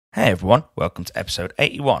Hey everyone, welcome to episode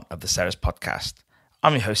 81 of the Ceres podcast.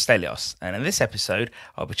 I'm your host Stelios, and in this episode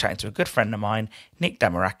I'll be chatting to a good friend of mine, Nick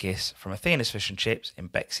Damurakis from Athenas Fish and Chips in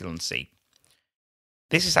Bexhill-on-Sea.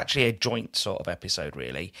 This is actually a joint sort of episode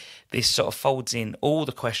really. This sort of folds in all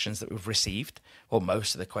the questions that we've received, or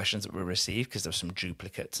most of the questions that we received because there were some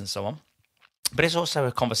duplicates and so on. But it's also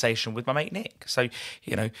a conversation with my mate Nick. So,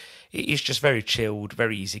 it is just very chilled,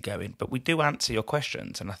 very easygoing. But we do answer your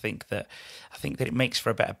questions, and I think that it makes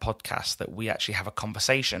for a better podcast that we actually have a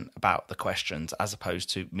conversation about the questions as opposed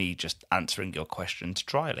to me just answering your questions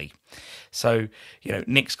dryly. So,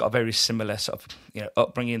 Nick's got a very similar sort of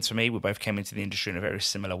upbringing to me. We both came into the industry in a very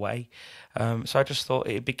similar way. So I just thought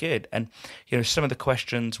it'd be good. And some of the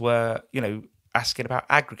questions were asking about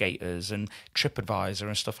aggregators and TripAdvisor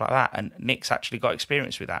and stuff like that. And Nick's actually got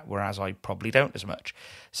experience with that, whereas I probably don't as much.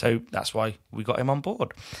 So that's why we got him on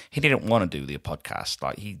board. He didn't want to do the podcast.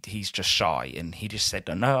 Like he's just shy, and he just said,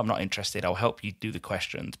 no, I'm not interested. I'll help you do the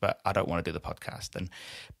questions, but I don't want to do the podcast.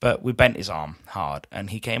 But we bent his arm hard and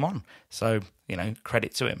he came on. So,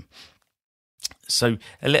 credit to him. So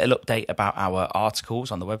a little update about our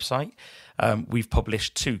articles on the website. We've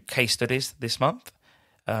published 2 case studies this month.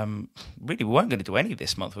 Really, we weren't going to do any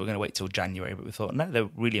this month. We were going to wait till January, but we thought, no, they're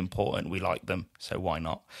really important. We like them, so why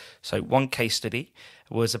not? So one case study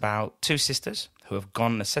was about 2 sisters who have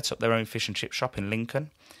gone and set up their own fish and chip shop in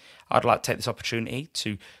Lincoln. I'd like to take this opportunity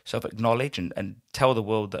to sort of acknowledge and tell the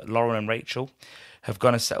world that Lauren and Rachel have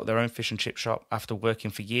gone and set up their own fish and chip shop after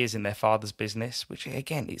working for years in their father's business, which,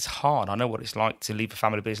 again, it's hard. I know what it's like to leave a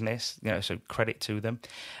family business, so credit to them.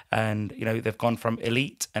 And, they've gone from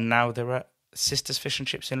elite and now they're at Sisters Fish and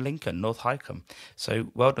Chips in Lincoln, North Highcombe.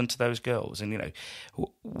 So well done to those girls. And,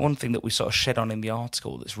 one thing that we sort of shed on in the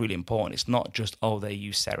article that's really important, it's not just, they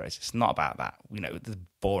use Ceres. It's not about that. The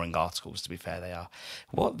boring articles, to be fair, they are.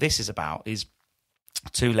 What this is about is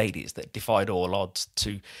 2 ladies that defied all odds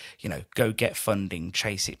to, go get funding,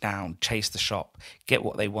 chase it down, chase the shop, get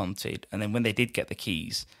what they wanted. And then when they did get the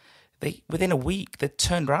keys, within a week, they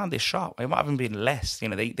turned around this shop. It might have even been less.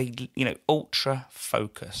 They ultra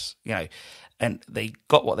focus, and they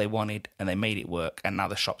got what they wanted and they made it work. And now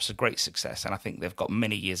the shop's a great success. And I think they've got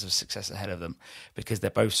many years of success ahead of them because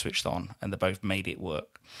they're both switched on and they both made it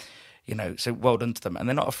work. So well done to them. And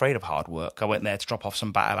they're not afraid of hard work. I went there to drop off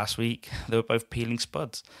some batter last week. They were both peeling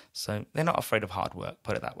spuds. So they're not afraid of hard work,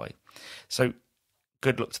 put it that way. So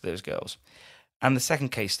good luck to those girls. And the second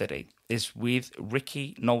case study is with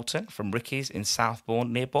Ricky Knowlton from Ricky's in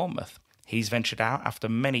Southbourne near Bournemouth. He's ventured out after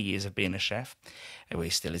many years of being a chef. Well, he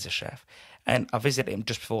still is a chef. And I visited him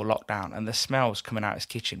just before lockdown, and the smells coming out of his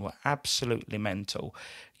kitchen were absolutely mental.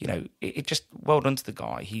 It just, well done to the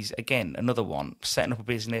guy. He's, again, another one, setting up a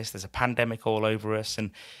business. There's a pandemic all over us,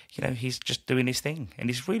 and, he's just doing his thing. And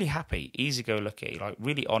he's really happy, easy-go-lucky,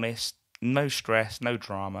 really honest. No stress, no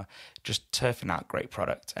drama, just turfing out great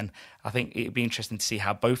product. And I think it'd be interesting to see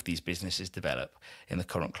how both these businesses develop in the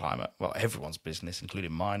current climate. Well, everyone's business,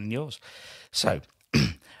 including mine and yours. So,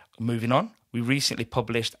 moving on, we recently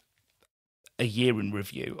published a year in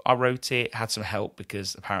review. I wrote it, had some help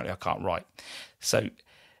because apparently I can't write. So,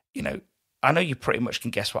 I know you pretty much can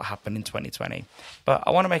guess what happened in 2020, but I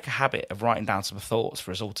want to make a habit of writing down some thoughts for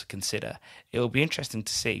us all to consider. It will be interesting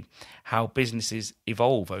to see how businesses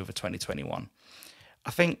evolve over 2021. I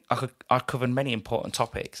think I covered many important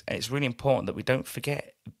topics, and it's really important that we don't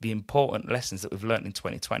forget the important lessons that we've learned in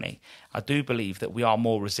 2020. I do believe that we are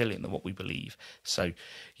more resilient than what we believe. So,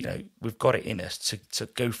 we've got it in us to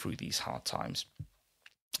go through these hard times.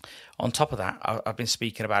 On top of that, I've been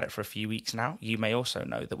speaking about it for a few weeks now. You may also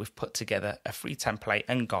know that we've put together a free template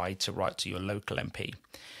and guide to write to your local MP.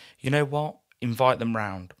 You know what? Invite them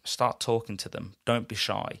round. Start talking to them. Don't be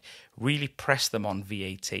shy. Really press them on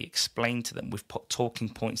VAT. Explain to them. We've put talking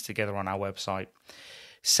points together on our website.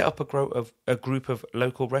 Set up a group of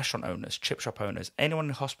local restaurant owners, chip shop owners, anyone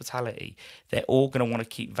in hospitality. They're all going to want to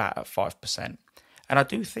keep VAT at 5%. And I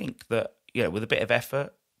do think that, with a bit of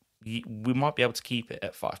effort, we might be able to keep it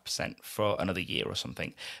at 5% for another year or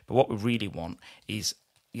something. But what we really want is,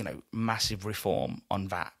 massive reform on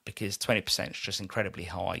VAT, because 20% is just incredibly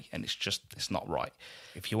high and it's not right.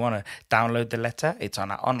 If you want to download the letter, it's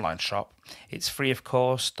on our online shop. It's free, of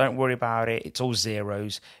course. Don't worry about it. It's all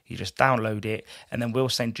zeros. You just download it and then we'll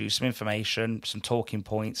send you some information, some talking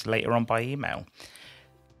points later on by email.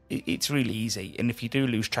 It's really easy. And if you do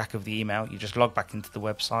lose track of the email, you just log back into the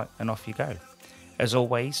website and off you go. As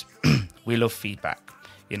always, we love feedback.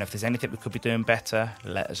 If there's anything we could be doing better,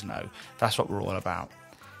 let us know. That's what we're all about.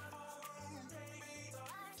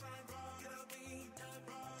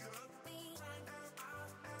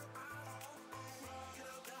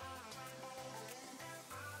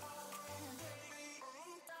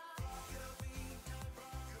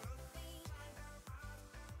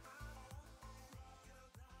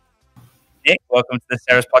 welcome to the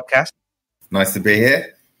Sarah's podcast. Nice to be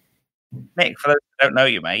here. Nick, for those who don't know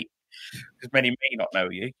you, mate, because many may not know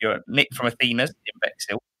you, you're Nick from Athenas in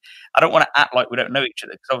Bexhill. I don't want to act like we don't know each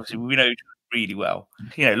other, because obviously we know each other really well.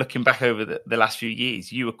 You know, looking back over the last few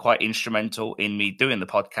years, you were quite instrumental in me doing the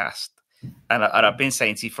podcast. And I've been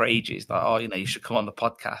saying to you for ages, like, oh, you know, you should come on the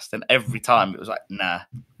podcast. And every time it was like, nah,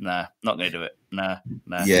 not going to do it. Nah.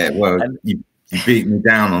 Yeah, well, you beat me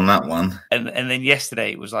down on that one. And then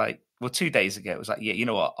yesterday it was like, well, 2 days ago, it was like, yeah, you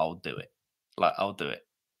know what? I'll do it. I'll do it.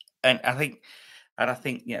 And I think,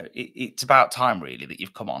 you know, it's about time really that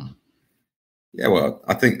you've come on. Yeah, well,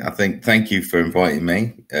 I think thank you for inviting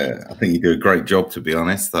me. I think you do a great job, to be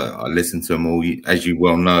honest. I listen to them all, as you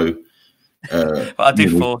well know. But I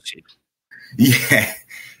do force you. Yeah,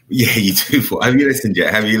 you do. Have you listened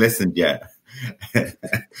yet?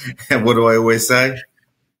 What do I always say?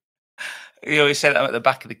 You always say that I'm at the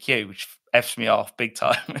back of the queue, which F's me off big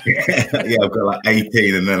time. Yeah, I've got like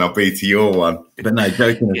 18 and then I'll be to your one. But no,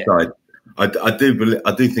 joking aside, I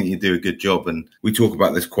do think you do a good job, and we talk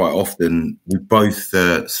about this quite often. We both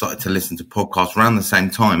started to listen to podcasts around the same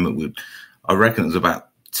time. I reckon it was about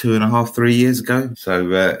 2.5, 3 years ago.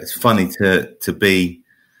 So it's funny to be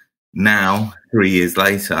now, 3 years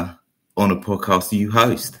later, on a podcast you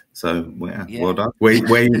host. So well done. Where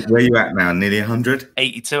you at now? Nearly 100?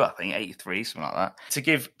 82, I think, 83, something like that. To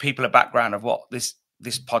give people a background of what this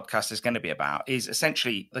podcast is going to be about is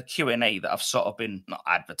essentially the Q&A that I've sort of been not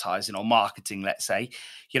advertising or marketing, let's say.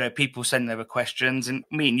 You know, people sending over questions, and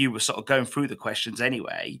me and you were sort of going through the questions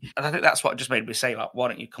anyway. And I think that's what just made me say, like, why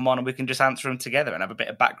don't you come on and we can just answer them together and have a bit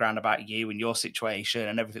of background about you and your situation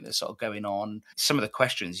and everything that's sort of going on. Some of the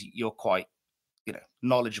questions you're quite, you know,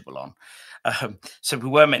 knowledgeable on. So we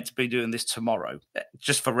were meant to be doing this tomorrow.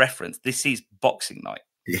 Just for reference, this is Boxing Night.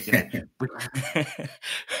 Yeah. You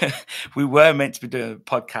know, we were meant to be doing a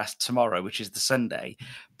podcast tomorrow, which is the Sunday,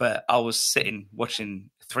 but I was sitting watching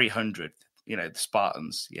 300, you know, the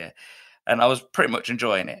Spartans, and I was pretty much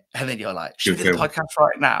enjoying it. And then you're like, should we do the podcast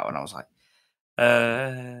right now? And I was like,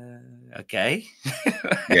 okay.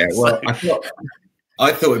 Yeah, well, so,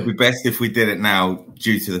 I thought it'd be best if we did it now,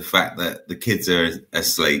 due to the fact that the kids are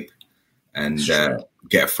asleep and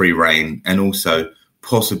get a free rein, and also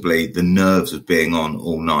possibly the nerves of being on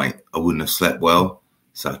all night. I wouldn't have slept well,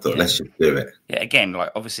 so I thought, let's just do it. Yeah, again,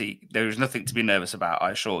 like, obviously there is nothing to be nervous about,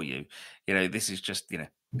 I assure you. You know, this is just, you know,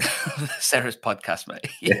 Sarah's podcast, mate.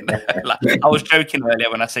 You know, like, I was joking earlier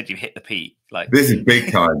when I said you hit the peak. Like, this is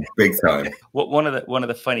big time. One of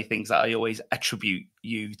the funny things that I always attribute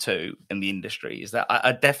you to in the industry is that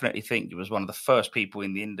I definitely think you was one of the first people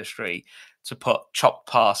in the industry to put chopped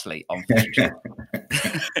parsley on fish and chips.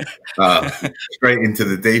 Straight into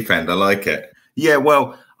the deep end. I like it. Yeah,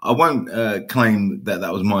 well, I won't claim that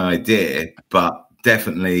was my idea, but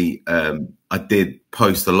definitely I did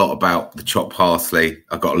post a lot about the chopped parsley.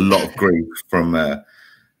 I got a lot of grief from a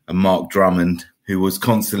Mark Drummond, who was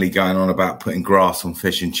constantly going on about putting grass on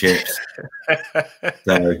fish and chips.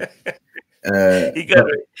 So you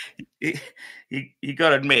got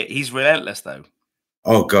to admit, he's relentless, though.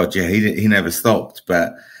 Oh God, yeah, he never stopped.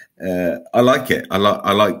 But I like it. I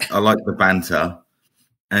like the banter,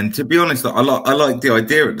 and to be honest, I like the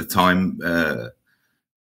idea at the time.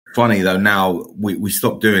 Funny though, now we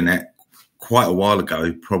stopped doing it quite a while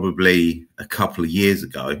ago, probably a couple of years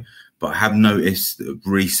ago. But I have noticed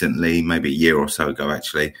recently, maybe a year or so ago,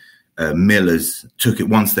 actually, Miller's took it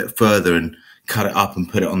one step further and cut it up and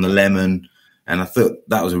put it on the lemon. And I thought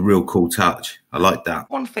that was a real cool touch. I like that.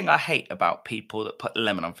 One thing I hate about people that put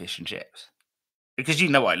lemon on fish and chips, because you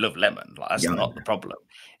know I love lemon, like, that's not the problem.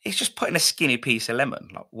 It's just putting a skinny piece of lemon.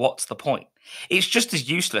 Like, what's the point? It's just as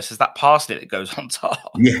useless as that parsley that goes on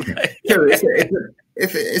top. Yeah,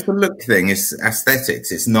 it's a look thing. It's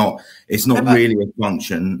aesthetics. It's not really a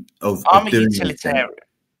function of. I'm a utilitarian.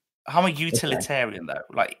 I'm a utilitarian, though.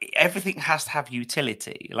 Like, everything has to have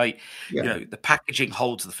utility. Like, you know, the packaging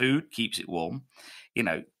holds the food, keeps it warm. You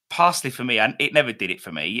know, parsley for me, and it never did it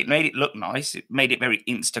for me. It made it look nice. It made it very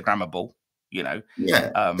Instagrammable. You know,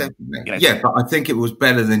 definitely. You know, but I think it was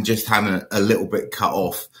better than just having a little bit cut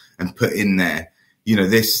off and put in there. You know,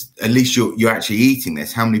 this, at least you're actually eating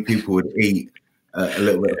this. How many people would eat a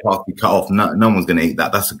little bit of parsley cut off? No one's going to eat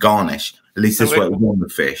that. That's a garnish. At least this way it was on the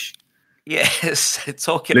fish. Yes,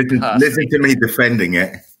 listen to me defending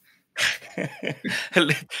it.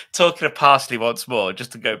 Talking of parsley once more,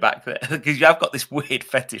 just to go back there, because you have got this weird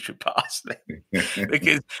fetish with parsley.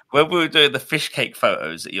 Because when we were doing the fish cake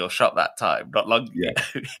photos at your shop that time, not long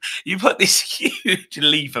ago, you put this huge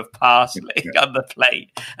leaf of parsley on the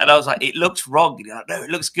plate, and I was like, "It looks wrong." And you're like, "No, it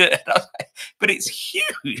looks good." And I was like, "But it's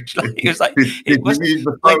huge." Like, it was like, did you use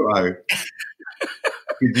the photo?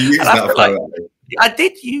 Did you use And I that feel like photo? I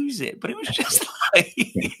did use it, but it was just like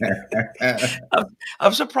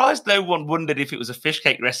I'm surprised no one wondered if it was a fish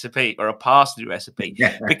cake recipe or a parsley recipe,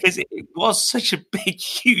 because it was such a big,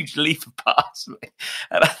 huge leaf of parsley.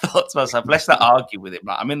 And I thought to myself, let's not argue with him.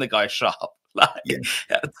 Like, I'm in the guy's shop, like Yeah,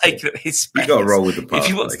 taking up his you got to space. roll with the If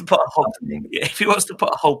he parsley. wants to put if he wants to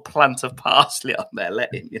put a whole plant of parsley on there,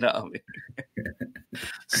 let him. You know what I mean?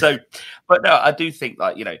 So, but no, I do think,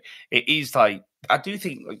 like, it is like, I do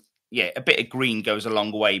think, like, yeah, a bit of green goes a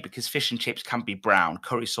long way, because fish and chips can be brown.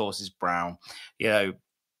 Curry sauce is brown, and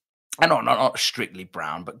not strictly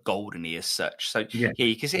brown, but goldeny as such. So yeah,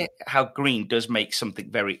 you can see how green does make something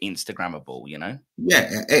very Instagrammable,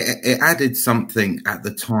 Yeah, it added something at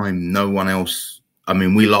the time no one else. I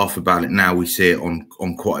mean, we laugh about it now. We see it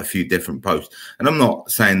on quite a few different posts. And I'm not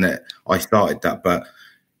saying that I started that, but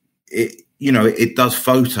it does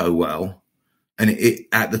photo well. And it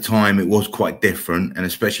at the time, it was quite different. And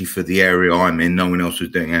especially for the area I'm in, no one else was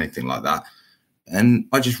doing anything like that. And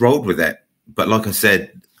I just rolled with it. But like I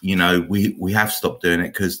said, we have stopped doing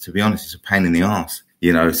it because, to be honest, it's a pain in the ass.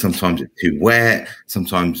 Sometimes it's too wet.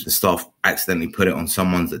 Sometimes the staff accidentally put it on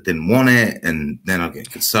someone's that didn't want it, and then I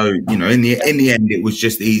get so. In the end, it was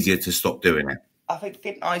just easier to stop doing it. I think,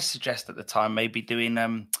 didn't I suggest at the time maybe doing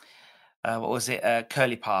what was it,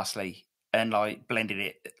 curly parsley, and like blended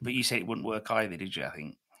it? But you said it wouldn't work either, did you? I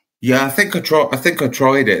think. Yeah, I think I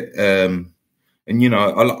tried it. And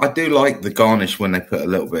I do like the garnish when they put a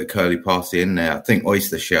little bit of curly parsley in there. I think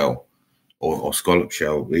oyster shell or scallop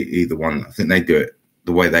shell, either one. I think they do it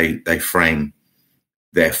the way they frame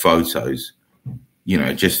their photos.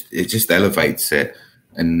 It just elevates it,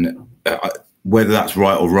 and whether that's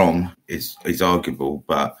right or wrong is arguable.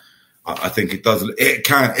 But I think it does.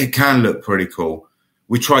 It can look pretty cool.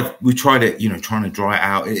 We tried it. Trying to dry it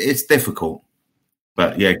out. It's difficult.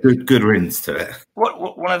 But yeah, good rinse to it.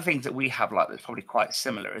 One of the things that we have, like, that's probably quite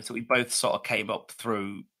similar, is that we both sort of came up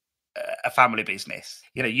through a family business.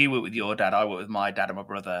 You work with your dad, I work with my dad and my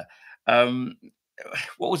brother.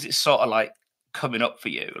 What was it sort of like coming up for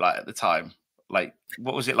you, like, at the time? Like,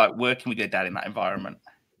 what was it like working with your dad in that environment?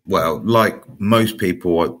 Well, like most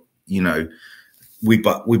people, we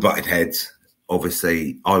butted heads.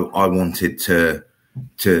 Obviously, I wanted to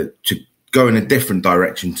go in a different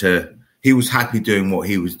direction. He was happy doing what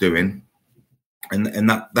he was doing, and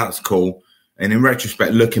that's cool. And in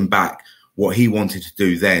retrospect, looking back, what he wanted to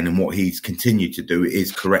do then and what he's continued to do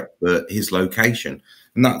is correct for his location,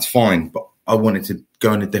 and that's fine. But I wanted to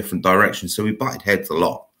go in a different direction, so we butted heads a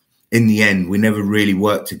lot. In the end, we never really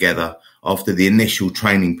worked together after the initial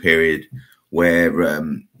training period, where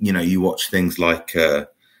you watch things like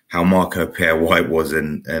how Marco Pierre White was,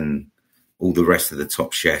 and all the rest of the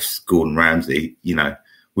top chefs, Gordon Ramsay.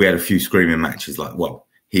 We had a few screaming matches. Like, well,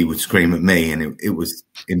 he would scream at me, and it was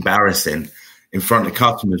embarrassing in front of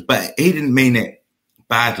customers. But he didn't mean it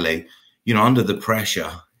badly. Under the pressure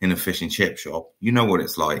in a fish and chip shop, you know what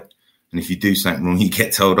it's like. And if you do something wrong, you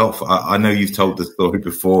get told off. I know you've told the story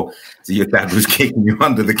before. So your dad was kicking you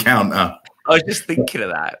under the counter. I was just thinking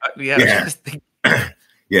of that.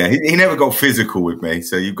 Yeah. He never got physical with me,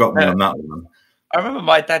 so you've got me on that one. I remember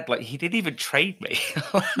my dad, like, he didn't even trade me.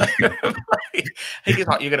 He was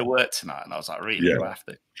like, "You're going to work tonight," and I was like, "Really? Yeah. You have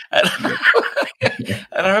to." And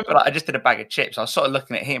I remember, like, I just did a bag of chips. I was sort of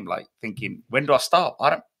looking at him, like, thinking, "When do I stop? I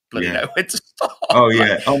don't bloody know when to stop." Oh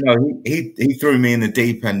yeah. Oh no, he threw me in the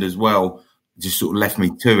deep end as well. Just sort of left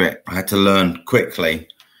me to it. I had to learn quickly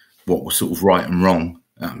what was sort of right and wrong.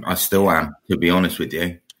 I still am, to be honest with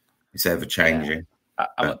you. It's ever changing.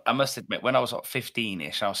 Yeah. I must admit, when I was like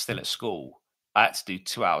 15-ish, I was still at school. I had to do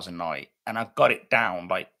 2 hours a night, and I got it down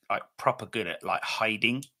like proper good at like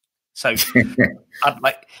hiding. So I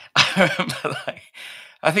remember, like,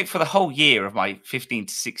 I think for the whole year of my 15th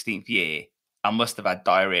to 16th year, I must have had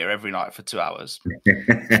diarrhea every night for 2 hours.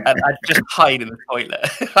 And I'd just hide in the toilet.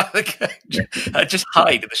 I'd just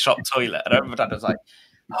hide in the shop toilet. And I remember Dad was like,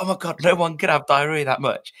 "Oh my God, no one can have diarrhea that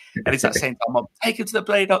much." And it's that same time, "Mom, take him to the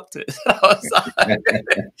bloody doctors."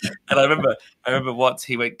 And I remember once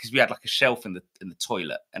he went, because we had like a shelf in the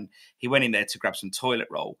toilet, and he went in there to grab some toilet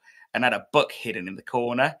roll and had a book hidden in the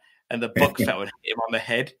corner, and the book fell and hit him on the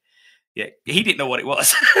head. Yeah, he didn't know what it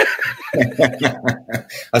was.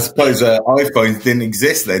 I suppose iPhones didn't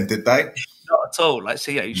exist then, did they? Not at all. Like,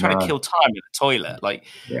 so you're trying to kill time in the toilet. Like,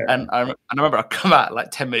 yeah. And I remember I come out like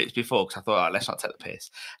 10 minutes before, because I thought, all right, let's not take the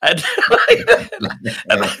piss. And,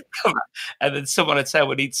 and then someone would say,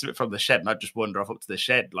 "We need something from the shed," and I'd just wander off up to the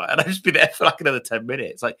shed, like, and I'd just be there for like another 10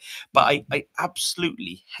 minutes. Like, but I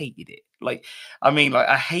absolutely hated it. Like, I mean, like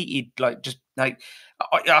I hated like just like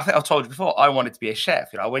I think I told you before I wanted to be a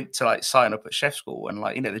chef. You know, I went to like sign up at chef school and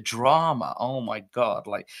like the drama. Oh my god,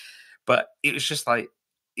 like, but it was just like.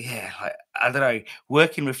 Yeah, like I don't know.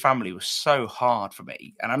 Working with family was so hard for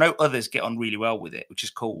me, and I know others get on really well with it, which is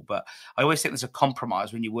cool. But I always think there's a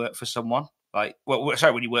compromise when you work for someone. Like, well,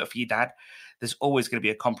 sorry, when you work for your dad, there's always going to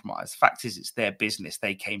be a compromise. The fact is, it's their business;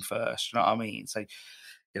 they came first. You know what I mean? So,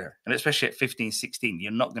 and especially at 15, 16,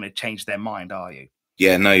 you're not going to change their mind, are you?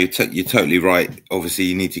 Yeah, no, you're totally right. Obviously,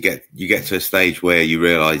 you get to a stage where you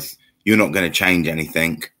realise you're not going to change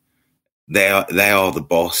anything. They are the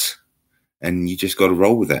boss, and you just got to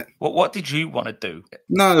roll with it. What did you want to do?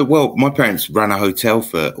 No, well, my parents ran a hotel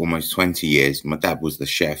for almost 20 years. My dad was the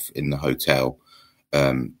chef in the hotel.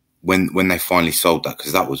 When they finally sold that,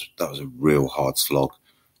 because that was a real hard slog.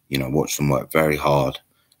 You know, watched them work very hard,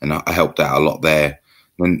 and I helped out a lot there.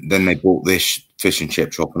 Then they bought this fish and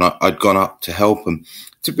chip shop, and I'd gone up to help them.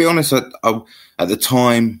 To be honest, I at the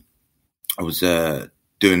time I was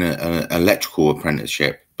doing an electrical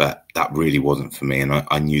apprenticeship, but that really wasn't for me, and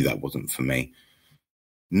I knew that wasn't for me.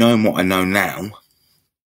 Knowing what I know now,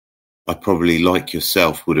 I probably, like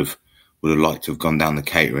yourself, would have liked to have gone down the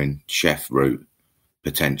catering chef route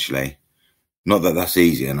potentially. Not that that's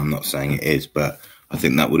easy, and I'm not saying it is, but I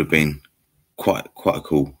think that would have been quite a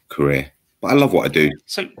cool career. But I love what I do.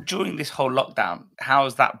 So during this whole lockdown, how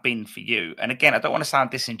has that been for you? And again, I don't want to sound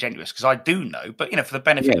disingenuous because I do know, but for the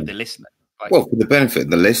benefit of the listener. Well, for the benefit of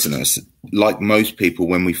the listeners, like most people,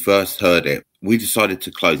 when we first heard it, we decided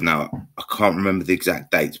to close. Now, I can't remember the exact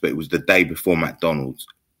dates, but it was the day before McDonald's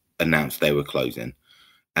announced they were closing.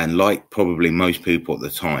 And like probably most people at the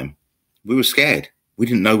time, we were scared. We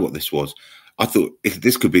didn't know what this was. I thought if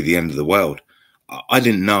this could be the end of the world. I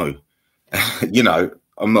didn't know.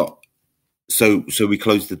 I'm not. So we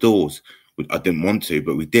closed the doors. I didn't want to,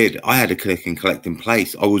 but we did. I had a click and collect in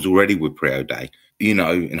place. I was already with Prio Day.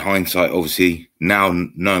 In hindsight, obviously, now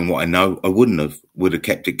knowing what I know, I would have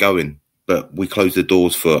kept it going. But we closed the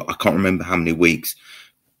doors for, I can't remember how many weeks,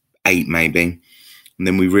 8 maybe. And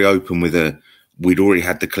then we reopened we'd already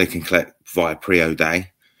had the click and collect via Prio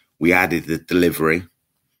Day. We added the delivery.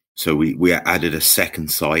 So we added a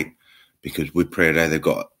second site because with Prio Day, they've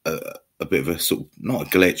got a bit of a sort of, not a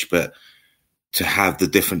glitch, but to have the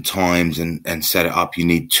different times and set it up, you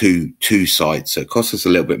need two sites. So it costs us a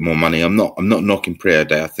little bit more money. I'm not knocking Prio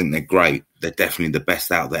Day. I think they're great. They're definitely the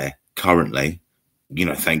best out there currently.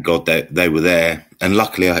 Thank God they were there. And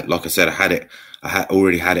luckily, like I said, I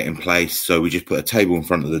already had it in place. So we just put a table in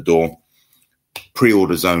front of the door,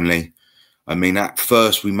 pre-orders only. I mean, at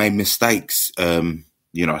first we made mistakes. I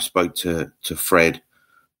spoke to Fred,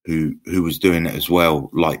 who was doing it as well,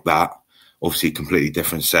 like that. Obviously, completely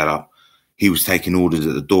different setup. He was taking orders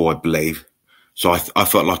at the door, I believe. So I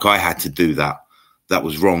felt like I had to do that. That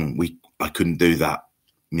was wrong. I couldn't do that.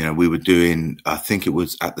 We were doing, I think it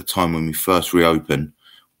was at the time when we first reopened,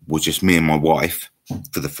 was just me and my wife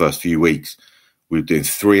for the first few weeks. We were doing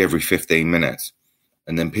 3 every 15 minutes.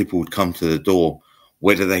 And then people would come to the door.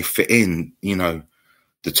 Where do they fit in?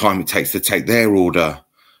 The time it takes to take their order,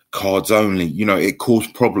 cards only. It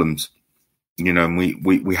caused problems. And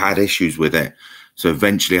we had issues with it. So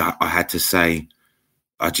eventually I had to say,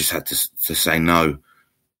 I just had to say no.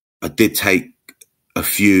 I did take a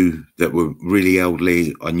few that were really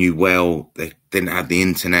elderly. I knew well, they didn't have the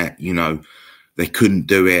internet, they couldn't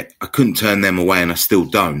do it. I couldn't turn them away, and I still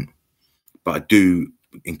don't. But I do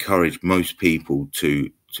encourage most people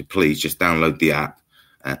to please just download the app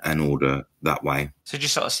and order that way. So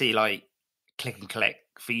just sort of see like click and collect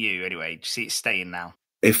for you anyway. Just see it staying now.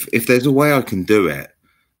 If there's a way I can do it,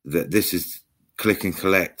 that this is click and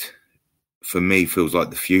collect, for me, feels like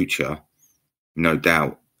the future, no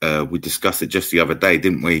doubt. We discussed it just the other day,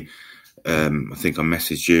 didn't we? I think I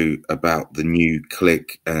messaged you about the new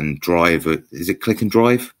click and drive. Is it click and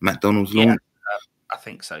drive? McDonald's launch? I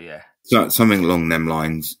think so, yeah. So, something along them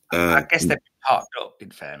lines. I guess they're parked up, in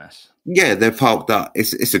fairness. Yeah, they're parked up.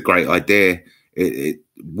 It's a great idea.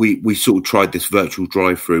 We sort of tried this virtual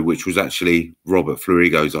drive-through, which was actually Robert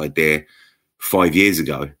Florigo's idea 5 years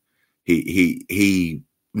ago. 6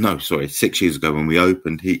 years ago when we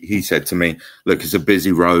opened, he said to me, look, it's a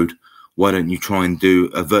busy road. Why don't you try and do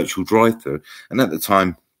a virtual drive-through? And at the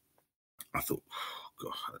time, I thought, oh,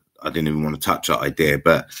 God, I didn't even want to touch that idea.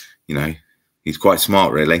 But, he's quite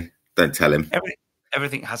smart, really. Don't tell him.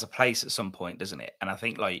 Everything has a place at some point, doesn't it? And I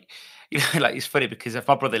think, it's funny because if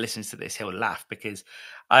my brother listens to this, he'll laugh because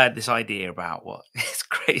I had this idea about this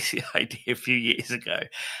crazy idea a few years ago.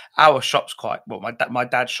 Our shop's my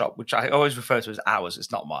dad's shop, which I always refer to as ours.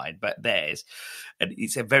 It's not mine, but theirs. And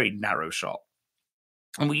it's a very narrow shop.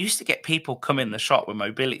 And we used to get people come in the shop with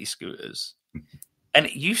mobility scooters. And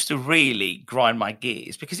it used to really grind my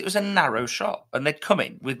gears because it was a narrow shop and they'd come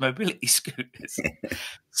in with mobility scooters.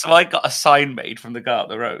 So I got a sign made from the guy up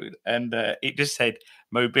the road and it just said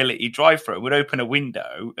mobility drive-through. We'd open a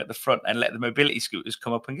window at the front and let the mobility scooters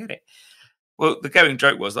come up and get it. Well, the going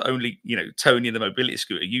joke was that only, Tony and the mobility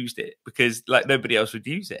scooter used it because like nobody else would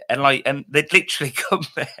use it. And they'd literally come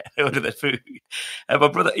there and order their food. And my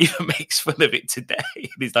brother even makes fun of it today. And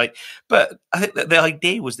he's like, but I think that the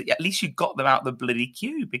idea was that at least you got them out the bloody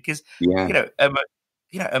queue because,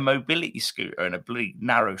 a mobility scooter and a bloody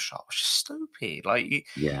narrow shop was just stupid.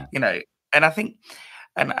 And I think,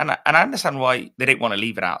 and I understand why they didn't want to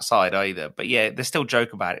leave it outside either. But yeah, they still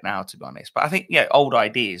joke about it now, to be honest. But I think, old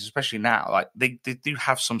ideas, especially now, like they do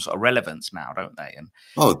have some sort of relevance now, don't they?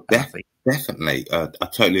 Definitely. I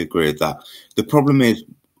totally agree with that. The problem is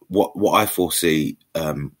what I foresee,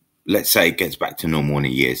 let's say it gets back to normal in a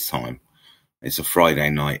year's time. It's a Friday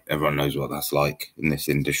night. Everyone knows what that's like in this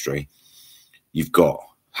industry. You've got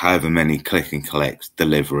however many click and collects,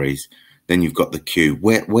 deliveries. Then you've got the queue.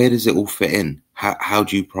 Where does it all fit in? How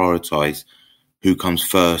do you prioritize who comes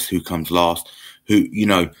first, who comes last?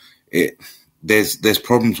 There's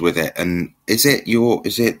problems with it. And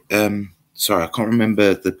sorry, I can't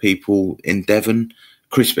remember the people in Devon,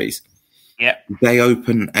 Crispies. Yeah. They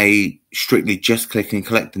open a strictly just click and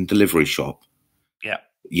collect and delivery shop. Yeah.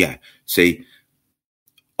 Yeah. See,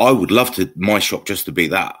 I would love my shop just to be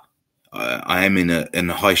that. I am in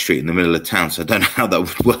a high street in the middle of town, so I don't know how that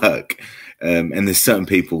would work. And there's certain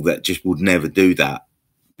people that just would never do that,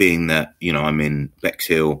 being that, I'm in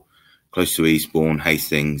Bexhill, close to Eastbourne,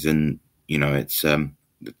 Hastings, and, it's the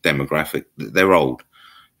demographic, they're old.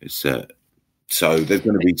 It's so there's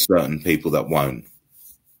going to be certain people that won't.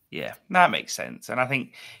 Yeah, that makes sense. And I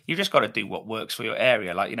think you've just got to do what works for your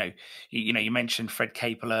area. Like, you mentioned Fred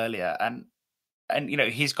Capel earlier, and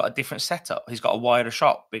he's got a different setup. He's got a wider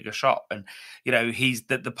shop, bigger shop. And, he's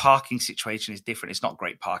the parking situation is different. It's not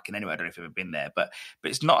great parking anyway. I don't know if you've ever been there, but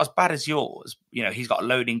it's not as bad as yours. He's got a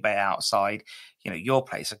loading bay outside. Your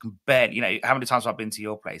place, I can barely, how many times I've been to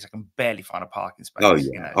your place, I can barely find a parking space. Oh,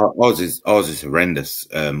 yeah. Ours is horrendous.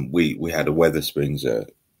 We had a Wetherspoons,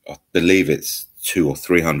 I believe it's 200 or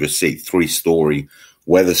 300 seat, 3-story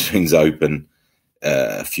Wetherspoons open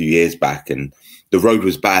a few years back. And the road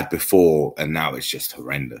was bad before, and now it's just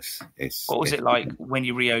horrendous. What was it like when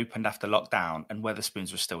you reopened after lockdown and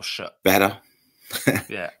Wetherspoons was still shut? Better.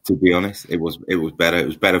 Yeah. To be honest, it was better. It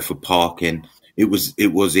was better for parking. It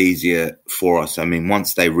was easier for us. I mean,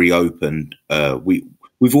 once they reopened,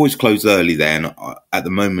 we've always closed early there, and at the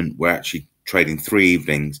moment we're actually trading 3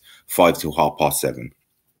 evenings, 5 till 7:30,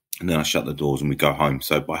 and then I shut the doors and we go home.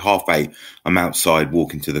 So by 8:30, I'm outside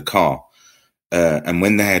walking to the car. And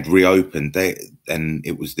when they had reopened, and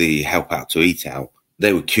it was the help out to eat out,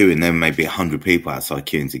 they were queuing. There were maybe 100 people outside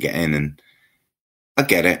queuing to get in. And I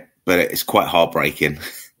get it, but it's quite heartbreaking,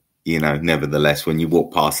 nevertheless, when you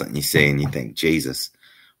walk past that and you see and you think, Jesus,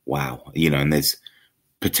 wow. And there's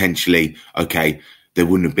potentially, okay, there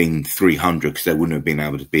wouldn't have been 300 because they wouldn't have been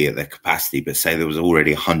able to be at their capacity. But say there was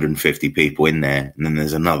already 150 people in there, and then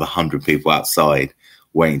there's another 100 people outside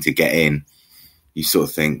waiting to get in. You sort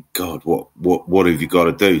of think, God, what have you got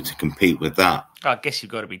to do to compete with that? I guess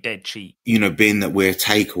you've got to be dead cheap. Being that we're a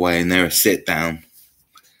takeaway and they're a sit down,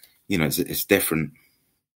 it's different.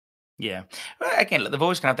 Yeah. Well, again, look, they've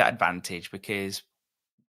always going to have that advantage because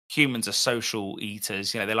humans are social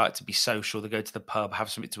eaters. They like to be social. They go to the pub, have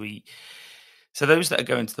something to eat. So those that are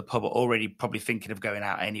going to the pub are already probably thinking of going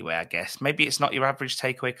out anyway, I guess. Maybe it's not your average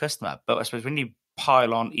takeaway customer, but I suppose when you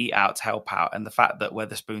pile on, eat out to help out, and the fact that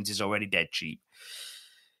Wetherspoons is already dead cheap,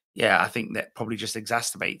 yeah, I think that probably just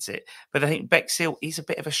exacerbates it. But I think Bexhill is a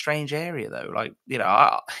bit of a strange area, though. Like,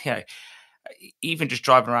 even just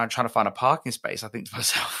driving around trying to find a parking space, I think to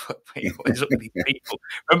myself, what is up with these people?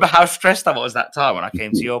 Remember how stressed I was that time when I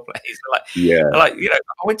came to your place? I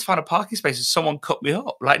went to find a parking space and someone cut me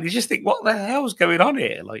up. Like, you just think, what the hell's going on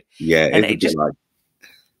here? Like, yeah, and it just,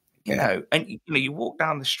 and you walk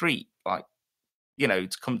down the street, like, to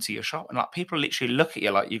come to your shop, and like people literally look at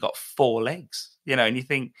you like you got 4 legs, and you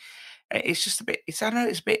think it's just a bit. I don't know.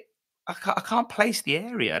 It's a bit. I can't place the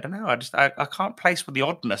area. I don't know. I can't place with the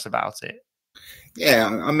oddness about it. Yeah,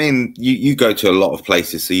 I mean, you go to a lot of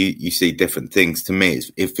places, so you see different things. To me,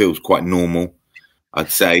 it feels quite normal,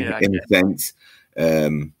 I'd say, in a sense.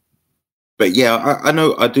 But yeah, I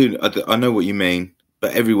know what you mean.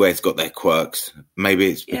 But everywhere's got their quirks. Maybe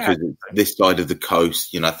it's because it's this side of the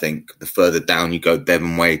coast. I think the further down you go,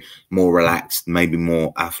 Devon way, more relaxed, maybe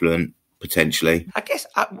more affluent. potentially. I guess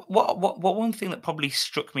what one thing that probably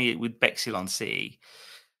struck me with Bexhill on Sea,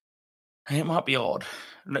 and it might be odd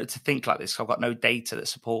to think like this, 'cause I've got no data that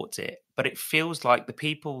supports it, but it feels like the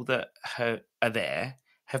people that are there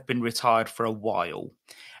have been retired for a while,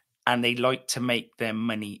 and they like to make their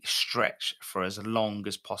money stretch for as long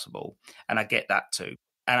as possible. And I get that too.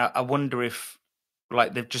 And I wonder if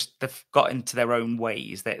like they've got into their own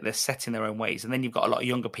ways. They're set in their own ways. And then you've got a lot of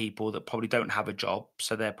younger people that probably don't have a job,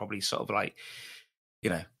 so they're probably sort of like,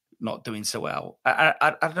 not doing so well.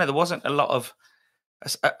 I don't know. There wasn't a lot of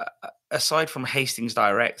aside from Hastings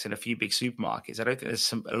Direct and a few big supermarkets. I don't think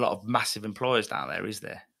there's a lot of massive employers down there, is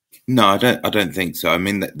there? No, I don't think so. I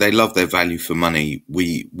mean, they love their value for money.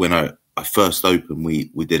 When I first opened,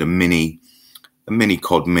 we did a mini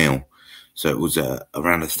cod meal. So it was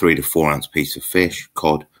around a 3 to 4 ounce piece of fish,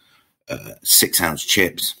 cod, 6 ounce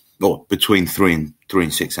chips, or between 3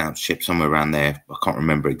 and 6 ounce chips, somewhere around there. I can't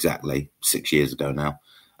remember exactly, 6 years ago now.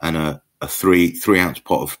 And a 3 ounce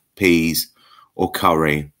pot of peas or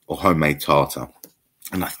curry or homemade tartar.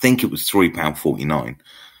 And I think it was £3.49.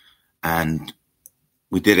 And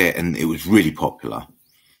we did it, and it was really popular.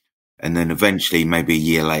 And then eventually, maybe a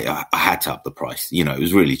year later, I had to up the price. It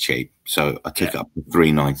was really cheap. So I took it up to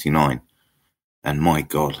 $3.99. And my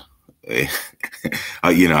God, I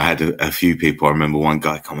had a few people. I remember one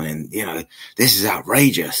guy coming in, this is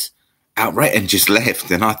outrageous, and just left.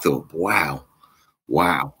 And I thought, wow,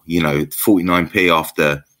 49p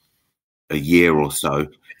after a year or so.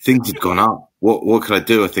 Things had gone up. What could I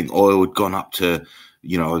do? I think oil had gone up to,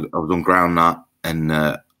 I was on groundnut, and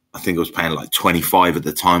I think I was paying like 25 at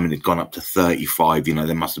the time, and it had gone up to 35.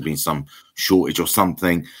 There must have been some shortage or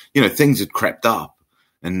something. Things had crept up,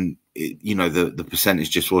 and the percentage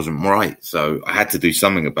just wasn't right. So I had to do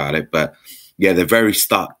something about it. But yeah, they're very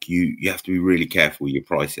stuck. You have to be really careful with your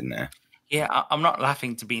pricing there. Yeah, I'm not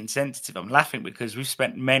laughing to be insensitive. I'm laughing because we've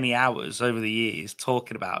spent many hours over the years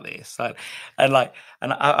talking about this, and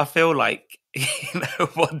I feel like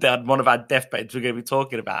one day on one of our deathbeds we're going to be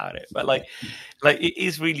talking about it. But like it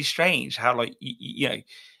is really strange how you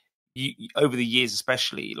over the years,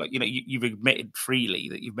 especially you've admitted freely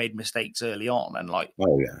that you've made mistakes early on, and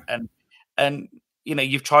and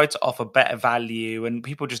you've tried to offer better value, and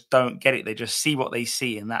people just don't get it. They just see what they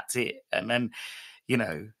see, and that's it. And then.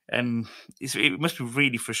 And it must be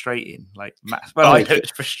really frustrating. I know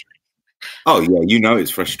it's frustrating. Oh yeah,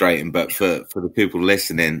 it's frustrating. But for the people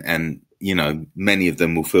listening, and many of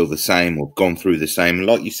them will feel the same or gone through the same. And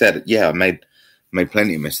like you said, yeah, I made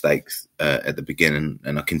plenty of mistakes at the beginning,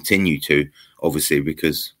 and I continue to, obviously,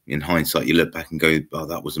 because in hindsight you look back and go, "Oh,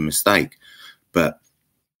 that was a mistake." But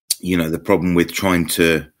the problem with trying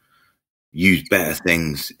to use better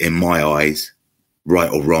things, in my eyes,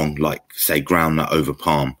 right or wrong, like say groundnut over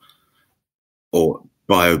palm, or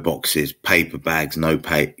bio boxes, paper bags, no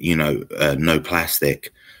plastic,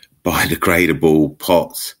 biodegradable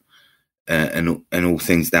pots, and all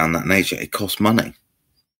things down that nature. It costs money.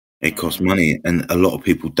 It costs money, and a lot of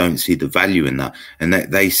people don't see the value in that. And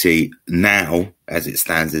they see now, as it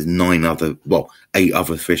stands, there's 8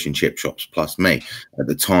 other fish and chip shops plus me. At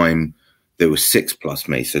the time, there were 6 plus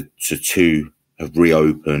me, so 2 have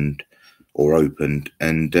reopened or opened,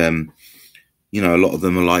 and a lot of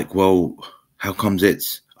them are like, well, how comes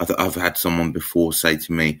I've had someone before say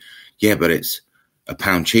to me, yeah, but it's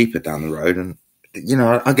 £1 cheaper down the road. And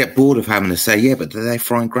I get bored of having to say, yeah, but do they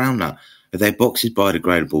fry groundnut? Are their boxes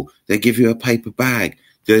biodegradable? They give you a paper bag.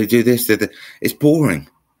 Do they do this? It's boring.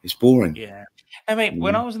 Yeah. I mean,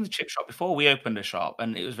 when I was in the chip shop before we opened a shop,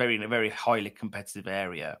 and it was in a very highly competitive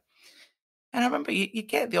area, and I remember you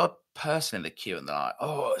get the odd person in the queue, and they're like,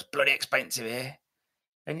 "Oh, it's bloody expensive here,"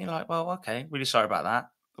 and you're like, "Well, okay, really sorry about that.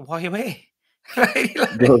 Why are you here?"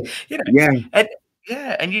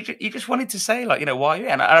 And you just wanted to say why are you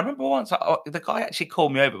here? And I remember once the guy actually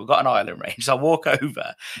called me over. We've got an island range, so I walk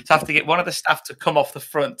over, so I have to get one of the staff to come off the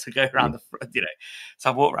front to go around the front, So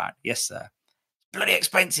I walk around. Yes, sir. Bloody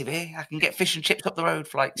expensive here. I can get fish and chips up the road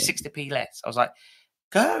for 60p less. I was like,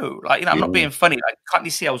 go. I'm not being funny. Can't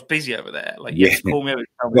you see I was busy over there? You just call me over.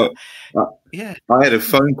 I had a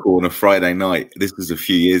phone call on a Friday night. This was a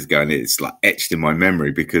few years ago, and it's etched in my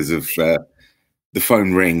memory because of the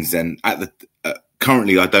phone rings. And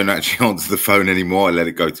currently, I don't actually answer the phone anymore. I let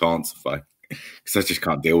it go to answer phone because I just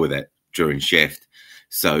can't deal with it during shift.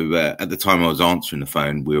 So at the time I was answering the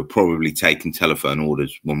phone, we were probably taking telephone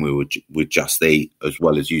orders when we were with Just Eat, as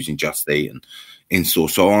well as using Just Eat and in-store.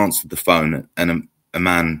 So I answered the phone, and a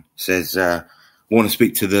man says, I want to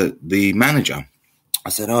speak to the manager. I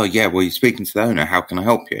said, oh, yeah, well, you're speaking to the owner. How can I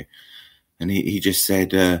help you? And he just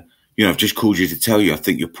said, I've just called you to tell you I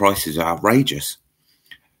think your prices are outrageous.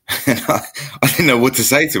 And I didn't know what to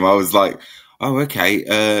say to him. I was like, oh,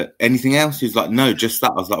 okay. Anything else? He was like, no, just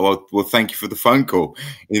that. I was like, well, thank you for the phone call.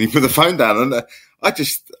 And he put the phone down. And I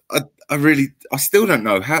still don't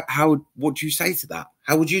know. What do you say to that?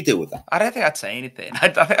 How would you deal with that? I don't think I'd say anything. I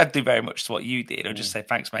think I'd do very much to what you did, or just say,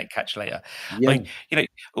 thanks, mate, catch you later. Yeah. Like,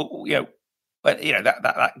 but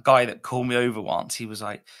that guy that called me over once, he was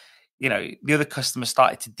like, the other customer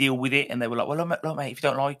started to deal with it, and they were like, well, look, mate, if you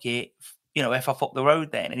don't like it, F off up the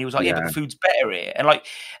road then. And he was like, yeah, but the food's better here.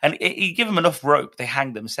 And you give them enough rope, they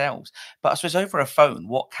hang themselves. But I suppose over a phone,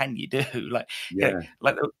 what can you do?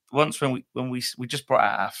 Once when we just brought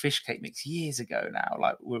out our fish cake mix years ago now,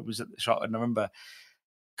 like we was at the shop, and I remember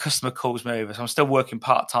customer calls me over. So I'm still working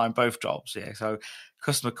part-time, both jobs. Yeah. So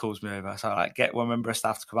customer calls me over. So I get one member of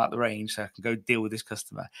staff to come out the range so I can go deal with this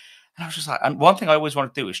customer. And I was just like, and one thing I always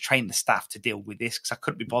want to do is train the staff to deal with this because I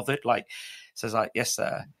couldn't be bothered. Like, so I was like, yes,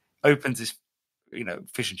 sir. Opens his,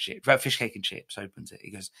 fish cake and chips, opens it. He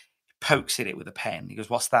goes, pokes at it with a pen. He goes,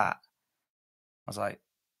 what's that? I was like,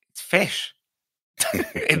 it's fish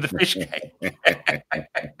in the fish cake.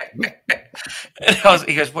 And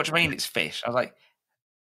he goes, what do you mean it's fish? I was like,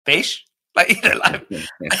 fish? I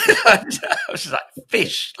was just like,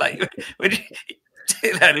 fish.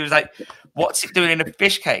 And he was like, what's it doing in a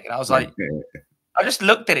fish cake? And I was like, I just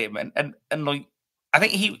looked at him and like, I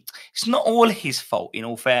think it's not all his fault, in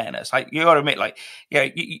all fairness. Like, you got to admit, like,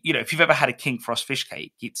 if you've ever had a King Frost fish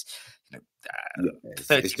cake, it's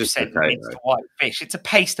 30% minced white fish. It's a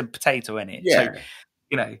paste and potato in it. Yeah.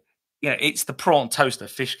 So, it's the prawn toaster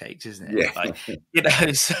fish cakes, isn't it? Yeah.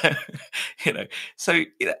 So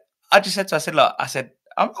I just said to her, I said,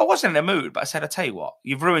 I wasn't in the mood, but I said, I tell you what,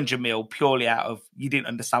 you've ruined your meal purely out of you didn't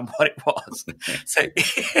understand what it was. So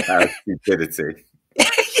stupidity.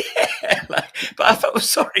 But I felt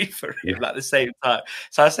sorry for him at the same time.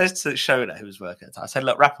 So I said to Shona, who was working at the time, I said,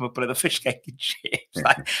 look, wrap him up with the fish cake and chips.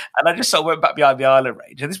 And I just sort of went back behind the island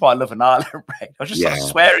range. And this is why I love an island range. I was just sort of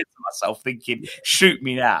swearing to myself, thinking, shoot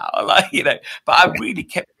me now. But I really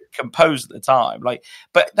kept composed at the time.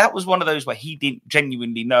 But that was one of those where he didn't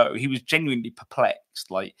genuinely know. He was genuinely perplexed.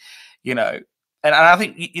 And I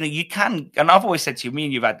think, you can, and I've always said to you, me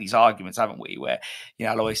and you've had these arguments, haven't we? Where,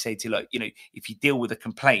 I'll always say to you, look, if you deal with a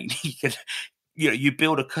complaint, you can, you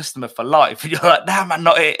build a customer for life. And you're like, nah, man,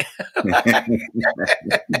 not it.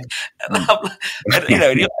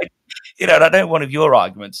 And I know one of your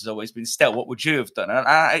arguments has always been, Stel, what would you have done?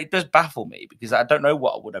 And it does baffle me because I don't know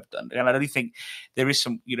what I would have done. And I really think there is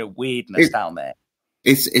some, weirdness down there.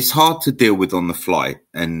 It's hard to deal with on the fly,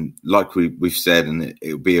 and like we've said, and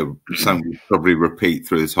it'll be something we'll probably repeat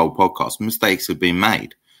through this whole podcast. Mistakes have been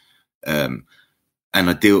made, and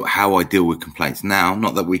how I deal with complaints now.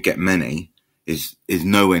 Not that we get many, is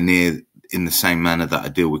nowhere near in the same manner that I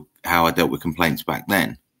deal with how I dealt with complaints back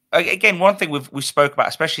then. Again, one thing we spoke about,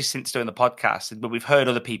 especially since doing the podcast, but we've heard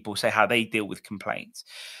other people say how they deal with complaints,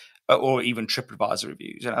 or even TripAdvisor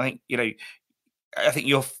reviews, and I think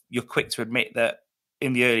you're quick to admit that.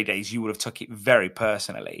 In the early days, you would have took it very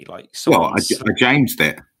personally. I Jamesed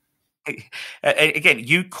it. Again,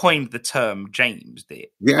 you coined the term Jamesed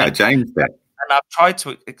it. Yeah, Jamesed it. And I've tried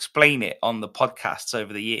to explain it on the podcasts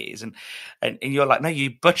over the years, and you're like, no,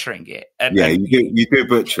 you're butchering it. You do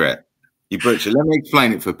butcher it. You butcher. Let me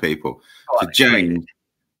explain it for people. So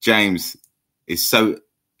James is so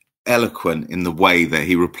eloquent in the way that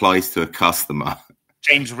he replies to a customer.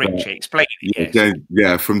 James Ritchie, explain it.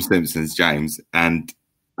 Yeah, from Simpsons, James. And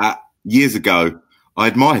years ago, I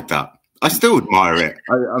admired that. I still admire it.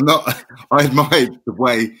 I admired the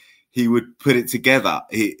way he would put it together.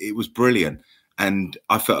 It was brilliant. And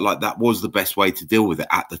I felt like that was the best way to deal with it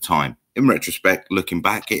at the time. In retrospect, looking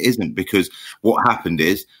back, it isn't, because what happened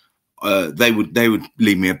is they would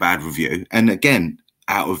leave me a bad review. And again,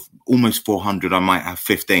 out of almost 400, I might have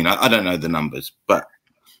 15. I don't know the numbers, but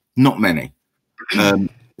not many.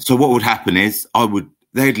 So what would happen is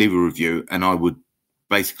they'd leave a review and I would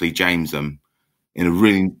basically James them in a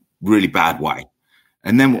really, really bad way.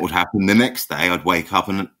 And then what would happen the next day, I'd wake up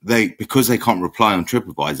and because they can't reply on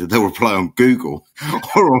TripAdvisor, they'll reply on Google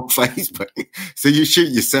or on Facebook. So you shoot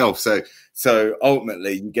yourself. So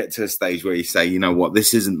ultimately you get to a stage where you say, you know what,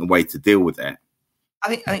 this isn't the way to deal with it.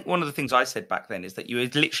 I think one of the things I said back then is that you were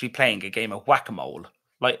literally playing a game of whack-a-mole.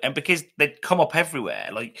 And because they'd come up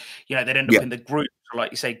everywhere, they'd end up in the group,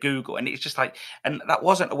 like you say, Google, and it's just and that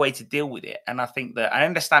wasn't a way to deal with it. And I think that I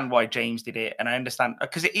understand why James did it, and I understand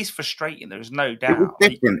because it is frustrating. There's no doubt.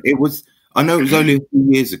 It was different. I know it was only a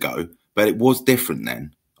few years ago, but it was different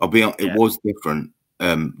then. It was different.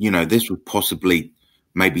 This was possibly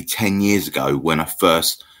maybe 10 years ago when I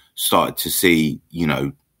first started to see,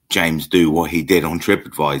 James do what he did on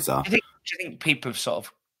TripAdvisor. Do you think people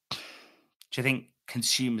have do you think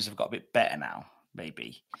consumers have got a bit better now?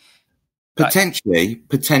 Maybe.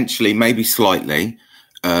 Potentially, maybe slightly.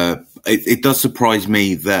 It does surprise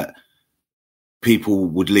me that people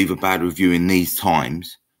would leave a bad review in these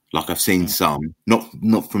times. Like I've seen some,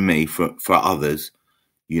 not from me, for others,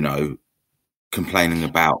 complaining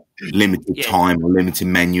about limited time or limited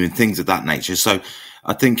menu and things of that nature. So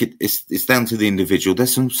I think it's down to the individual.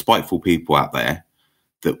 There's some spiteful people out there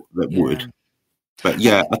that would, but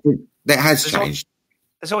I think that has changed.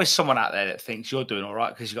 There's always someone out there that thinks you're doing all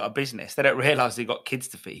right because you've got a business. They don't realise they've got kids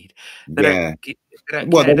to feed. They don't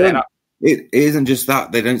it isn't just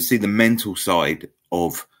that. They don't see the mental side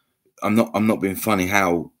of. I'm not being funny.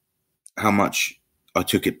 How much I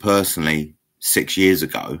took it personally 6 years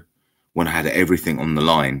ago when I had everything on the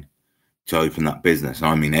line to open that business.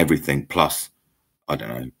 I mean everything plus, I don't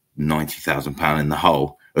know, £90,000 in the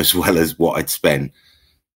hole, as well as what I'd spent.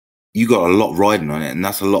 You got a lot riding on it, and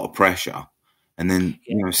that's a lot of pressure. And then,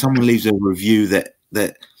 if someone leaves a review that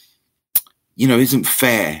isn't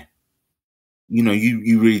fair,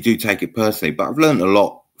 you really do take it personally. But I've learned a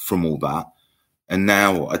lot from all that. And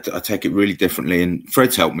now I take it really differently. And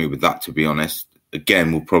Fred's helped me with that, to be honest.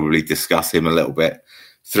 Again, we'll probably discuss him a little bit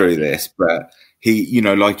through this. But he,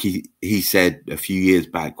 like he said a few years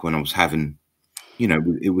back when I was having,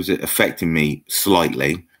 it was affecting me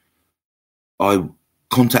slightly. I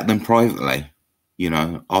contact them privately.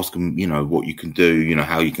 Ask them, what you can do,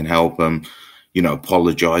 how you can help them,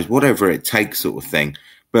 apologize, whatever it takes sort of thing.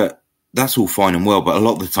 But that's all fine and well. But a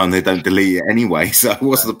lot of the time they don't delete it anyway. So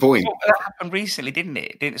what's the point? Well, that happened recently, didn't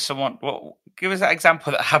it? Didn't someone, give us that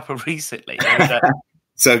example that happened recently.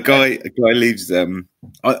 So a guy leaves,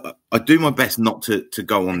 I do my best not to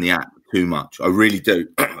go on the app too much. I really do.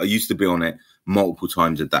 I used to be on it multiple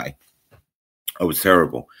times a day. I was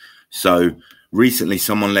terrible. So recently,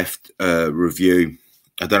 someone left a review.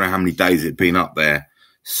 I don't know how many days it'd been up there,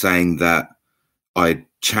 saying that I'd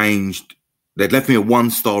changed. They'd left me a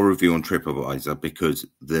 1-star review on TripAdvisor because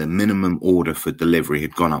the minimum order for delivery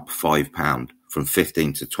had gone up £5 from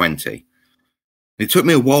 15 to 20. It took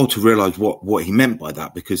me a while to realise what he meant by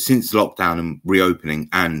that, because since lockdown and reopening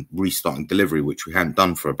and restarting delivery, which we hadn't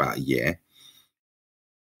done for about a year,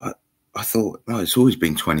 I thought, it's always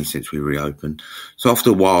been 20 since we reopened. So after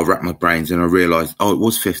a while, I wrapped my brains and I realised, it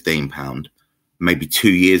was £15, maybe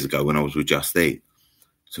 2 years ago when I was with Just Eat.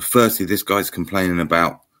 So firstly, this guy's complaining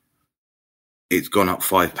about it's gone up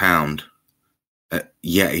 £5.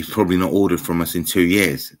 He's probably not ordered from us in 2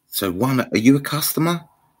 years. So one, are you a customer?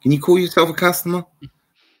 Can you call yourself a customer?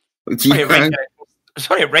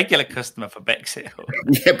 Sorry, a regular customer for Bexit.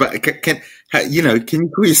 Yeah, but can you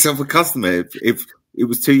call yourself a customer if it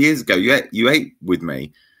was 2 years ago? You ate with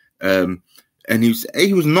me, and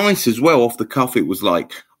he was nice as well. Off the cuff, it was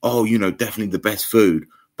like, definitely the best food.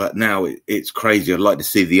 But now it's crazy. I'd like to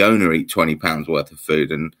see the owner eat £20 worth of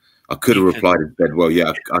food, and I could have replied and said, well,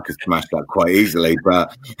 yeah, I could smash that quite easily,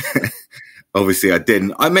 but obviously I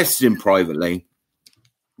didn't. I messaged him privately,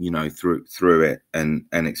 through it and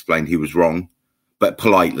explained he was wrong, but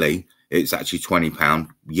politely. It's actually £20.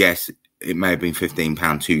 Yes, it may have been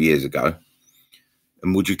 £15 2 years ago.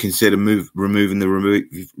 And would you consider removing the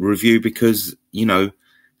review because,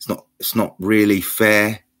 it's not really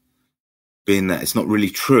fair, being that it's not really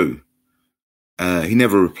true? He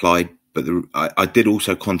never replied, but I did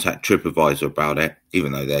also contact TripAdvisor about it,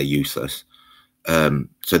 even though they're useless. So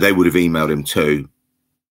they would have emailed him too.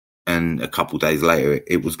 And a couple of days later,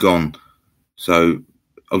 it was gone. So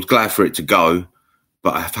I was glad for it to go,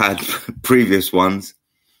 but I've had previous ones.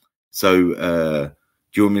 So do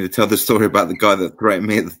you want me to tell the story about the guy that threatened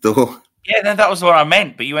me at the door? Yeah, that was what I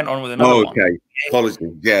meant, but you went on with another one. Okay.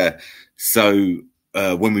 Apologies. Yeah. So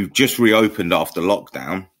when we just reopened after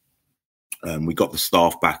lockdown, we got the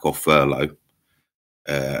staff back off furlough.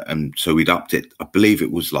 And so we'd upped it. I believe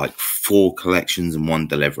it was like 4 collections and 1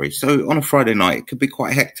 delivery. So on a Friday night, it could be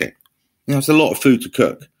quite hectic. It's a lot of food to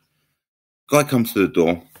cook. Guy comes to the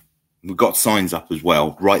door. We've got signs up as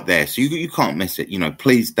well right there. So you can't miss it.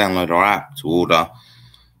 Please download our app to order.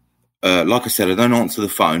 Like I said, I don't answer the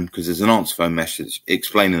phone because there's an answer phone message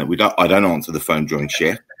explaining that I don't answer the phone during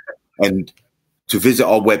shift. And to visit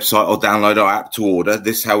our website or download our app to order.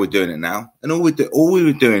 This is how we're doing it now. And all we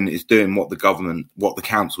were doing is doing what the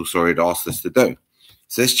council, had asked us to do.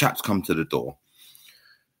 So this chap's come to the door.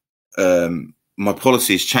 My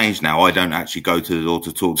policy has changed now. I don't actually go to the door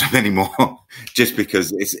to talk to him anymore, just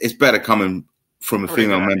because it's better coming from a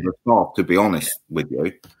female member of staff, to be honest with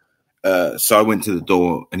you. So I went to the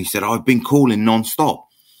door and he said, I've been calling non-stop.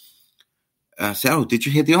 I said, did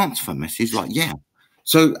you hear the answer phone message? He's like, yeah.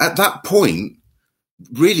 So at that point,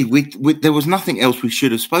 really, there was nothing else we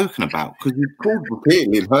should have spoken about because we called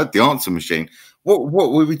repeatedly and heard the answer machine. What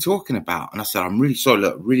were we talking about? And I said, I'm really sorry,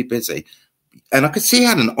 look, really busy. And I could see he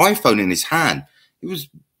had an iPhone in his hand. He was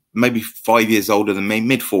maybe 5 years older than me,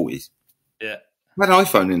 mid-40s. Yeah. He had an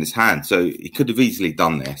iPhone in his hand, so he could have easily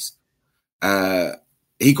done this.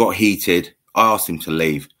 He got heated. I asked him to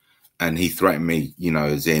leave, and he threatened me,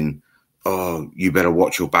 as in, oh, you better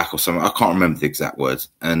watch your back or something. I can't remember the exact words,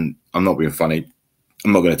 and I'm not being funny.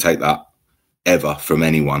 I'm not going to take that ever from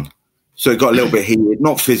anyone. So it got a little bit heated,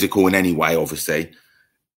 not physical in any way, obviously.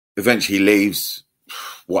 Eventually he leaves.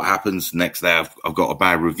 What happens next day? I've got a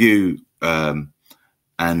bad review, and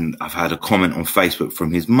I've had a comment on Facebook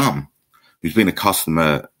from his mum, who's been a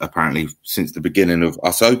customer apparently since the beginning of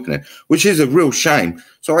us opening, which is a real shame.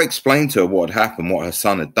 So I explained to her what had happened, what her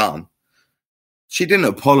son had done. She didn't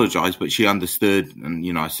apologise, but she understood.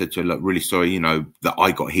 And, I said to her, look, really sorry, that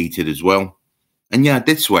I got heated as well. And yeah, I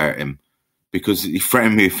did swear at him because he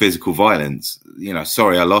threatened me with physical violence.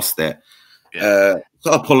 Sorry, I lost it. Yeah.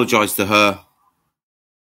 So I apologised to her.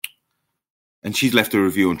 And she's left a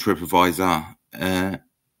review on TripAdvisor.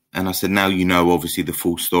 And I said, now obviously the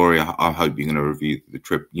full story. I hope you're going to review the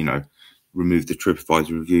trip, remove the TripAdvisor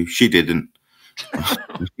review. She didn't.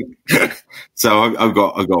 So I've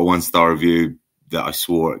got a 1-star review that I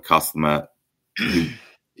swore at a customer who,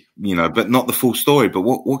 but not the full story. But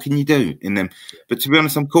what can you do in them? But to be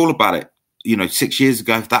honest, I'm cool about it. 6 years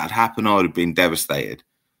ago, if that had happened, I would have been devastated.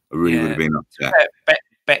 I really would have been upset.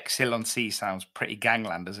 Bexhill-on-Sea sounds pretty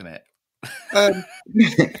gangland, doesn't it?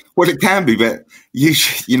 Well, it can be, but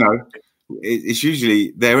it's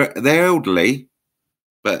usually they're elderly,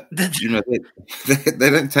 but they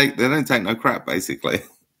don't take no crap, basically.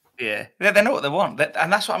 Yeah, they know what they want,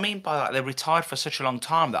 and that's what I mean by that. They're retired for such a long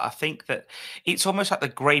time that I think that it's almost like the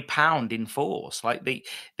grey pound in force. Like they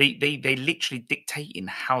literally dictating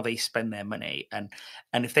how they spend their money, and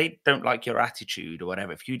if they don't like your attitude or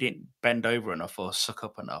whatever, if you didn't bend over enough or suck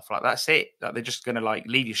up enough, like that's it. Like they're just gonna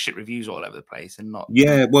leave you shit reviews all over the place and not.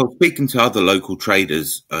 Yeah, well, speaking to other local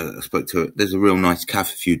traders, I spoke to. There's a real nice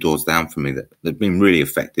cafe a few doors down from me that they've been really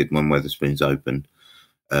affected when Wetherspoon's opened,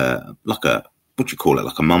 like a. What do you call it?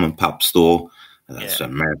 Like a mum and pop store. That's an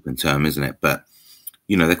American term, isn't it? But,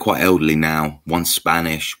 they're quite elderly now. One's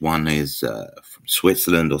Spanish, one is from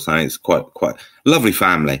Switzerland or something. It's quite a lovely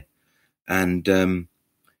family. And,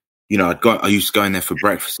 I used to go in there for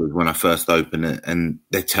breakfast when I first opened it, and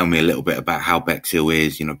they tell me a little bit about how Bexhill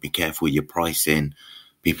is, be careful with your pricing.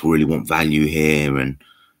 People really want value here and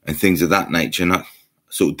things of that nature. And I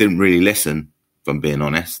sort of didn't really listen, if I'm being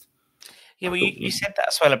honest. Yeah, well, you said that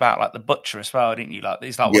as well about the butcher as well, didn't you?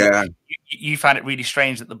 You found it really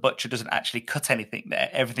strange that the butcher doesn't actually cut anything there;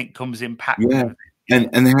 everything comes in packed. Yeah,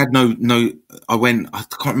 and they had no. I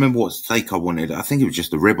can't remember what steak I wanted. I think it was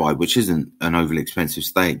just a ribeye, which isn't an overly expensive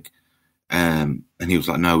steak. And he was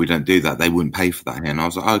like, "No, we don't do that. They wouldn't pay for that here." And I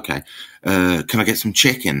was like, "Okay, can I get some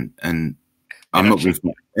chicken?" And I'm not.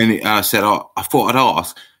 And I said, "I thought I'd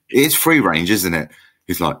ask. It's free range, isn't it?"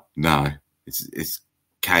 He's like, "No, it's."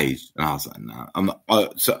 Caged, and I was like, no, I'm not.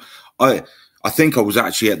 I think I was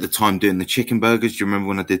actually at the time doing the chicken burgers. Do you remember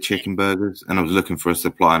when I did chicken burgers? And I was looking for a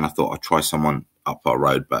supply, and I thought I'd try someone up our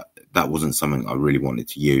road, but that wasn't something I really wanted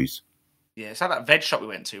to use. Yeah, it's like that veg shop we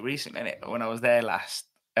went to recently, innit? When I was there last,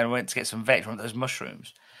 and we went to get some veg from those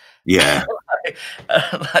mushrooms. Yeah,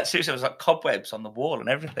 seriously, it was like cobwebs on the wall and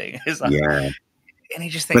everything. It's like, yeah, and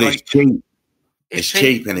you just think, but it's cheap. It's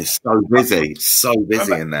cheap, and it's so busy. It's so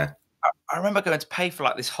busy in there. I remember going to pay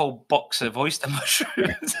for this whole box of oyster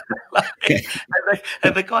mushrooms.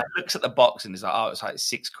 And the guy looks at the box and he's like, "Oh, it's like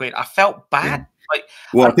 £6." I felt bad.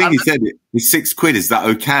 Yeah. I think he said it's £6. Is that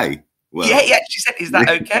okay? Well, yeah, he actually said, "Is that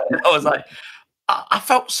okay?" And I was like, I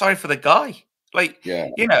felt sorry for the guy,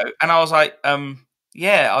 and I was like,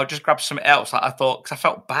 yeah, I'll just grab something else. I thought, because I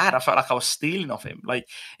felt bad. I felt like I was stealing off him.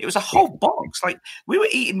 It was a whole box. We were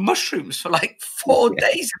eating mushrooms for 4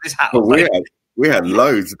 days in this house. We had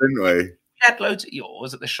loads, didn't we? We had loads of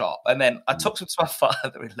yours at the shop, and then I took some to my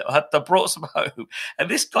father-in-law. I brought some home, and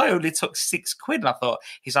this guy only took £6. And I thought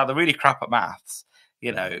he's either really crap at maths,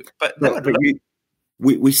 But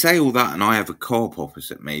we say all that, and I have a co-op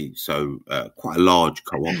opposite me, so quite a large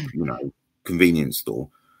co-op, convenience store,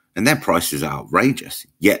 and their prices are outrageous,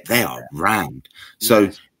 yet they are rammed. So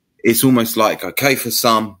it's almost like okay for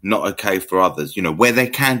some, not okay for others. Where they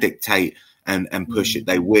can dictate and push it,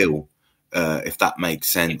 they will. If that makes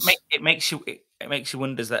sense, it makes you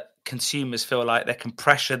wonder that consumers feel like they can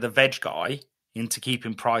pressure the veg guy into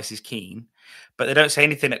keeping prices keen, but they don't say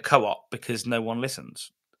anything at co-op because no one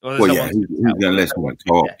listens. Who's going to listen at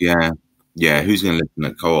co-op? Yeah. Yeah, who's going to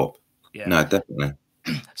listen at co-op? Yeah. No, definitely.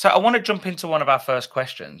 So I want to jump into one of our first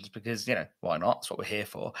questions because, why not? That's what we're here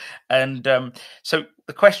for. And so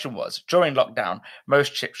the question was, during lockdown,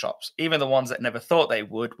 most chip shops, even the ones that never thought they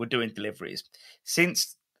would, were doing deliveries.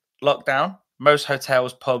 Since lockdown, most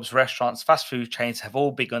hotels, pubs, restaurants, fast food chains have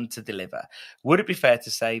all begun to deliver. Would it be fair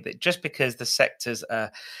to say that just because the sectors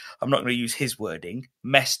are, I'm not going to use his wording,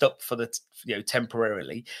 messed up for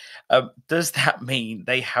temporarily, does that mean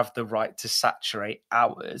they have the right to saturate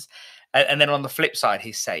ours? And then on the flip side,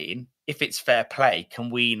 he's saying, if it's fair play,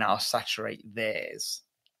 can we now saturate theirs?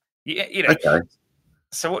 Okay.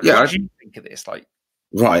 So what do you think of this?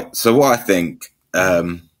 Right. So what I think,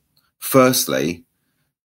 firstly,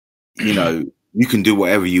 you can do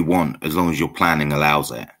whatever you want as long as your planning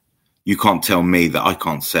allows it. You can't tell me that I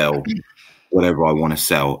can't sell whatever I want to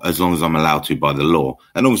sell as long as I'm allowed to by the law.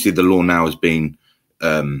 And obviously the law now has been,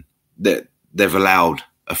 that they've allowed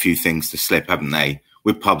a few things to slip, haven't they?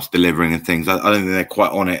 With pubs delivering and things. I don't think they're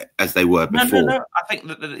quite on it as they were before. No. I think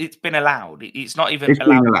that it's been allowed. It's not even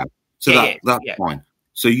allowed. Been allowed. So that's fine.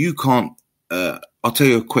 So you can't, I'll tell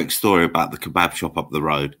you a quick story about the kebab shop up the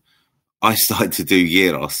road. I started to do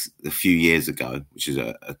gyros a few years ago, which is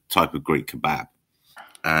a type of Greek kebab.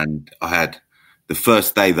 And I had, the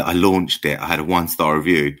first day that I launched it, I had a 1-star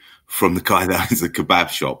review from the guy that owns the kebab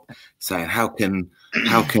shop saying, how can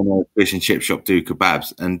a fish and chip shop do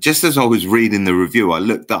kebabs? And just as I was reading the review, I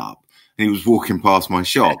looked up and he was walking past my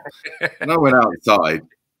shop. And I went outside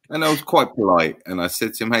and I was quite polite. And I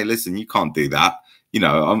said to him, hey, listen, you can't do that.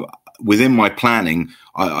 I'm within my planning.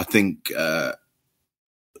 I think,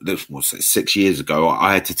 this was 6 years ago,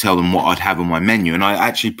 I had to tell them what I'd have on my menu, and I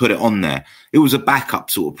actually put it on there. It was a backup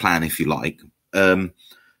sort of plan, if you like.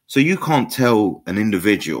 So you can't tell an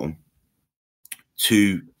individual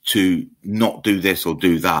to not do this or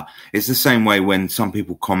do that. It's the same way when some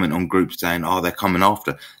people comment on groups saying, oh, they're coming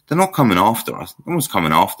after. They're not coming after us. No one's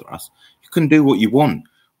coming after us. You can do what you want.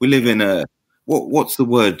 We live in a, what's the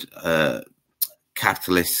word,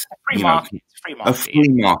 capitalist, free market. A free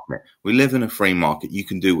market. We live in a free market. You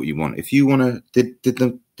can do what you want. If you want to,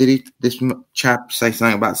 did this chap say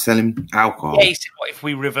something about selling alcohol? Yeah, he said, what if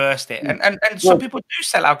we reversed it? And some people do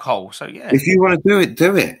sell alcohol. So yeah, if you want to do it,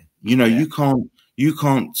 do it. You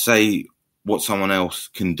can't say what someone else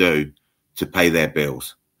can do to pay their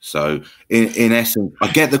bills. So in essence,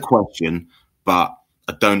 I get the question, but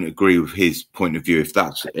I don't agree with his point of view. If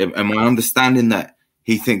that's, am I understanding that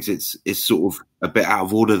he thinks it's sort of a bit out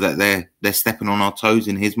of order that they're stepping on our toes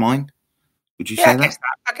in his mind? Would you say that?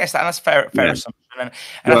 I guess that's fair assumption. And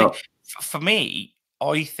I think for me,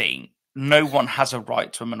 I think no one has a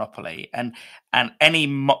right to a monopoly, and any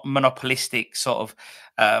monopolistic sort of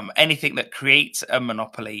anything that creates a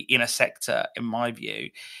monopoly in a sector, in my view,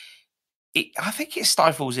 I think it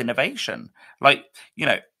stifles innovation.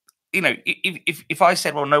 If I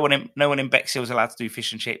said, well, no one in Bexhill is allowed to do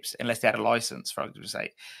fish and chips unless they had a license, for argument's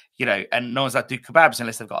sake, and no one's allowed to do kebabs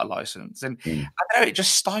unless they've got a license. And I don't know, it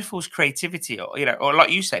just stifles creativity, or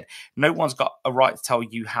like you said, no one's got a right to tell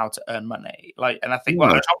you how to earn money. And I think, well,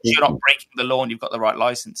 as long as you're not breaking the law and you've got the right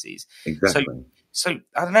licenses. Exactly. So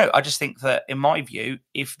I don't know. I just think that, in my view,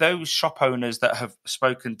 if those shop owners that have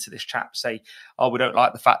spoken to this chap say, oh, we don't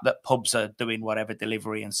like the fact that pubs are doing whatever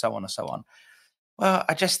delivery and so on and so on. Well,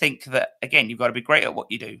 I just think that, again, you've got to be great at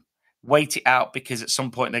what you do. Wait it out, because at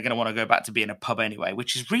some point they're going to want to go back to being a pub anyway,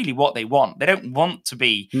 which is really what they want. They don't want to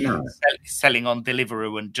be selling on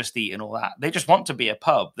Deliveroo and Just Eat and all that. They just want to be a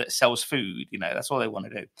pub that sells food. That's all they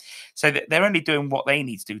want to do. So they're only doing what they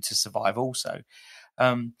need to do to survive also.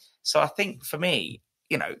 So I think for me,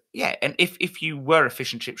 and if you were a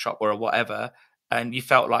fish and chip shop or whatever, and you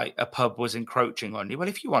felt like a pub was encroaching on you, well,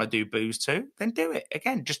 if you want to do booze too, then do it.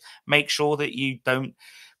 Again, just make sure that you don't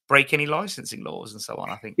break any licensing laws and so on.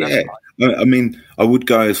 I think that's fine. I mean, I would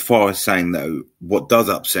go as far as saying, though, what does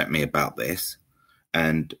upset me about this,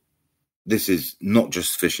 and this is not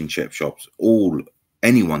just fish and chip shops,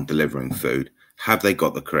 anyone delivering food, have they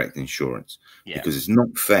got the correct insurance? Yeah. Because it's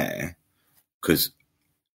not fair, because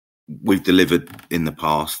we've delivered in the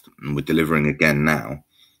past and we're delivering again now.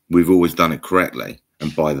 We've always done it correctly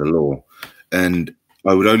and by the law. And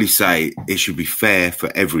I would only say it should be fair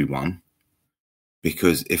for everyone,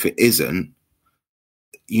 because if it isn't,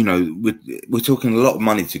 we're talking a lot of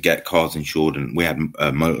money to get cars insured, and we had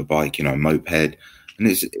a motorbike, moped, and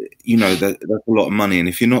it's, that's a lot of money. And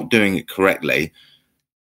if you're not doing it correctly,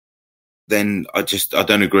 then I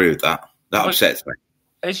don't agree with that. That upsets me.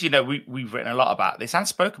 As you know, we've written a lot about this and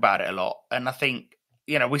spoke about it a lot. And I think,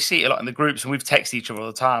 we see it a lot in the groups, and we've texted each other all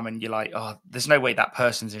the time, and you're like, oh, there's no way that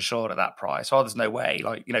person's insured at that price. Oh, there's no way.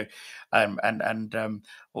 Like,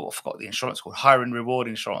 well, I forgot the insurance called, hire and reward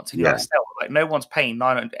insurance. And you're like, still, like, no one's paying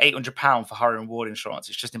 £800 for hire and reward insurance.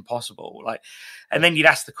 It's just impossible. Like, and then you'd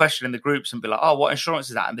ask the question in the groups and be like, oh, what insurance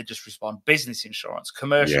is that? And they just respond, business insurance,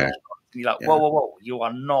 commercial insurance. And you're like, whoa, you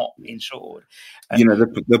are not insured. And,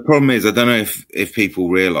 the problem is, I don't know if people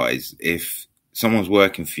realize, if someone's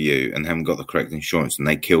working for you and haven't got the correct insurance and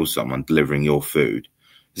they kill someone delivering your food,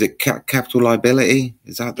 is it capital liability?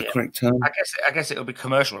 Is that the correct term? I guess it'll be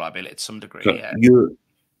commercial liability to some degree. So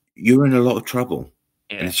you're in a lot of trouble,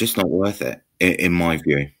 and it's just not worth it, in my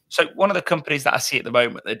view. So one of the companies that I see at the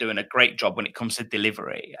moment, they're doing a great job when it comes to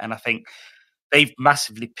delivery, and I think they've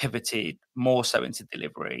massively pivoted more so into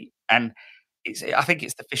delivery. And I think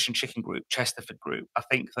it's the Fish and Chicken Group, Chesterford Group. I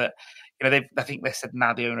think that I think they said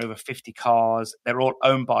now they own over 50 cars. They're all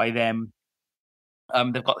owned by them.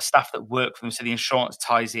 They've got the staff that work for them, so the insurance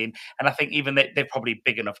ties in. And I think even they're probably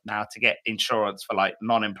big enough now to get insurance for like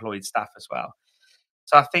non-employed staff as well.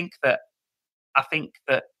 So I think that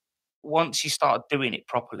once you start doing it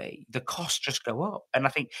properly, the costs just go up. And I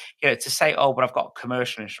think, to say, oh, but I've got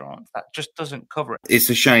commercial insurance, that just doesn't cover it. It's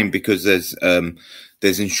a shame because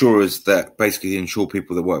there's insurers that basically insure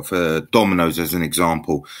people that work for Domino's, as an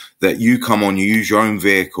example, that you come on, you use your own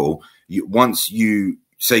vehicle. Once you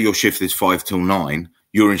say your shift is 5 till 9,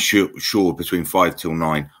 you're insured between 5 till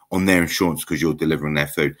 9 on their insurance because you're delivering their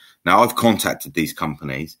food. Now, I've contacted these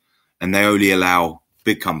companies and they only allow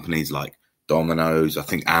big companies like Domino's, I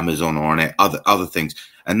think Amazon are on it, other things.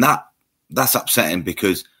 And that's upsetting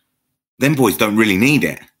because them boys don't really need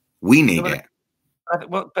it. We need it.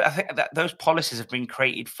 But I think that those policies have been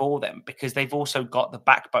created for them because they've also got the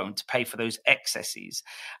backbone to pay for those excesses.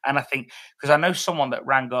 And I think, because I know someone that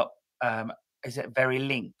rang up, is it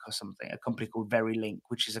VeryLink or something? A company called VeryLink,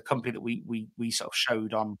 which is a company that we sort of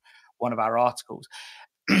showed on one of our articles.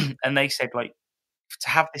 And they said, like, to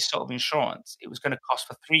have this sort of insurance, it was going to cost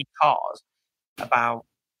for 3 cars about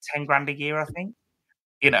 10 grand a year, I think.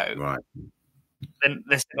 Right. Then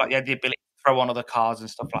they said, like, they had the ability to throw on other cars and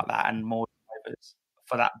stuff like that, and more drivers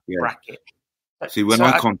for that bracket. See, when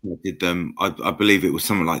I contacted them, I believe it was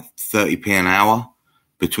something like 30p an hour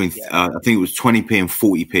between. I think it was 20p and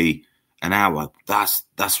 40p an hour. That's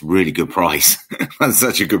really good price. That's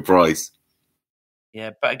such a good price.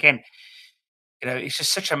 Yeah, but again, it's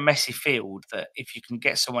just such a messy field that if you can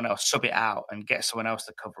get someone else, sub it out and get someone else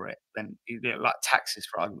to cover it, then like taxes,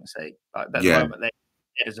 for argument's sake. Like at the moment, they're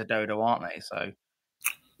as a dodo, aren't they? So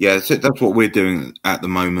that's what we're doing at the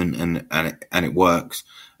moment, and it works.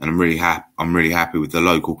 And I'm really happy with the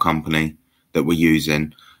local company that we're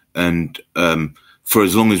using, and for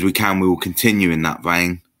as long as we can, we will continue in that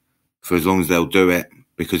vein. For as long as they'll do it,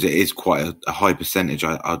 because it is quite a high percentage.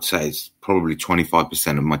 I'd say it's probably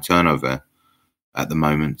 25% of my turnover at the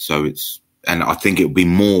moment. So and I think it'll be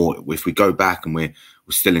more if we go back and we're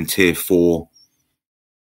still in tier 4,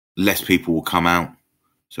 less people will come out.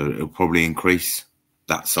 So it'll probably increase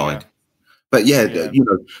that side. Yeah. But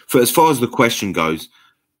for as far as the question goes,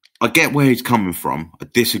 I get where he's coming from. I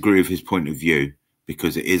disagree with his point of view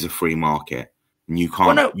because it is a free market and you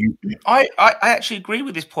can't. Well, no, I actually agree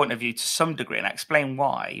with his point of view to some degree, and I explain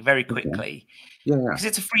why very quickly. Yeah. Because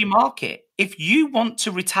it's a free market. If you want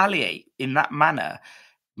to retaliate in that manner,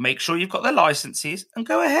 make sure you've got the licenses and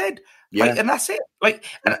go ahead. Yeah. And that's it.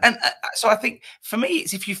 And so I think for me,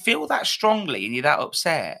 it's if you feel that strongly and you're that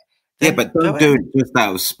upset. But don't do it just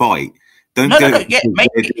out of spite.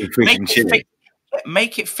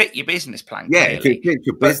 Make it fit your business plan. Yeah, if it fits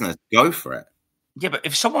your business, go for it. Yeah, but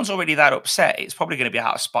if someone's already that upset, it's probably going to be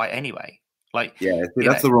out of spite anyway.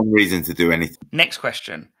 That's the wrong reason to do anything. Next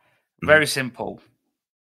question. Very simple.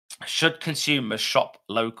 Should consumers shop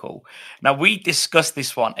local? Now, we discussed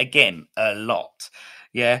this one again a lot.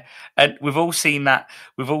 Yeah. And we've all seen that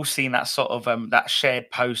sort of that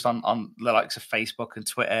shared post on the likes of Facebook and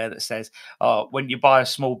Twitter that says, oh, when you buy a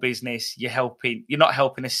small business, you're not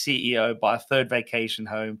helping a CEO buy a 3rd vacation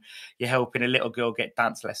home, you're helping a little girl get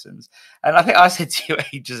dance lessons. And I think I said to you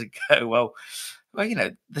ages ago, well,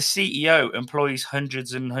 the CEO employs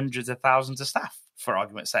hundreds and hundreds of thousands of staff, for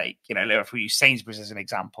argument's sake. If we use Sainsbury's as an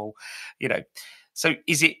example, so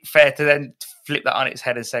is it fair to then flip that on its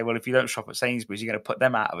head and say, well, if you don't shop at Sainsbury's, you're going to put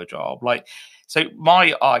them out of a job? So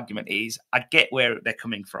my argument is, I get where they're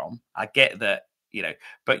coming from. I get that,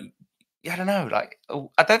 but I don't know.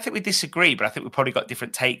 I don't think we disagree, but I think we've probably got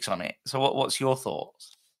different takes on it. So what's your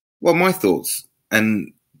thoughts? Well, my thoughts,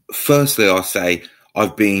 and firstly, I'll say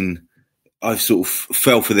I've been I've sort of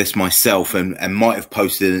fell for this myself and might have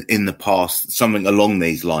posted in the past something along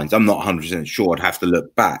these lines. I'm not 100% sure. I'd have to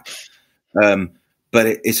look back. But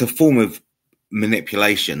it's a form of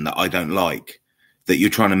manipulation that I don't like, that you're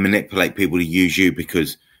trying to manipulate people to use you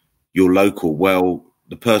because you're local. Well,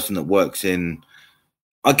 the person that works in,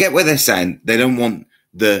 I get where they're saying they don't want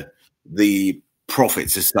the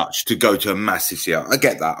profits as such to go to a massive CR. I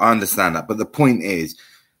get that. I understand that. But the point is,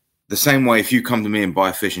 the same way if you come to me and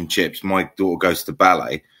buy fish and chips, my daughter goes to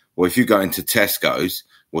ballet, or if you go into Tesco's,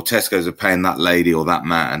 well, Tesco's are paying that lady or that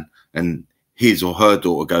man and his or her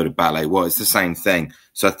daughter go to ballet. Well, it's the same thing.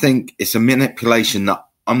 So I think it's a manipulation that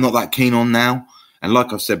I'm not that keen on now. And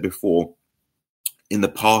like I've said before, in the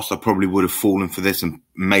past, I probably would have fallen for this and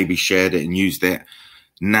maybe shared it and used it.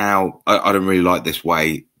 Now, I don't really like this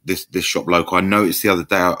way, this shop local. I noticed the other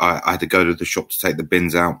day I had to go to the shop to take the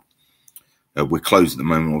bins out. We're closed at the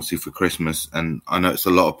moment, obviously, for Christmas. And I noticed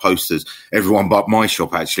a lot of posters. Everyone but my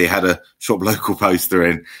shop actually had a shop local poster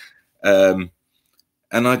in. And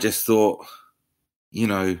I just thought,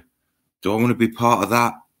 do I want to be part of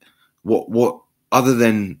that? What other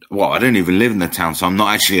than, I don't even live in the town, so I'm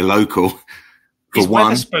not actually a local. Is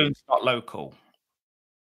Wetherspoons not local?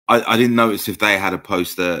 I didn't notice if they had a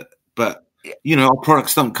poster, but, our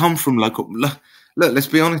products don't come from local. Look, let's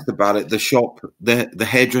be honest about it. The shop, the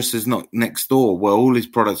hairdresser's not next door. Well, all his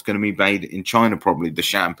products going to be made in China, probably, the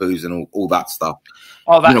shampoos and all that stuff.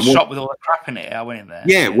 Oh, that shop with all the crap in it. I went in there.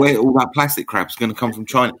 Yeah, where all that plastic crap is going to come from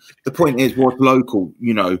China. The point is, what's local,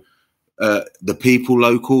 the people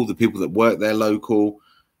local, the people that work there local.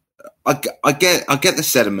 I get the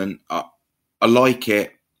sentiment. I like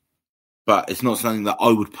it, but it's not something that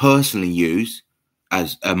I would personally use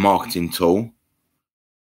as a marketing tool.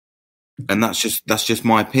 And that's just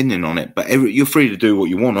my opinion on it. But you're free to do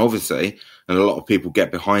what you want, obviously. And a lot of people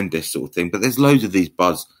get behind this sort of thing. But there's loads of these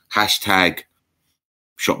buzz. Hashtag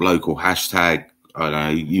shop local. Hashtag, I don't know,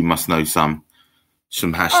 you must know some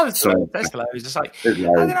hashtags. Oh, there's loads. It's like,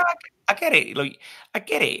 I get it. I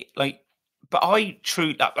get it. But I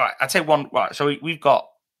truly, right, I'd say one, right. So we've got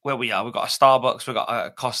where we are. We've got a Starbucks, we've got a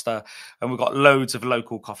Costa, and we've got loads of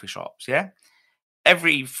local coffee shops. Yeah.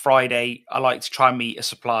 Every Friday, I like to try and meet a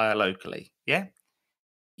supplier locally. Yeah.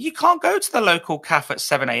 You can't go to the local cafe at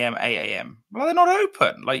 7 a.m., 8 a.m. Well, they're not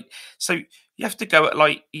open. So you have to go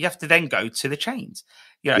you have to then go to the chains.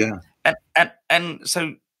 Yeah. And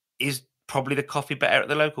so is probably the coffee better at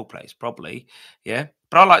the local place? Probably. Yeah.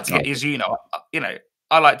 But I like to get, as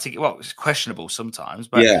I like to get, it's questionable sometimes,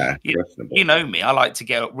 but you know me, I like to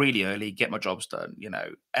get up really early, get my jobs done,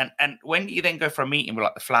 and when you then go for a meeting with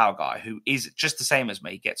like the flour guy, who is just the same as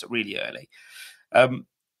me, gets up really early.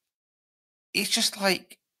 It's just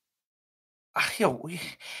like,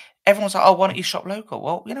 everyone's like, oh, why don't you shop local?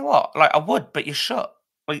 Well, you know what? I would, but you're shut.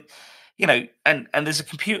 And there's a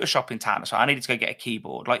computer shop in town, so I needed to go get a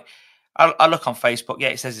keyboard. I look on Facebook,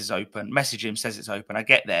 it says it's open. Message him, says it's open. I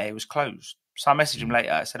get there, it was closed. So I messaged him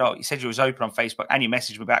later. I said, oh, you said you was open on Facebook, and you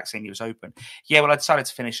messaged me back saying you was open. Yeah, well, I decided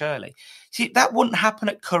to finish early. See, that wouldn't happen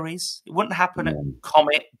at Curry's. It wouldn't happen at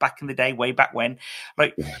Comet back in the day, way back when.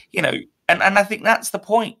 And I think that's the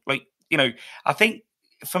point. I think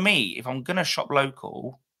for me, if I'm going to shop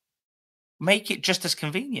local, make it just as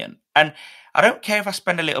convenient. And I don't care if I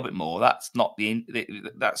spend a little bit more. That's not the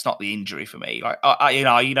injury for me.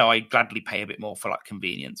 I gladly pay a bit more for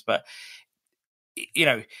convenience, but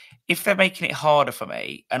if they're making it harder for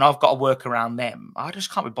me and I've got to work around them, I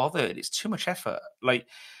just can't be bothered. It's too much effort.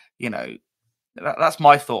 That's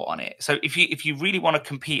my thought on it. So if you really want to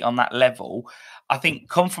compete on that level, I think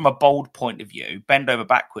come from a bold point of view, bend over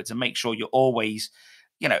backwards and make sure you're always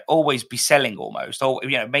be selling almost, or,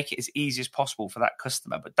 make it as easy as possible for that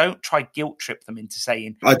customer, but don't try guilt trip them into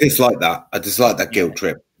saying. I dislike that guilt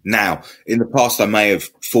trip. Now, in the past, I may have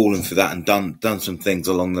fallen for that and done some things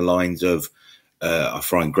along the lines of, I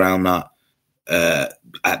frying groundnut.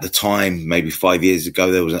 At the time, maybe 5 years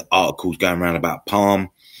ago, there was an article going around about palm.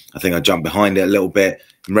 I think I jumped behind it a little bit.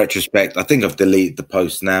 In retrospect, I think I've deleted the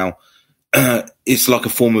post now. It's like a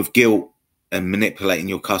form of guilt and manipulating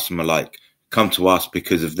your customer, come to us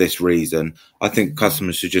because of this reason. I think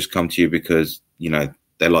customers should just come to you because,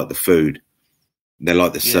 they like the food. They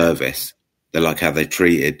like the service. They like how they're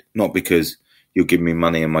treated. Not because you'll give me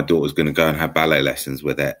money and my daughter's going to go and have ballet lessons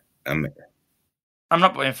with it. I'm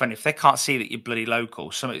not being funny. If they can't see that you're bloody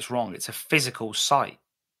local, something's wrong. It's a physical site.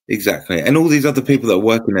 Exactly. And all these other people that are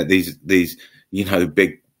working at these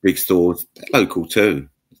big stores, they're local too.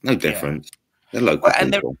 There's no difference. Yeah. They're local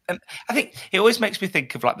people. And I think it always makes me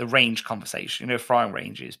think of the range conversation, frying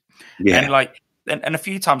ranges. Yeah. And a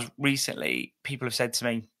few times recently, people have said to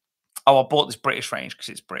me, oh, I bought this British range because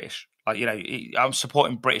it's British. Like, I'm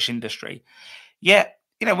supporting British industry. Yet,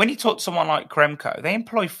 when you talk to someone like Kremko, they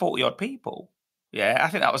employ 40 odd people. Yeah, I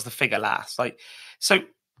think that was the figure last. Like, so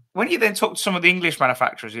when you then talk to some of the English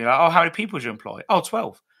manufacturers, you're like, oh, how many people do you employ? Oh,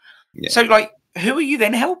 12. Yeah. So, like, who are you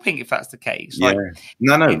then helping if that's the case? Yeah. Like,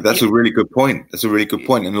 no, that's a really good point. That's a really good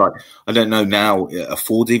point. And like, I don't know now, are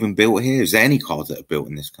Ford even built here? Is there any cars that are built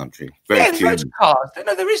in this country? Very there's few. loads of cars.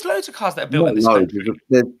 No, there is loads of cars that are built Not in this loads.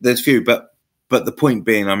 country. There's few, but the point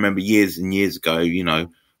being, I remember years and years ago,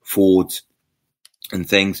 Ford and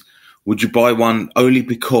things. Would you buy one only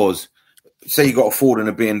because, say, you got a Ford and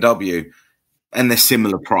a BMW, and they're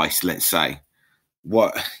similar price? Let's say,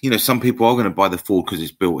 some people are going to buy the Ford because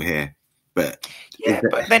it's built here, but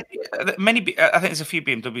but then I think there's a few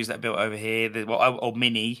BMWs that are built over here, or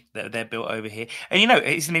Mini that they're built over here. And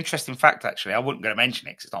it's an interesting fact actually. I wasn't going to mention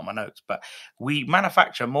it because it's not on my notes, but we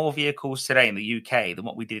manufacture more vehicles today in the UK than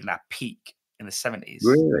what we did in our peak in the 70s.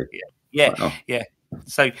 Really? Yeah. Wow. Yeah.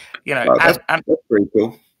 So that's pretty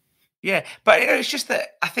cool. Yeah, but it's just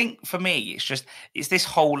that I think for me, it's this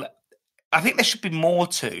whole. I think there should be more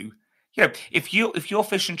to. If your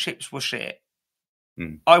fish and chips were shit,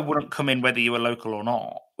 I wouldn't come in whether you were local or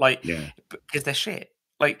not. Like, because they're shit.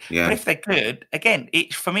 Like, but if they're good, again,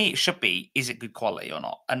 for me, it should be: is it good quality or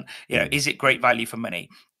not? And is it great value for money?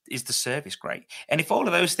 Is the service great? And if all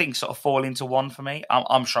of those things sort of fall into one for me,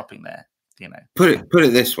 I'm shopping there. Put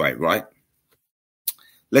it this way, right?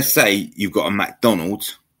 Let's say you've got a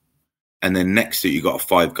McDonald's, and then next to it you've got a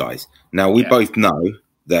Five Guys. Now we both know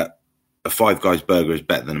that a Five Guys burger is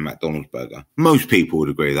better than a McDonald's burger. Most people would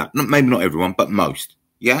agree with that. Maybe not everyone, but most.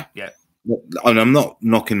 Yeah? Yeah. And I'm not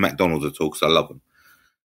knocking McDonald's at all because I love them.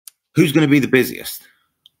 Who's going to be the busiest?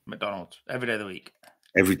 McDonald's. Every day of the week.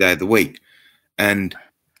 Every day of the week. But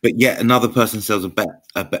yet another person sells a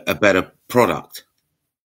better product.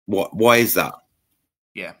 Why is that?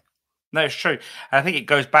 Yeah. No, it's true. And I think it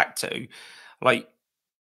goes back to, like,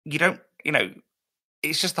 you don't,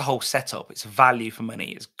 it's just the whole setup. It's value for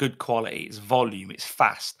money. It's good quality. It's volume. It's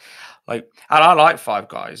fast. Like, and I like Five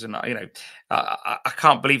Guys, and I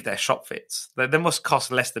can't believe their shop fits. They must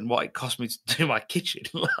cost less than what it cost me to do my kitchen.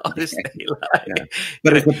 Honestly,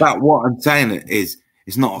 but it's about what I'm saying is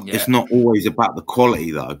it's not always about the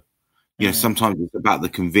quality though. Sometimes it's about the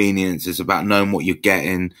convenience. It's about knowing what you're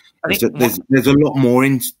getting. There's a lot more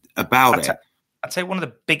about it. I'd say one of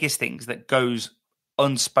the biggest things that goes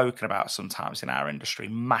unspoken about sometimes in our industry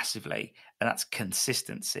massively, and that's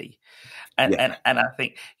consistency. And I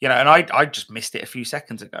think, and I just missed it a few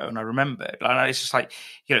seconds ago, and I remembered. And it's just like,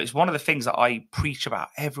 it's one of the things that I preach about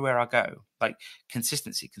everywhere I go, like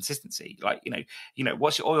consistency. Like,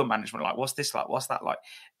 what's your oil management like? What's this like? What's that like?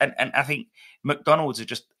 And I think McDonald's are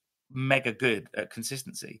just mega good at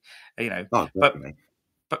consistency, but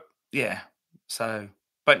yeah, so.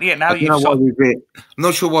 But yeah, now I'm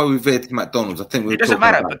not sure why we veered to McDonald's. I think it doesn't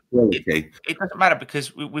matter. But it doesn't matter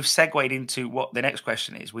because we've segued into what the next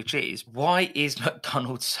question is, which is why is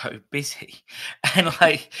McDonald's so busy? And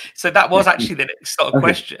so that was actually the next sort of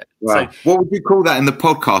question. Wow. So, what would you call that in the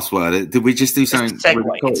podcast word? Did we just do something? It's a segue.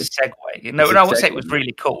 Really it's a segue. No, I would say it was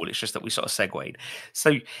really cool. It's just that we sort of segued.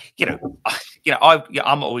 So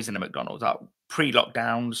I'm always in the McDonald's.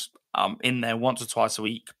 Pre-lockdowns, I'm in there once or twice a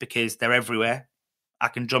week because they're everywhere. I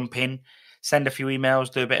can jump in, send a few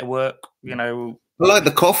emails, do a bit of work. I like the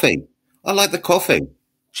coffee.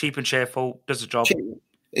 Cheap and cheerful, does the job.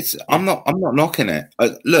 I'm not knocking it.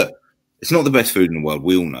 Look, it's not the best food in the world.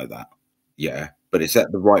 We all know that. Yeah, but it's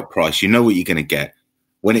at the right price. You know what you're going to get.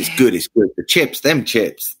 When it's good, it's good. The chips,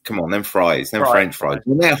 come on, them fries, French fries.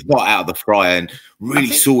 When they're hot out of the fryer and really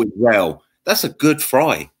salted well, that's a good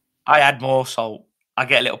fry. I add more salt. I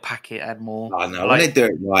get a little packet, add more. I know. When they do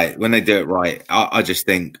it right, I just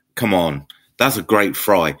think, come on, that's a great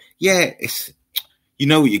fry. Yeah, you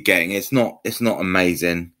know what you're getting. It's not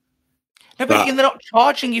amazing. No, but they're not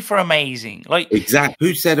charging you for amazing. Like, exactly.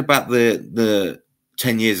 Who said about the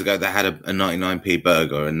 10 years ago they had a 99p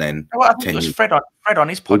burger and then I think it was Fred on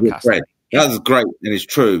his podcast. Fred? That was great and it's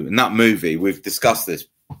true. And that movie, we've discussed this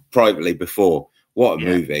privately before. What a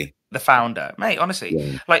movie. The Founder, mate,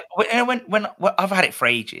 honestly, like when I've had it for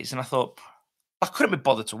ages, and I thought I couldn't be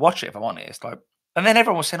bothered to watch it if I'm honest. Like, and then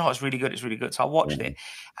everyone was saying, "Oh, it's really good, So I watched it,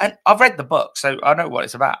 and I've read the book, so I know what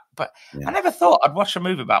it's about. But I never thought I'd watch a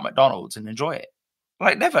movie about McDonald's and enjoy it.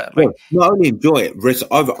 Like, never. Like, not only enjoy it,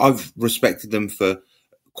 I've respected them for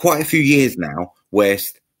quite a few years now. Where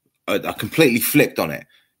I completely flipped on it.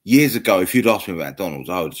 Years ago, if you'd asked me about McDonald's,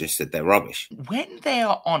 I would have just said they're rubbish. When they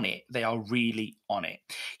are on it, they are really on it.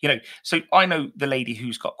 So I know the lady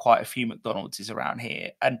who's got quite a few McDonald's around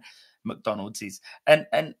here, and McDonald's is, and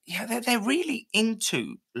they're really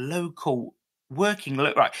into local working.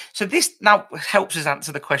 Right. So this now helps us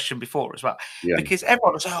answer the question before as well, Yeah. because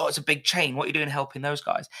everyone was, oh, it's a big chain. What are you doing helping those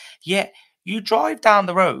guys? Yet you drive down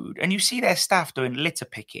the road and you see their staff doing litter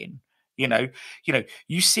picking.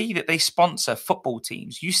 You see that they sponsor football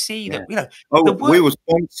teams. You see that, the work. We were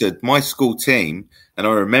sponsored, my school team, and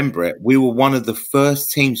I remember it. We were one of the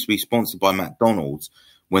first teams to be sponsored by McDonald's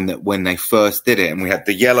when they first did it, and we had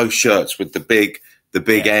the yellow shirts with the big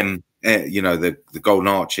M, the golden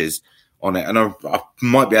arches on it. And I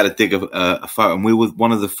might be able to dig a photo. And we were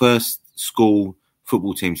one of the first school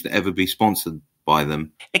football teams to ever be sponsored by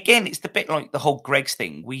them. Again, it's the bit like the whole Greggs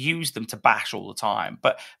thing. We use them to bash all the time,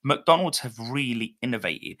 but McDonald's have really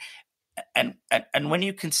innovated. And when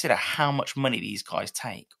you consider how much money these guys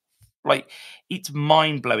take, like, it's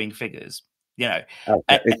mind-blowing figures,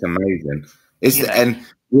 It's amazing. And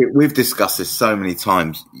we've discussed this so many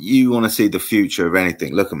times. You want to see the future of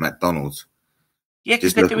anything, look at McDonald's. Yeah,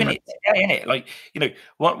 because they're doing it today, innit? Like,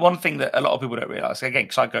 one thing that a lot of people don't realise, again,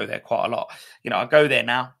 because I go there quite a lot, I go there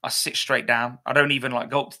now, I sit straight down. I don't even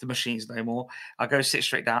go up to the machines no more. I go sit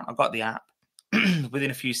straight down. I've got the app.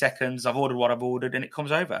 Within a few seconds, I've ordered what I've ordered and it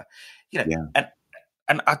comes over.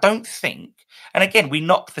 And I don't think, and again, we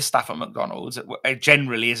knock the staff at McDonald's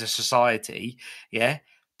generally as a society,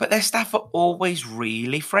 but their staff are always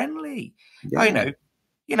really friendly. Yeah.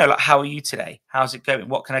 Like, how are you today? How's it going?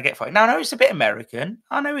 What can I get for you? Now, I know it's a bit American.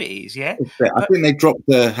 I know it is, I think they dropped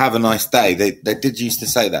the "Have a nice day." They did used to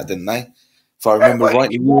say that, didn't they? If I remember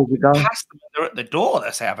rightly, years ago. Past them, they're at the door.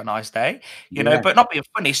 They say "Have a nice day," but not being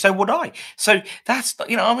funny. So would I. So that's what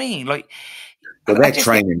I mean. Like, but their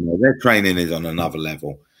training is on another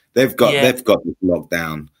level. They've got this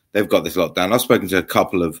lockdown. I've spoken to a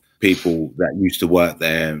couple of people that used to work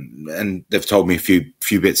there, and they've told me a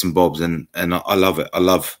few bits and bobs, and I love it. I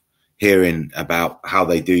love hearing about how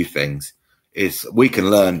they do things. We can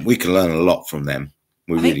learn a lot from them.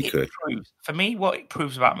 We really could. For me, what it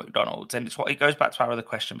proves about McDonald's, and it goes back to our other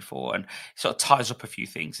question before, and it sort of ties up a few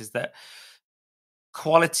things, is that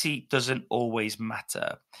quality doesn't always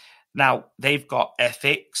matter. Now, they've got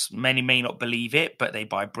ethics. Many may not believe it, but they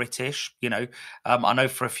buy British. I know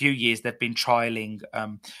for a few years they've been trialing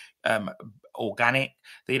organic.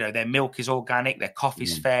 Their milk is organic. Their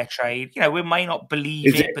coffee's fair trade. We may not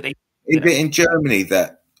believe it, but they. Is it in Germany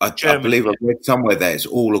that I believe I read somewhere that it's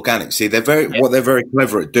all organic? See, what they're very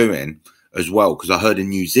clever at doing as well, because I heard in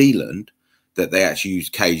New Zealand that they actually use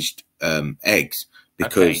caged eggs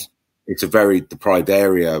because it's a very deprived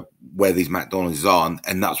area where these McDonald's are,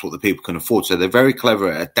 and that's what the people can afford. So they're very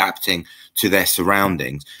clever at adapting to their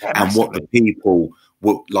surroundings and what the people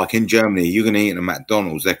like in Germany. You're going to eat in a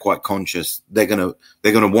McDonald's. They're quite conscious. They're going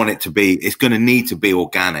to want it to be. It's going to need to be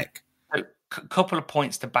organic. A couple of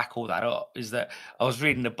points to back all that up is that I was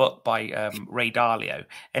reading a book by Ray Dalio,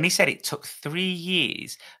 and he said it took 3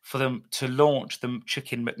 years for them to launch the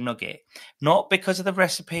Chicken McNugget, not because of the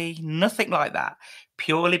recipe, nothing like that,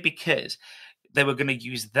 purely because they were going to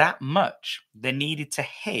use that much. They needed to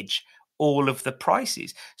hedge all of the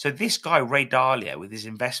prices. So this guy, Ray Dalio, with his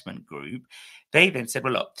investment group, they then said,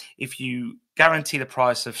 well, look, if you guarantee the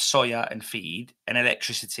price of soya and feed and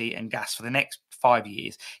electricity and gas for the next 5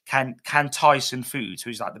 years, can Tyson Foods,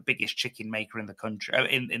 who's like the biggest chicken maker in the country,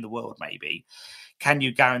 in the world maybe, can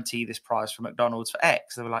you guarantee this price for McDonald's for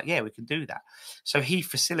X? They were like, yeah, we can do that. So he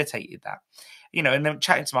facilitated that. And then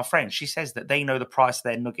chatting to my friend, she says that they know the price of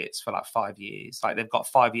their nuggets for like 5 years. Like they've got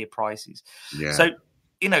 5-year prices. Yeah. So,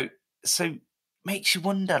 so makes you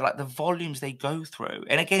wonder, like the volumes they go through.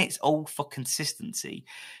 And again, it's all for consistency,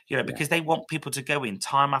 because they want people to go in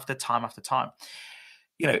time after time after time.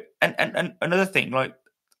 And another thing, like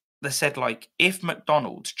they said, like if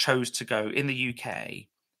McDonald's chose to go in the UK,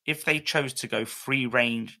 if they chose to go free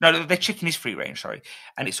range, no, their chicken is free range, sorry,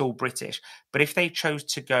 and it's all British. But if they chose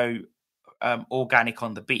to go organic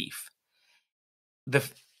on the beef,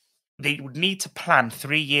 they would need to plan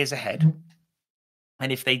 3 years ahead.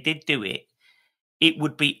 And if they did do it, it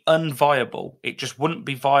would be unviable. It just wouldn't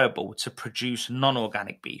be viable to produce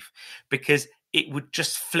non-organic beef because it would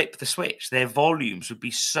just flip the switch. Their volumes would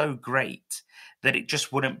be so great that it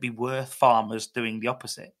just wouldn't be worth farmers doing the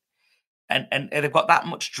opposite. And they've got that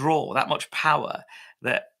much draw, that much power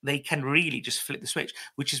that they can really just flip the switch,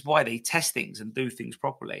 which is why they test things and do things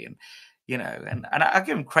properly. And, and I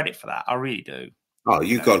give them credit for that. I really do. Oh,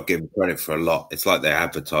 you've got to give them credit for a lot. It's like their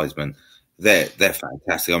advertisement. They're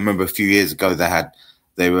fantastic. I remember a few years ago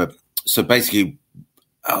so basically,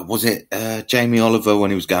 was it Jamie Oliver when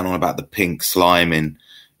he was going on about the pink slime in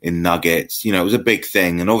nuggets? It was a big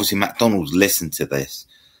thing. And obviously McDonald's listened to this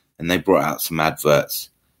and they brought out some adverts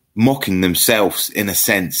mocking themselves in a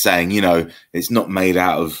sense, saying, it's not made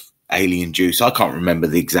out of alien juice. I can't remember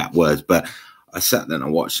the exact words, but I sat there and I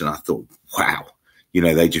watched and I thought, wow,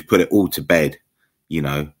 they just put it all to bed,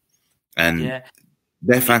 and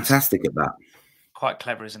they're fantastic at that. Quite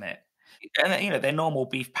clever, isn't it? And their normal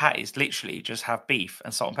beef patties literally just have beef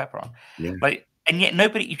and salt and pepper on. Yeah. And yet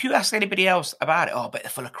nobody, if you ask anybody else about it, bet they're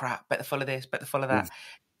full of crap, bet they're full of this, bet they're full of that.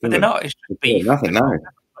 But they're not. It's just beef. Nothing, no.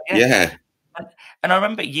 Yeah. And I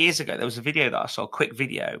remember years ago, there was a video that I saw, a quick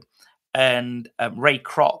video, and Ray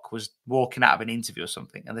Kroc was walking out of an interview or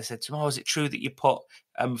something, and they said to him, is it true that you put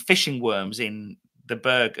fishing worms in the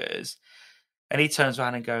burgers? And he turns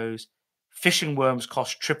around and goes, fishing worms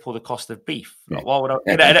cost triple the cost of beef. Like, why would I?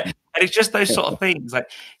 And it's just those sort of things, but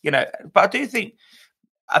I do think,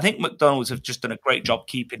 McDonald's have just done a great job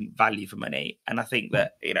keeping value for money, and I think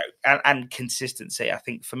that and consistency. I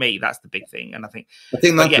think for me that's the big thing, and I think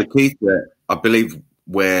that's the key to it. I believe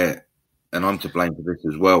where, and I'm to blame for this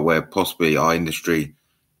as well, where possibly our industry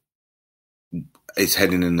is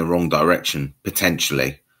heading in the wrong direction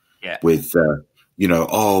potentially. Yeah. With but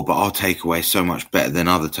our takeaway is so much better than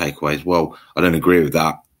other takeaways. Well, I don't agree with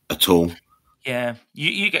that at all. Yeah,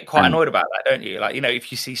 you get quite annoyed about that, don't you? Like,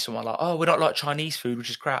 if you see someone like, we're not like Chinese food,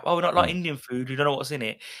 which is crap. We're not like Indian food, we don't know what's in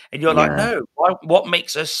it. And you're like, no, what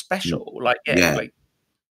makes us special?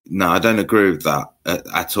 No, I don't agree with that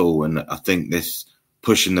at all. And I think this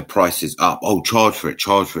pushing the prices up, charge for it.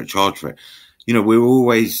 We're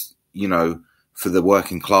always, for the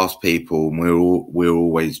working class people, and we're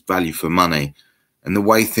always value for money. And the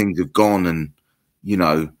way things have gone, and,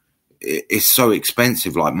 it's so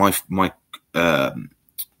expensive. Like my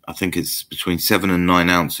I think it's between 7 and 9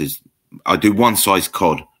 ounces. I do one size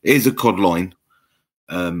cod. It is a cod line.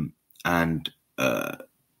 And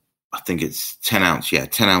I think it's 10 ounce. Yeah,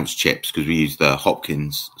 10 ounce chips, because we use the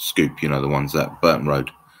Hopkins scoop, the ones that Burton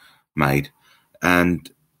Road made.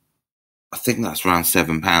 And I think that's around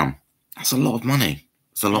 £7. That's a lot of money.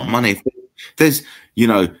 It's a lot of money. If there's,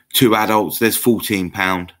 2 adults, there's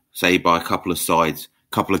 £14. Say you buy a couple of sides,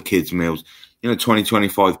 a couple of kids' meals, 20,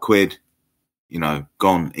 25 quid.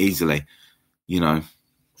 Gone easily.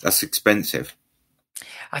 That's expensive.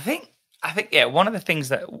 I think, one of the things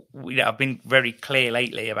that I've been very clear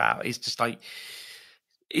lately about is just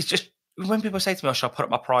when people say to me, shall I put up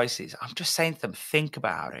my prices? I'm just saying to them, think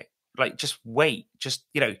about it. Like, just wait. Just,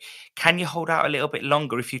 can you hold out a little bit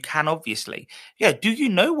longer? If you can, obviously. Yeah. Do you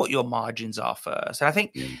know what your margins are first? And I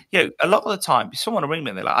think, a lot of the time, someone will ring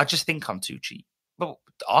me and they're like, I just think I'm too cheap. Well,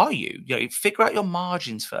 are you? Figure out your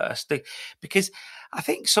margins first, because I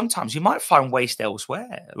think sometimes you might find waste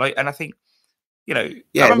elsewhere. And I think,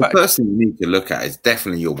 the first thing you need to look at is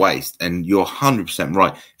definitely your waste, and you're 100%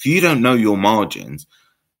 right. If you don't know your margins,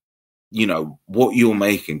 what you're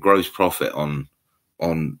making gross profit on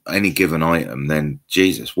any given item, then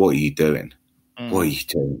Jesus, what are you doing? What are you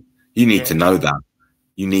doing? You need to know that.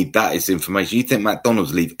 You need that as information. You think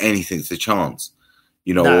McDonald's leave anything to chance?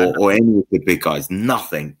 Or any of the big guys,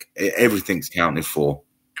 nothing. Everything's counted for.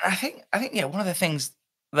 I think, one of the things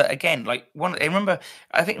that, again,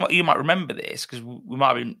 I think you might remember this, because we might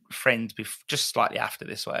have been friends just slightly after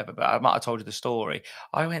this, or whatever, but I might have told you the story.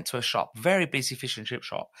 I went to a shop, very busy fish and chip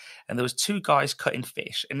shop, and there was 2 guys cutting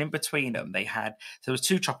fish, and in between them, there was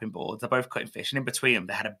 2 chopping boards, they're both cutting fish, and in between them,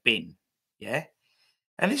 they had a bin, yeah?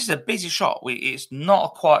 And this is a busy shop. It's not a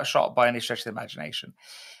quiet shop by any stretch of the imagination.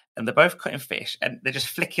 And they're both cutting fish, and they're just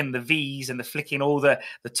flicking the V's, and they're flicking all the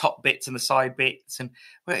top bits and the side bits, and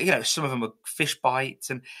some of them are fish bites,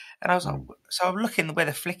 and I was like, so I'm looking where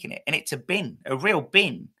they're flicking it, and it's a bin, a real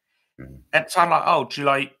bin, and so I'm like, do you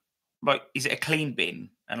like is it a clean bin,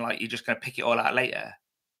 and you're just going to pick it all out later?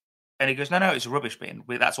 And he goes, no, it's a rubbish bin.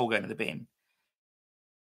 That's all going to the bin.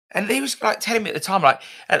 And he was telling me at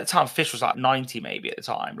the time, fish was 90 maybe at the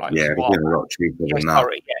time. A lot cheaper than that.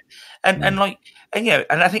 Sorry, yeah.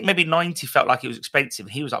 And I think maybe 90 felt like it was expensive.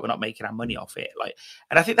 And he was like, we're not making our money off it.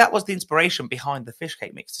 And I think that was the inspiration behind the fish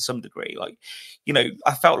cake mix to some degree.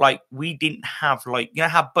 I felt like we didn't have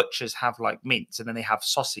how butchers have mince, and then they have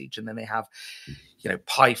sausage, and then they have,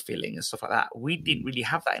 pie filling and stuff like that. We didn't really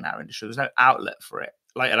have that in our industry. There was no outlet for it.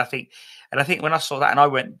 And I think when I saw that, and I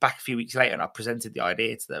went back a few weeks later and I presented the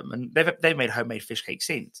idea to them, and they've made homemade fish cake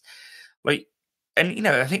since. I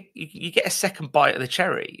think you get a second bite of the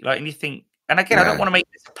cherry, and you think, and again, I don't want to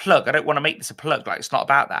make this a plug. It's not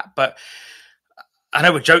about that, but I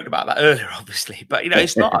know we joked about that earlier, obviously, but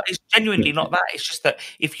it's not. It's genuinely not that. It's just that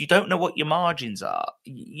if you don't know what your margins are,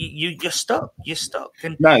 you're stuck. You're stuck.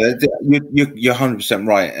 And no, you're 100%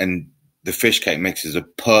 right, and the fish cake mix is a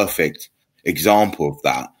perfect example of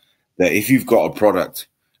that if you've got a product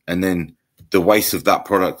and then the waste of that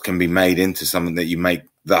product can be made into something that you make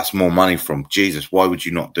that's more money from. Jesus, why would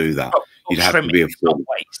you not do that? You'd have to be not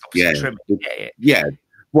waste. Yeah. Yeah.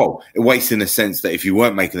 Well, waste in the sense that if you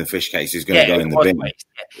weren't making the fish cakes, it's going to go in the bin. Waste,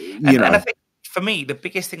 and I think for me, the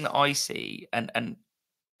biggest thing that I see and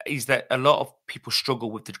is that a lot of people struggle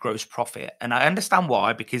with the gross profit. And I understand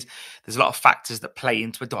why, because there's a lot of factors that play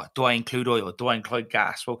into it. Do I include oil? Do I include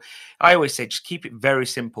gas? Well, I always say just keep it very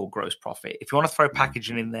simple, gross profit. If you want to throw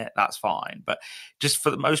packaging in there, that's fine. But just for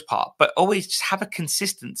the most part, but always just have a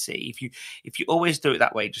consistency. If you always do it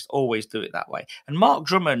that way, just always do it that way. And Mark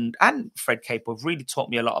Drummond and Fred Capel have really taught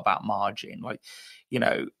me a lot about margin. Like,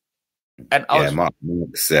 and Mark's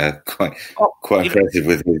quite creative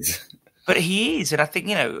with his... But he is, and I think,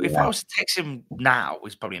 if I was to text him now,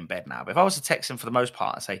 he's probably in bed now, but if I was to text him for the most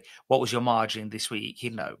part and say, what was your margin this week,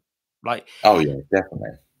 he'd know. Like, oh, yeah,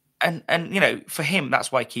 definitely. And for him,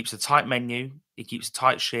 that's why he keeps a tight menu, he keeps a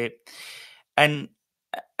tight ship. And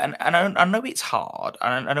I know it's hard,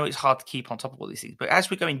 and I know it's hard to keep on top of all these things, but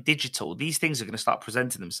as we're going digital, these things are going to start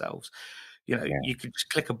presenting themselves. You could just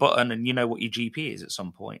click a button and you know what your GP is at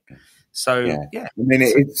some point. So, yeah. I mean,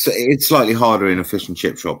 it's slightly harder in a fish and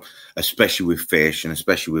chip shop, especially with fish and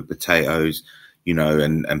especially with potatoes,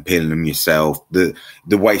 and peeling them yourself. The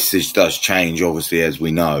wastage does change, obviously, as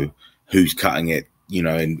we know. Who's cutting it,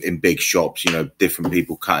 in big shops, different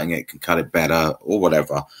people cutting it can cut it better or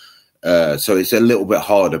whatever. So it's a little bit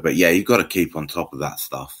harder, but yeah, you've got to keep on top of that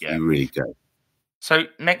stuff. Yeah. You really do. So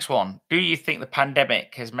next one, do you think the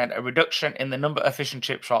pandemic has meant a reduction in the number of fish and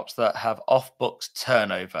chip shops that have off-books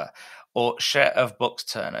turnover or share of books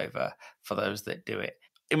turnover for those that do it?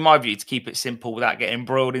 In my view, to keep it simple without getting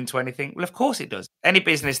embroiled into anything, well, of course it does. Any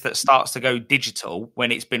business that starts to go digital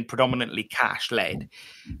when it's been predominantly cash-led,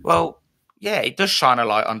 well, yeah, it does shine a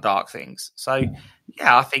light on dark things. So,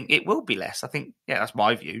 yeah, I think it will be less. I think, yeah, that's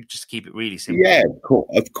my view, just to keep it really simple. Yeah,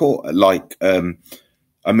 of course. Like,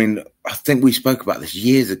 I mean, I think we spoke about this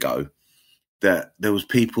years ago, that there was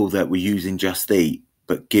people that were using Just Eat,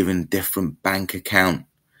 but given different bank account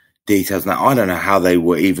details. Now, I don't know how they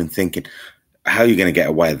were even thinking, how are you going to get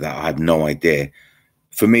away with that? I have no idea.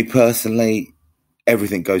 For me personally,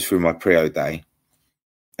 everything goes through my Prio day.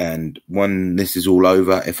 And when this is all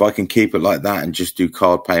over, if I can keep it like that and just do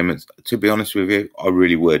card payments, to be honest with you, I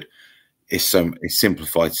really would. It's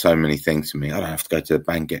simplified so many things for me. I don't have to go to the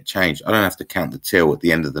bank, get change. I don't have to count the till at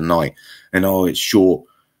the end of the night. And it's short,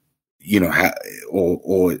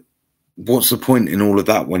 or what's the point in all of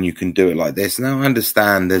that when you can do it like this? Now I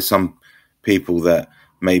understand there's some people that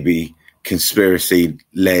maybe conspiracy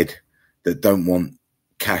led that don't want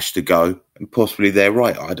cash to go, and possibly they're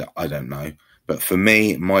right. I don't know. But for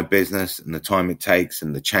me, my business and the time it takes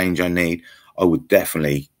and the change I need, I would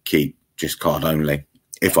definitely keep just card only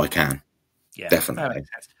if I can. Yeah, definitely. That makes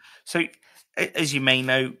sense. So, as you may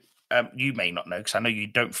know, you may not know, because I know you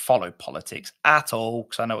don't follow politics at all,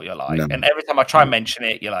 because I know what you're like. No. And every time I try and mention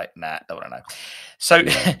it, you're like, nah, don't want to know. So,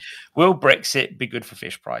 will Brexit be good for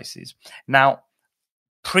fish prices? Now,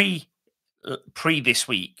 pre this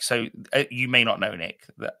week, so you may not know, Nick,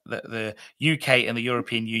 that the UK and the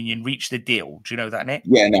European Union reached a deal. Do you know that, Nick?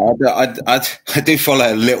 Yeah, no, I do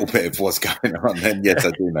follow a little bit of what's going on, and yes, I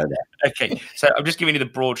do know that. Okay, so I'm just giving you the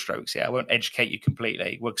broad strokes here. I won't educate you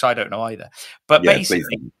completely, because I don't know either. But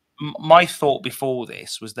basically, my thought before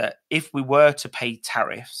this was that if we were to pay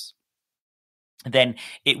tariffs, then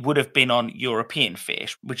it would have been on European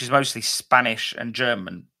fish, which is mostly Spanish and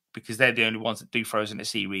German, because they're the only ones that do frozen at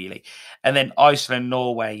sea, really. And then Iceland,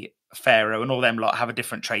 Norway, Faroe, and all them lot have a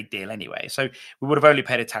different trade deal anyway. So we would have only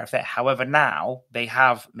paid a tariff there. However, now they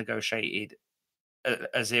have negotiated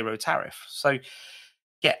a zero tariff. So,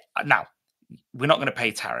 yeah, now we're not going to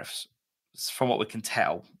pay tariffs from what we can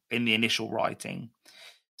tell in the initial writing.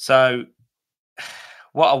 So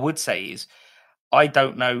what I would say is I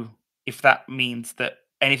don't know if that means that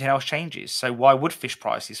anything else changes. So why would fish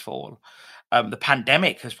prices fall? The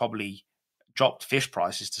pandemic has probably dropped fish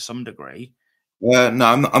prices to some degree. No,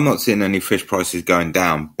 I'm not seeing any fish prices going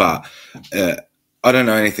down, but I don't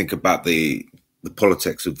know anything about the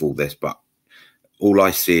politics of all this. But all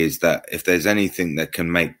I see is that if there's anything that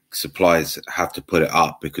can make suppliers have to put it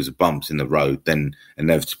up because of bumps in the road, then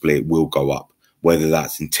inevitably it will go up, whether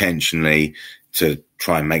that's intentionally to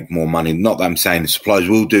try and make more money. Not that I'm saying the suppliers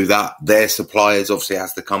will do that. Their suppliers obviously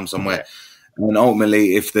has to come somewhere. Yeah. And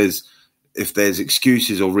ultimately, if there's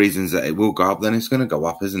excuses or reasons that it will go up, then it's going to go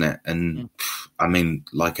up, isn't it? And I mean,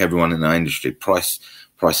 like everyone in the industry, price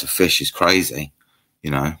of fish is crazy. We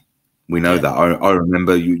know that. I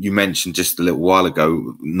remember you mentioned just a little while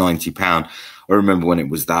ago, £90. I remember when it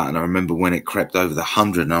was that, and I remember when it crept over the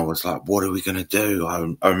 100, and I was like, "What are we going to do?" I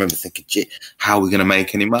remember thinking, "Gee, how are we going to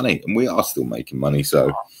make any money?" And we are still making money.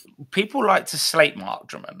 So people like to slate Mark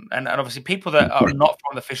Drummond, and obviously people that are not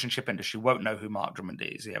from the fish and chip industry won't know who Mark Drummond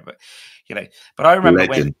is. Yeah, but but I remember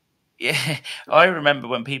legend. I remember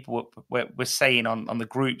when people were saying on the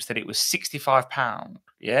groups that it was £65.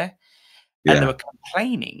 Yeah, and they were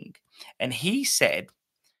complaining, and he said,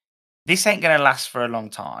 "This ain't going to last for a long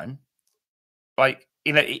time. Like,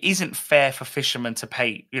 it isn't fair for fishermen to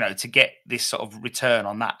pay, to get this sort of return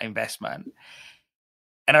on that investment."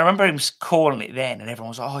 And I remember him calling it then, and everyone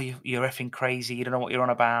was like, "Oh, you're effing crazy. You don't know what you're on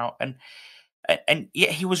about." And yet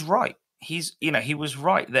he was right. He was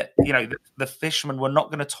right that the fishermen were not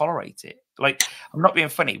going to tolerate it. Like, I'm not being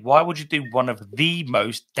funny. Why would you do one of the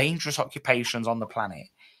most dangerous occupations on the planet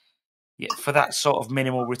for that sort of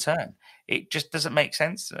minimal return? It just doesn't make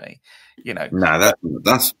sense to me. No,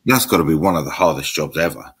 that's got to be one of the hardest jobs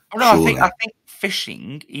ever. No, I think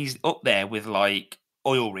fishing is up there with like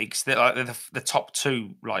oil rigs. They're like the top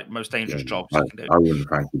two like most dangerous jobs you can do. I wouldn't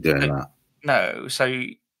fancy doing that. No, so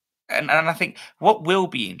and I think what will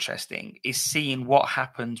be interesting is seeing what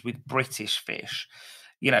happens with British fish.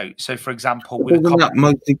 So for example, doesn't that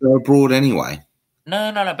mostly go abroad anyway?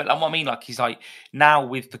 No. But what I mean, like, he's like, now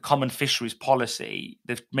with the common fisheries policy,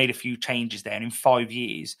 they've made a few changes there, and in 5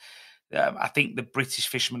 years, I think the British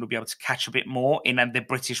fishermen will be able to catch a bit more in the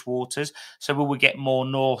British waters. So we will get more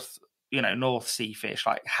North Sea fish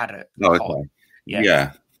like haddock. Oh, okay.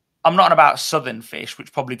 Yeah. I'm not on about southern fish,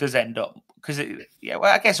 which probably does end up because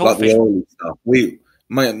I guess all like fish. The oily stuff.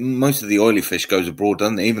 Most of the oily fish goes abroad,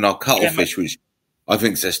 doesn't it? Even our cuttlefish, which I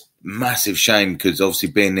think is a massive shame because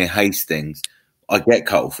obviously being near Hastings, I get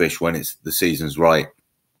cuttlefish when the season's right,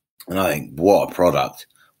 and I think what a product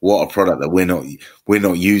that we're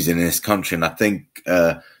not using in this country. And I think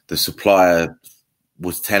the supplier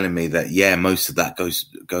was telling me that most of that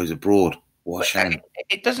goes abroad. What a shame.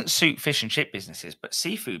 It doesn't suit fish and chip businesses, but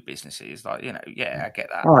seafood businesses, like, I get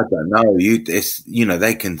that. I don't know.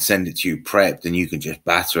 They can send it to you prepped, and you can just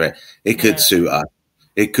batter it. It could suit us.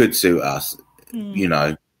 It could suit us.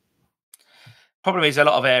 Problem is, a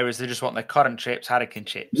lot of areas they just want their cod and chips, haddock and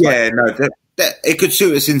chips. Yeah, it could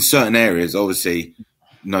suit us in certain areas. Obviously,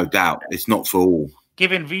 no doubt, it's not for all.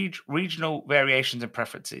 Given regional variations and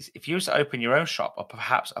preferences, if you were to open your own shop or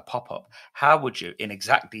perhaps a pop-up, how would you, in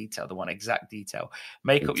exact detail,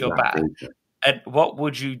 make up your batter? And what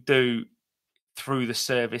would you do through the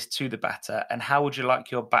service to the batter, and how would you like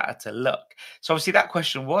your batter to look? So obviously that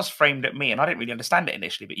question was framed at me, and I didn't really understand it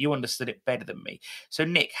initially, but you understood it better than me. So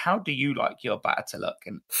Nick, how do you like your batter to look?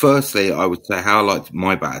 And firstly, I would say how I like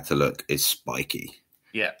my batter to look is spiky.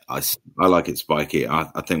 Yeah, I like it spiky. I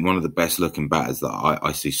think one of the best looking batters that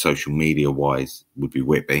I see social media wise would be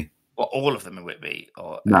Whitby. Well, all of them are Whitby.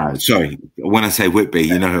 No, sorry. When I say Whitby,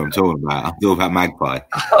 you know who I'm talking about. I'm talking about Magpie.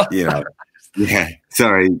 Yeah.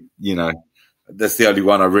 Sorry. That's the only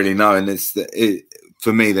one I really know, and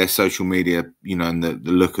for me, their social media, and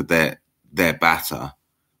the look of their batter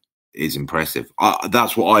is impressive.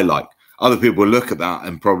 That's what I like. Other people look at that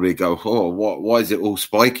and probably go, "Oh, why is it all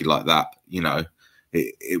spiky like that?"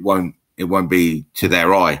 It won't be to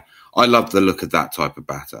their eye. I love the look of that type of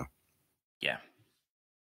batter.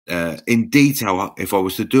 Yeah. In detail, if I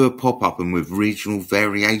was to do a pop-up and with regional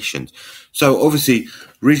variations, so obviously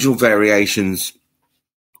regional variations,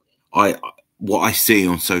 what I see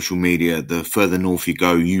on social media, the further north you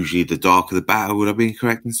go, usually the darker the batter. Would I be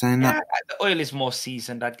correct in saying that? The oil is more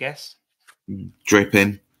seasoned, I'd guess.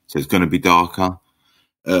 Dripping, so it's going to be darker.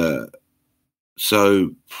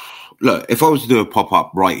 So, look, if I was to do a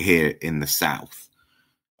pop-up right here in the south,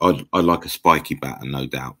 I'd like a spiky batter, no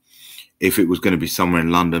doubt. If it was going to be somewhere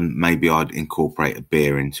in London, maybe I'd incorporate a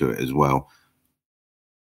beer into it as well.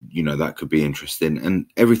 That could be interesting. And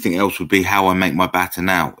everything else would be how I make my batter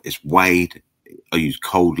now. It's weighed. I use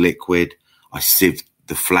cold liquid. I sieve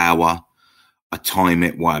the flour. I time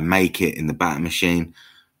it while I make it in the batter machine.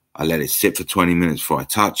 I let it sit for 20 minutes before I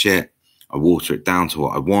touch it. I water it down to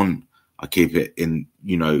what I want. I keep it in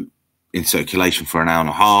circulation for an hour and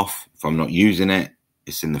a half. If I'm not using it,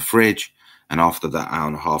 it's in the fridge. And after that hour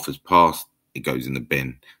and a half has passed, it goes in the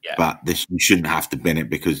bin. Yeah. But you shouldn't have to bin it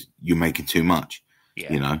because you're making too much.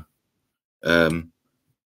 Yeah.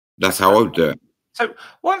 That's how I would do it. So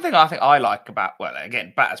one thing I think I like about, well,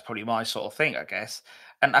 again, batter's probably my sort of thing, I guess.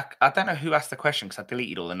 And I don't know who asked the question because I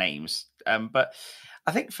deleted all the names. But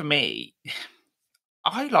I think for me,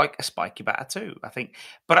 I like a spiky batter too. I think,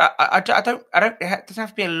 but I don't. It doesn't have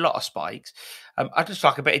to be a lot of spikes. I just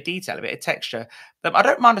like a bit of detail, a bit of texture. I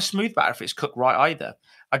don't mind a smooth batter if it's cooked right either.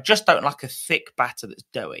 I just don't like a thick batter that's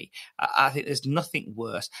doughy. I think there's nothing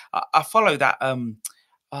worse. I follow that.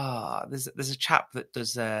 There's a chap that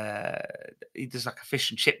does he does like a fish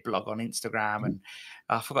and chip blog on Instagram, and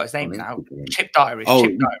I forgot his name now. Chip Diaries.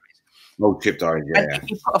 Chip Diaries. Oh, Chip Diaries. Yeah. And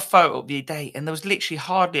he put a photo up the other day, and there was literally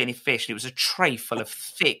hardly any fish. And it was a tray full of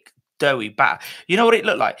thick, doughy batter. You know what it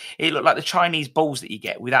looked like? It looked like the Chinese balls that you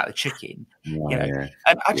get without the chicken. And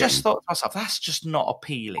I just thought to myself, that's just not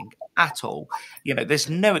appealing at all. There's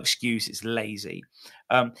no excuse. It's lazy.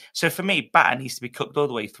 So for me, batter needs to be cooked all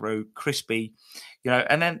the way through, crispy.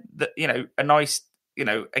 And then a nice.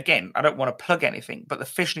 Again, I don't want to plug anything, but the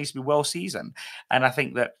fish needs to be well seasoned, and I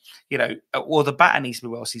think that or the batter needs to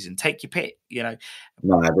be well seasoned. Take your pick. No,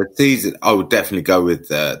 the season. I would definitely go with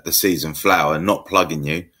the seasoned flour, not plugging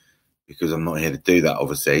you, because I'm not here to do that.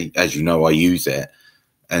 Obviously, as you know, I use it,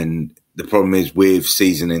 and the problem is with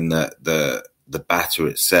seasoning the batter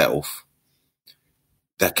itself,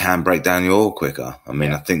 that can break down your oil quicker. I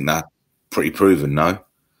mean, I think that's pretty proven. No.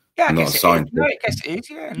 Yeah, I guess it is.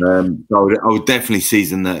 Yeah. So I would definitely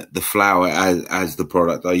season the flour as the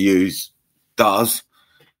product I use does,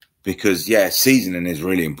 because seasoning is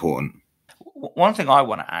really important. One thing I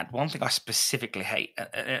want to add, one thing I specifically hate,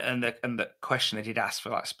 and the question they did ask for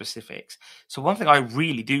like specifics. So one thing I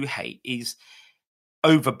really do hate is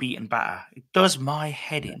overbeaten batter. It does my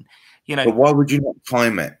head in. But why would you not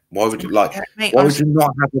time it? Why would you why would you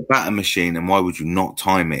not have a batter machine, and why would you not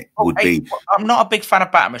time it? I'm not a big fan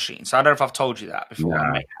of batter machines, so I don't know if I've told you that before.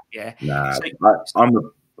 I'm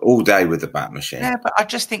all day with the batter machine. Yeah, but I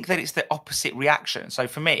just think that it's the opposite reaction. So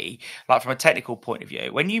for me, like from a technical point of view,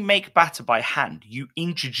 when you make batter by hand, you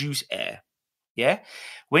introduce air. Yeah,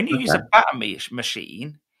 when you use a batter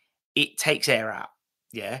machine, it takes air out.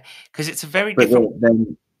 Yeah, because it's a very different.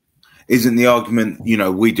 Then isn't the argument,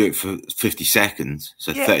 we do it for 50 seconds,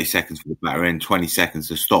 so 30 seconds for the batter in, 20 seconds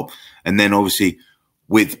to stop. And then obviously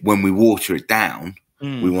when we water it down,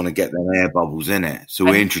 we want to get them air bubbles in it. So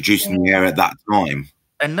we're introducing the air at that time.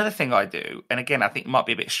 Another thing I do, and again, I think it might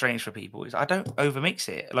be a bit strange for people, is I don't overmix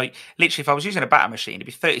it. Like literally, if I was using a batter machine, it'd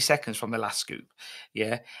be 30 seconds from the last scoop.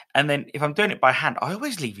 Yeah. And then if I'm doing it by hand, I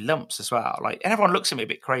always leave lumps as well. Like, and everyone looks at me a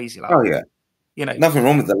bit crazy. Like, oh, yeah. Nothing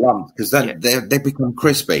wrong with the lumps, because they become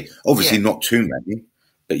crispy. Obviously, not too many,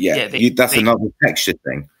 but that's another texture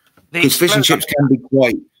thing. Because fish and chips can be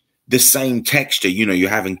quite the same texture. You're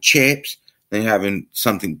having chips, then you're having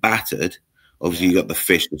something battered. Obviously, you got the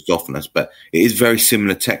fish, the softness, but it is very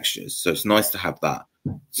similar textures. So it's nice to have that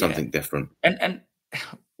something different. And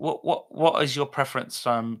what is your preference?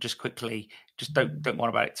 Just quickly, just don't worry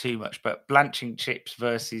about it too much. But blanching chips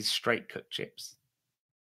versus straight cooked chips.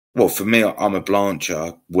 Well, for me, I'm a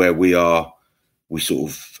blancher where we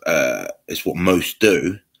sort of, it's what most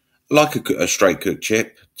do. Like a straight cooked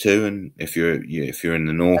chip too, and if you're in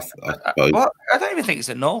the north, I suppose. Well, I don't even think it's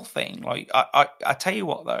a north thing. Like I tell you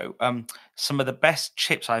what though, some of the best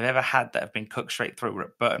chips I've ever had that have been cooked straight through were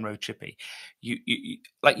at Burton Road Chippy. You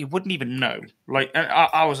you wouldn't even know. Like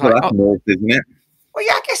I was like, that's north, isn't it? Well,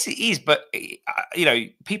 yeah, I guess it is, but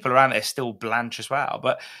people around there still blanch as well.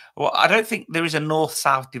 But I don't think there is a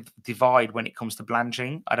north-south divide when it comes to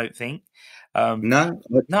blanching. I don't think. No.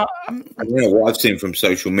 What I've seen from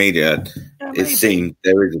social media, it seems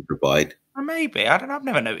there is a divide. Maybe I don't know. I've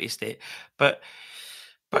never noticed it, but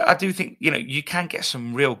I do think you can get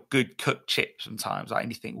some real good cooked chips sometimes. Like,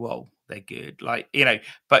 and you think, whoa, they're good. Like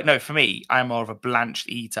but no, for me, I'm more of a blanched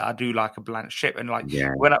eater. I do like a blanched chip, and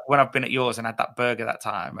when I've been at yours and had that burger that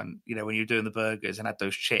time, and when you're doing the burgers and had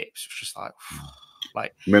those chips, it's just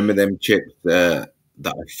like remember them chips that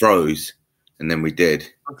I froze. And then we did.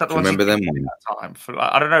 Do you remember them? That time,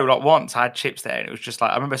 I don't know. Like once I had chips there, and it was just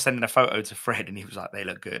like I remember sending a photo to Fred, and he was like, "They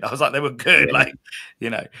look good." I was like, "They were good," But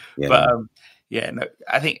no,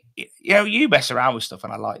 I think you mess around with stuff,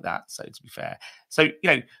 and I like that. So to be fair,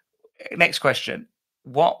 next question: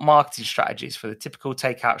 what marketing strategies for the typical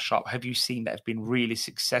takeout shop have you seen that have been really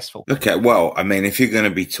successful? Okay, well, I mean, if you're going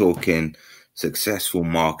to be talking successful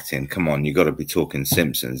marketing, come on, you got to be talking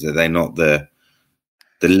Simpsons. Are they not the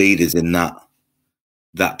leaders in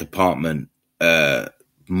that department?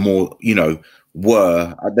 More,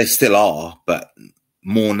 they still are, but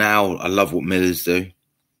more now. I love what Millers do.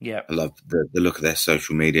 Yeah, I love the look of their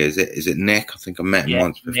social media. Is it Nick? I think I met him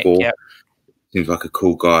once before. Nick, seems like a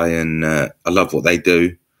cool guy, and I love what they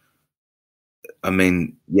do. I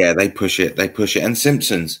mean, they push it. And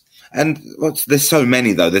Simpsons. And there's so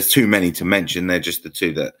many though. There's too many to mention. They're just the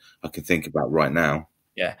two that I can think about right now.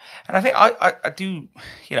 Yeah, and I think I do.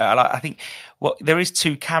 I think well, there is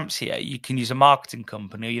two camps here. You can use a marketing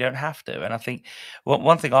company, or you don't have to. And I think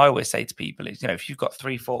one thing I always say to people is, if you've got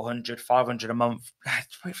 300, 400, 500 a month,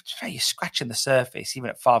 you're scratching the surface.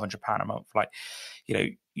 Even at £500 a month,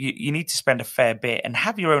 you need to spend a fair bit and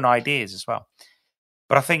have your own ideas as well.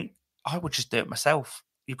 But I think I would just do it myself.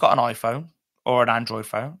 You've got an iPhone or an Android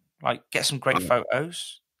phone, get some great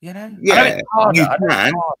photos. Yeah, you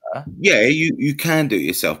can. Yeah, you can do it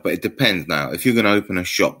yourself, but it depends now. If you're going to open a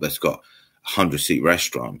shop that's got a 100-seat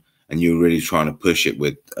restaurant and you're really trying to push it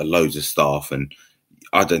with loads of staff, and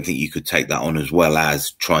I don't think you could take that on as well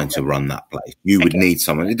as trying to run that place. You would need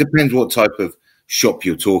someone. It depends what type of shop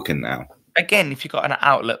you're talking now. Again, if you've got an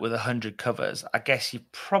outlet with 100 covers, I guess you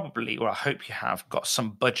probably, or I hope you have, got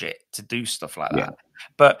some budget to do stuff like that.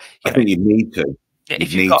 But I think you need to.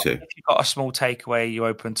 If you've got a small takeaway, you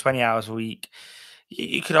open 20 hours a week,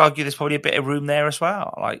 you could argue there's probably a bit of room there as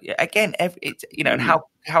well. Again, and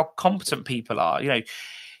how competent people are.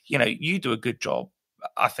 You do a good job,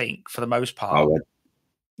 I think, for the most part.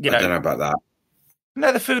 I don't know about that.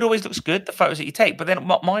 No, the food always looks good, the photos that you take. But then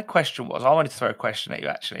my question was, I wanted to throw a question at you,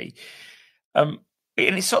 actually. And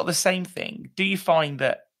it's sort of the same thing. Do you find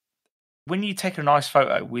that when you take a nice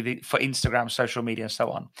photo for Instagram, social media, and so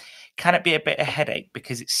on, can it be a bit of a headache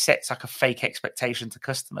because it sets a fake expectation to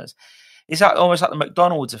customers? It's almost like the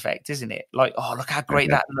McDonald's effect, isn't it? Oh, look how great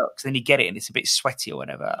that looks. Then you get it and it's a bit sweaty or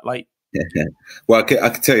whatever. Well, I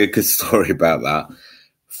can tell you a good story about that.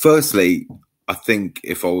 Firstly, I think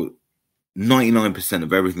 99%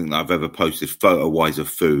 of everything that I've ever posted photo-wise of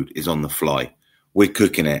food is on the fly. We're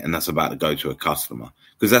cooking it and that's about to go to a customer,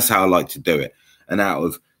 because that's how I like to do it. And out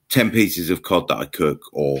of 10 pieces of cod that I cook,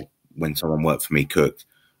 or when someone worked for me cooked,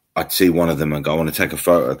 I'd see one of them and go, I want to take a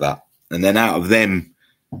photo of that. And then out of them,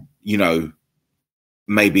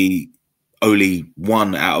 maybe only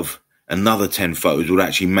one out of another 10 photos would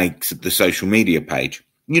actually make the social media page.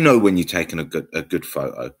 When you're taking a good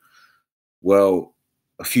photo. Well,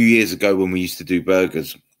 a few years ago when we used to do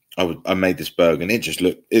burgers, I made this burger and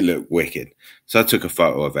it looked wicked. So I took a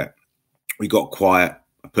photo of it. We got quiet.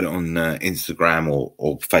 I put it on Instagram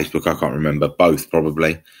or Facebook. I can't remember, both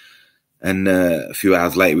probably. And a few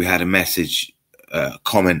hours later, we had a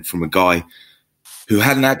comment from a guy who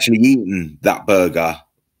hadn't actually eaten that burger,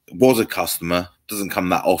 was a customer, doesn't come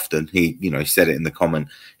that often. He said it in the comment.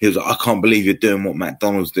 He was like, I can't believe you're doing what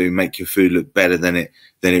McDonald's do, make your food look better than it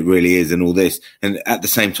really is, and all this. And at the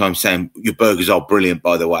same time saying, your burgers are brilliant,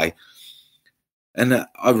 by the way. And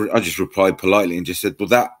I just replied politely and just said, well,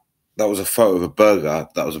 that was a photo of a burger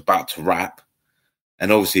that was about to wrap.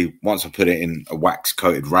 And obviously, once I put it in a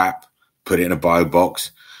wax-coated wrap, put it in a bio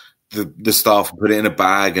box, the staff put it in a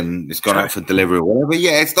bag and it's gone out for delivery or whatever.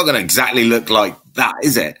 Yeah, it's not going to exactly look like that,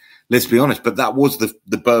 is it? Let's be honest. But that was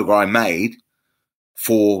the burger I made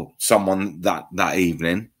for someone that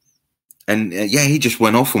evening. And he just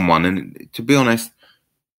went off on one. And to be honest,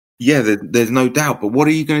 there's no doubt. But what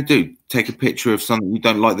are you going to do? Take a picture of something you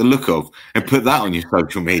don't like the look of and put that on your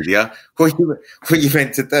social media? What are you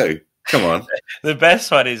meant to do? Come on. The best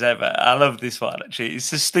one is ever. I love this one, actually.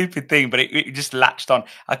 It's a stupid thing, but it just latched on.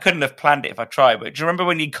 I couldn't have planned it if I tried. But do you remember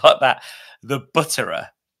when you got the butterer?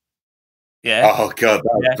 Yeah. Oh God, that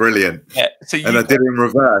was brilliant. Yeah. I did it in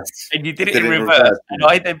reverse. And you did it in reverse. And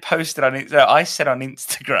I then posted on it. I said on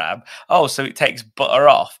Instagram, "Oh, so it takes butter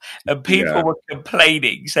off," and people were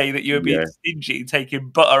complaining, saying that you were being stingy and taking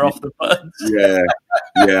butter off the buns.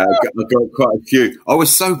 I got quite a few. I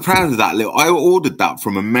was so proud of that I ordered that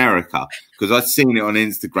from America because I'd seen it on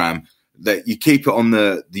Instagram that you keep it on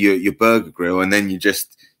your burger grill and then you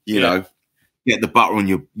just get the butter on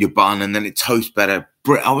your bun and then it toasts better.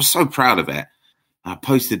 I was so proud of it. I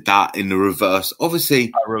posted that in the reverse.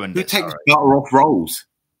 Obviously, who takes butter off rolls?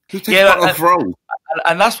 Who takes butter off rolls?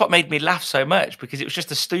 And that's what made me laugh so much, because it was just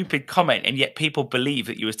a stupid comment, and yet people believe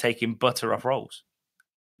that you was taking butter off rolls.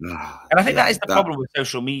 And I think that is the problem with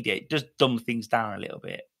social media. It does dumb things down a little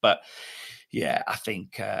bit. But yeah, I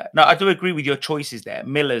think I do agree with your choices there.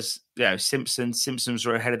 Miller's, Simpsons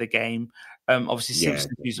were ahead of the game. Obviously,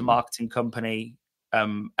 Simpsons use a marketing company.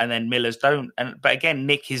 And then Miller's don't. But again,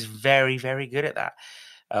 Nick is very, very good at that.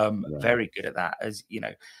 Very good at that, as you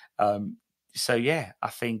know. So yeah, I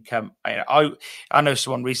think I know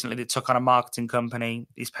someone recently that took on a marketing company.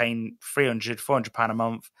 He's paying £300-400 a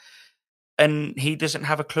month, and he doesn't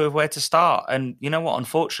have a clue of where to start. And you know what?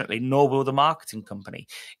 Unfortunately, nor will the marketing company.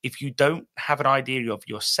 If you don't have an idea of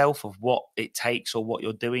yourself, of what it takes or what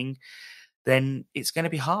you're doing, then it's going to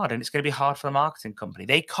be hard, and it's going to be hard for the marketing company.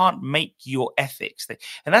 They can't make your ethics.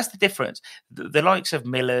 And that's the difference. The likes of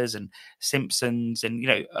Miller's and Simpsons and,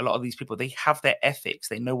 a lot of these people, they have their ethics.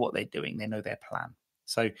 They know what they're doing. They know their plan.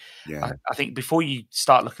 So Yeah. I think before you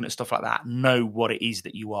start looking at stuff like that, know what it is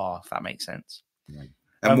that you are, if that makes sense. Yeah.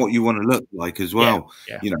 And what you want to look like as Yeah, well.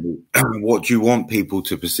 You know, what do you want people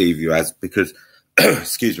to perceive you as? Because,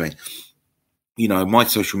 excuse me, you know, my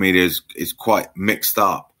social media is quite mixed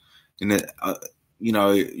up. You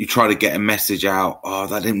know, you try to get a message out. Oh,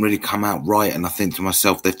 that didn't really come out right, and I think to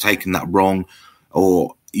myself, they've taken that wrong.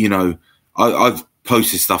 Or, you know, I've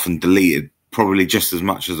posted stuff and deleted probably just as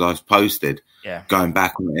much as I've posted. Yeah. Going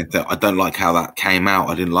back on it, I don't like how that came out.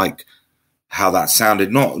 I didn't like how that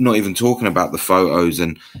sounded. Not even talking about the photos.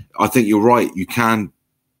 And I think you're right. You can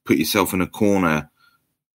put yourself in a corner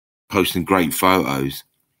posting great photos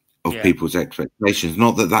of people's expectations.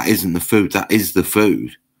 Not that isn't the food. That is the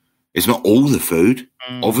food. It's not all the food,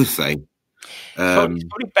 obviously. It's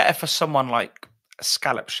probably better for someone like a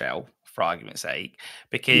Scallop Shell, for argument's sake,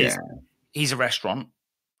 because he's a restaurant.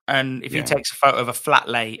 And if he takes a photo of a flat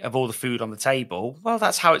lay of all the food on the table, well,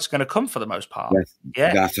 that's how it's going to come for the most part.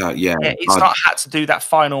 That's how. It's not had to do that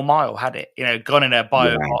final mile, had it? You know, gone in a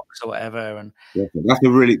bio box or whatever. And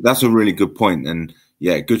that's a really good point. And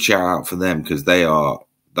good shout out for them, because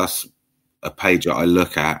that's a page that I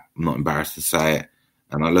look at. I'm not embarrassed to say it,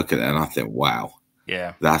 and I look at it and I think, wow,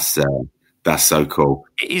 that's so cool.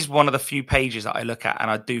 It is one of the few pages that I look at,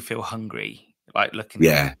 and I do feel hungry. Like looking,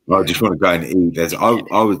 I just want to go and eat. I'll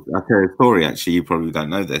tell you a story. Actually, you probably don't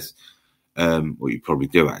know this, or you probably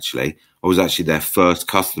do. Actually, I was actually their first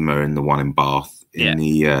customer in the one in Bath in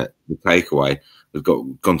the takeaway. We've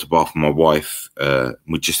gone to Bath with my wife.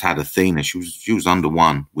 We just had Athena. She was under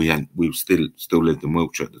one. We still lived in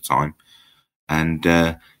Wiltshire at the time, and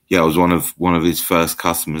I was one of his first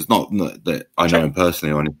customers. Not that I know him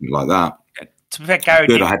personally or anything like that. To be fair,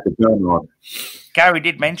 Gary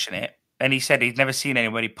did mention it. And he said he'd never seen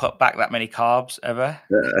anybody put back that many carbs ever.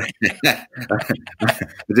 I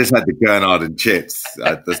just had the Gurnard and chips.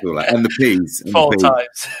 That's all. And the peas. And 4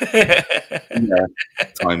 times.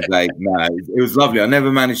 Times 8. No, it was lovely. I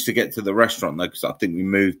never managed to get to the restaurant though, because I think we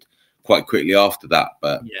moved quite quickly after that.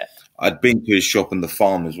 But I'd been to his shop and the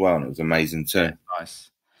farm as well, and it was amazing too.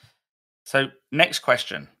 Nice. So next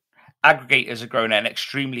question. Aggregators are growing at an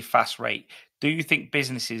extremely fast rate. Do you think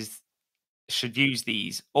businesses should use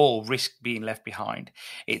these or risk being left behind?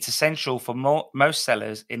 It's essential for most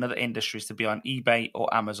sellers in other industries to be on eBay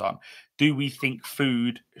or Amazon. Do we think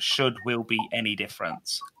food will be any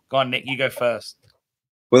difference? Go on, Nick, you go first.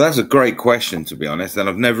 Well, that's a great question, to be honest, and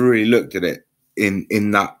I've never really looked at it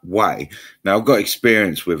in that way. Now, I've got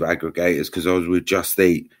experience with aggregators because I was with Just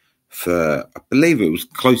Eat for, I believe it was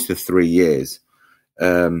close to 3 years.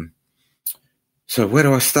 So where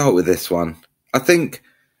do I start with this one? I think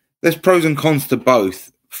there's pros and cons to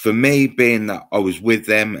both. For me, being that I was with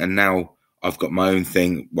them and now I've got my own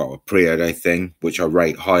thing, a pre-order thing, which I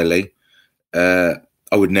rate highly, I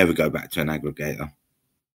would never go back to an aggregator.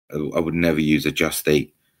 I would never use a Just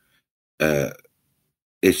Eat. There's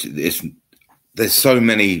so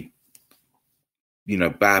many,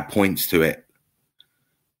 bad points to it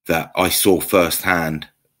that I saw firsthand.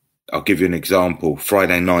 I'll give you an example.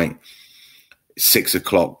 Friday night, 6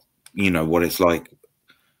 o'clock, you know what it's like.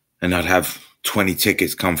 And I'd have 20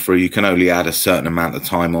 tickets come through. You can only add a certain amount of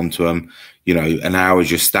time onto them. An hour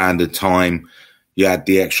is your standard time. You add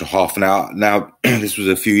the extra half an hour. Now, this was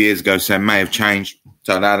a few years ago, so it may have changed.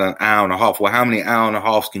 So I'd add an hour and a half. Well, how many hour and a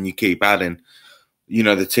halves can you keep adding?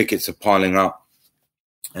 The tickets are piling up.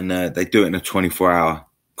 And they do it in a 24-hour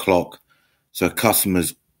clock. So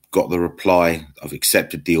customers got the reply, I've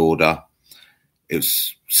accepted the order. It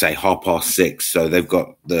was, say, 6:30. So they've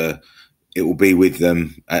got it will be with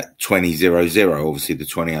them at 20:00, obviously the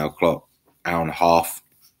 20-hour clock, hour and a half,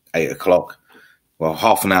 8 o'clock. Well,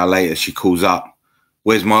 half an hour later, she calls up.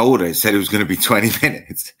 Where's my order? It said it was going to be 20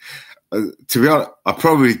 minutes. To be honest, I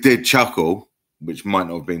probably did chuckle, which might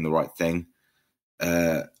not have been the right thing.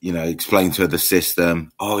 Explain to her the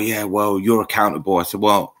system. Oh, yeah, well, you're accountable. I said,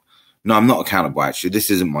 well, no, I'm not accountable, actually. This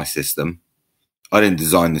isn't my system. I didn't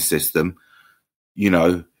design the system.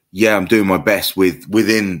 I'm doing my best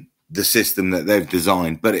within the system that they've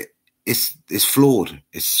designed, but it's flawed.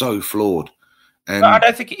 It's so flawed. And I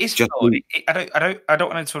don't think it is flawed. I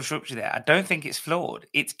don't want to interrupt you there. I don't think it's flawed.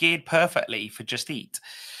 It's geared perfectly for Just Eat.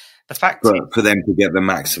 The fact for them to get the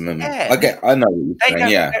maximum. I know what you're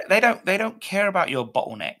saying. They don't care about your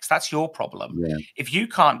bottlenecks. That's your problem. Yeah. If you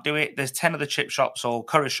can't do it, there's 10 other chip shops or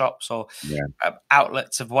curry shops or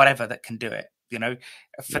outlets of whatever that can do it.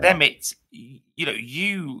 For them, it's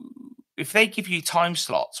if they give you time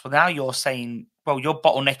slots, well, now you're saying, well, you're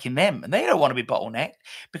bottlenecking them, and they don't want to be bottlenecked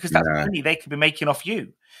because that's money they could be making off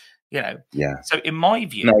you. Yeah. So in my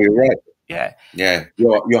view, no, you're right. Yeah. Yeah,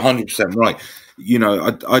 you're 100% right. You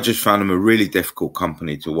know, I just found them a really difficult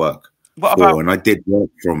company to work What about, for, and I did work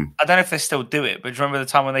from. I don't know if they still do it, but do you remember the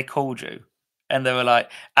time when they called you and they were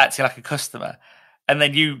like acting like a customer, and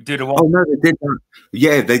then you do the one? Oh no, they did that.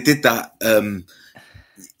 Yeah, they did that.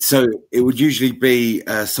 So it would usually be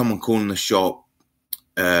someone calling the shop.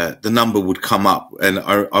 The number would come up, and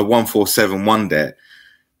I 1471'd it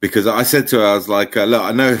because I said to her, I was like, "Look,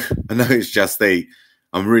 I know it's Just Eat.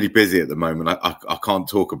 I'm really busy at the moment. I can't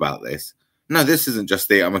talk about this. No, this isn't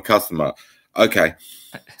Just Eat. I'm a customer. Okay."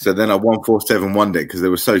 So then I 1471'd it because they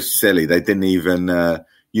were so silly. They didn't even,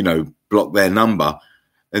 block their number.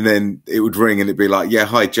 And then it would ring and it'd be like, "Yeah,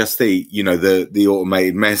 hi, Just Eat," the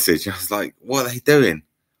automated message. I was like, what are they doing?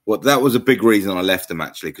 Well, that was a big reason I left them,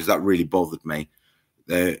 actually, because that really bothered me.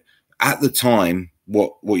 At the time,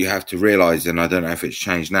 what you have to realize, and I don't know if it's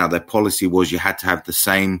changed now, their policy was you had to have the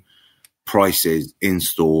same prices in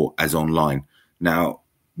store as online. Now,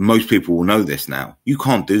 most people will know this now. You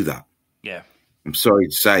can't do that. Yeah. I'm sorry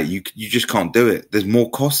to say, you just can't do it. There's more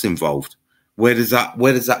costs involved. Where does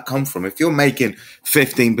that come from? If you're making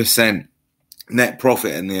 15% net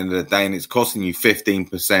profit at the end of the day and it's costing you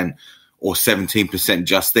 15% or 17%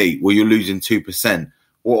 Just Eat, well, you're losing 2%.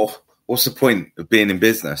 What's the point of being in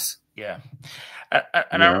business? Yeah.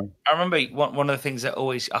 And I remember one of the things that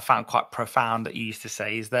I found quite profound that you used to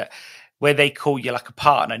say is that where they call you like a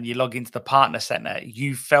partner and you log into the partner center,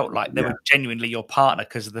 you felt like they were genuinely your partner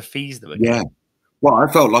because of the fees that were getting. Yeah. Well,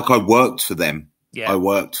 I felt like I worked for them. Yeah. I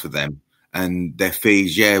worked for them. And their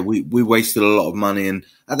fees, we wasted a lot of money. And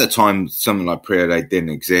at the time, something like Pre-Day didn't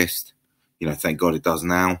exist. Thank God it does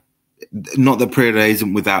now. Not that Pre-Day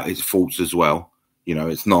isn't without its faults as well.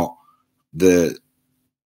 It's not the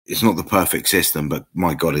perfect system, but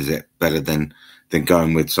my God, is it better than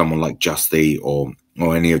going with someone like Just Eat or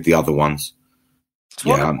any of the other ones?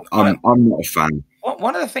 I'm not a fan.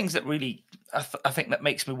 One of the things that really I think that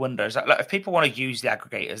makes me wonder is that, like, if people want to use the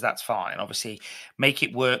aggregators, that's fine. Obviously, make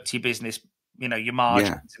it work to your business, your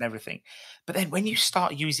margins and everything. But then when you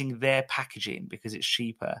start using their packaging because it's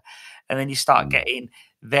cheaper, and then you start getting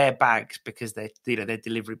their bags because they're their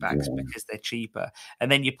delivery bags because they're cheaper,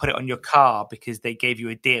 and then you put it on your car because they gave you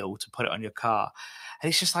a deal to put it on your car, and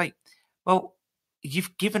it's just like, well,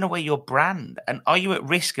 you've given away your brand. And are you at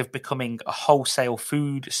risk of becoming a wholesale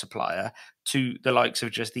food supplier to the likes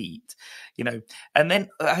of Just Eat? And then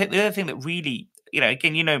I think the other thing that really,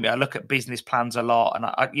 again, me, I look at business plans a lot, and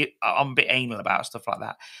I'm a bit anal about stuff like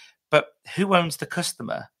that. But who owns the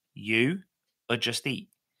customer? You or Just Eat?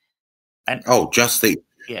 And Just Eat.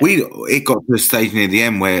 Yeah. It got to a stage near the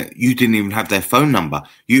end where you didn't even have their phone number.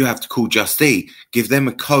 You have to call Just Eat, give them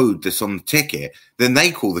a code that's on the ticket, then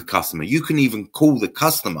they call the customer. You can even call the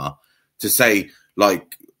customer to say,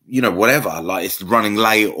 like, whatever, like it's running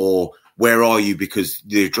late or where are you because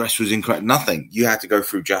the address was incorrect. Nothing. You had to go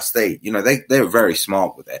through Just Eat. They're very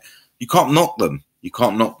smart with it. You can't knock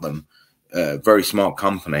them. Very smart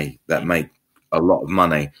company that make a lot of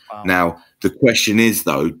money. Wow. Now, the question is,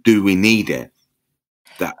 though, do we need it?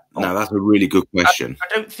 Now, that's a really good question.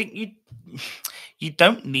 I don't think you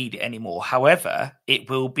don't need it anymore. However, it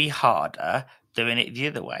will be harder doing it the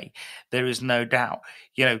other way. There is no doubt.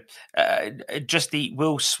 Just Eat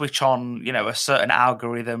will switch on, a certain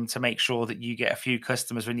algorithm to make sure that you get a few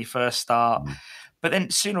customers when you first start. But then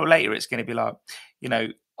sooner or later, it's going to be like,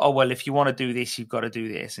 oh, well, if you want to do this, you've got to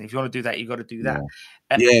do this. And if you want to do that, you've got to do that.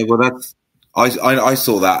 Well, that's... I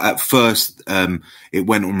saw that at first. It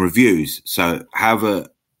went on reviews. So however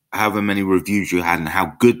many reviews you had and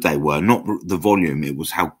how good they were, not the volume, it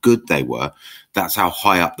was how good they were. That's how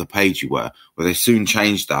high up the page you were. Well, they soon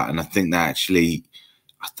changed that. And I think that actually,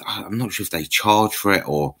 I'm not sure if they charge for it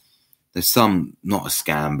or there's not a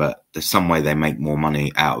scam, but there's some way they make more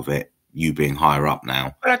money out of it, you being higher up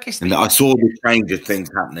now. But I guess I saw the change of things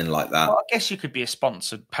happening like that. Well, I guess you could be a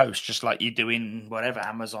sponsored post, just like you do in whatever,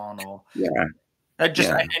 Amazon or... And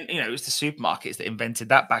it was the supermarkets that invented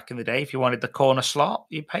that back in the day. If you wanted the corner slot,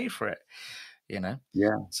 you paid for it.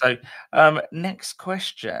 So, next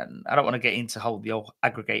question. I don't want to get into the old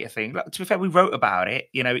aggregator thing. To be fair, we wrote about it.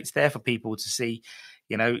 It's there for people to see.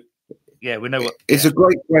 We know what. It's a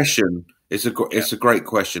great question. It's a great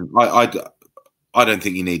question. I don't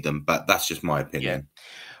think you need them, but that's just my opinion. Yeah.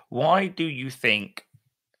 Why do you think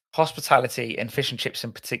hospitality and fish and chips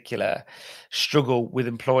in particular struggle with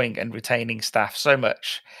employing and retaining staff so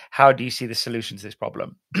much? How do you see the solution to this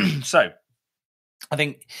problem? So I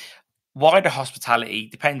think wider hospitality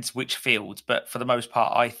depends which fields, but for the most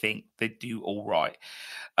part, I think they do all right.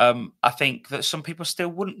 I think that some people still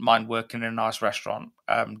wouldn't mind working in a nice restaurant.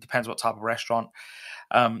 Depends what type of restaurant.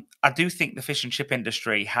 I do think the fish and chip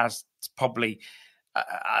industry has probably,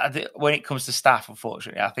 when it comes to staff,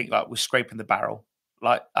 unfortunately, I think like we're scraping the barrel.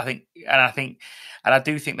 Like I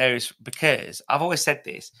do think there is, because I've always said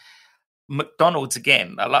this. McDonald's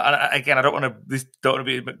again. Again, I don't want to. This don't want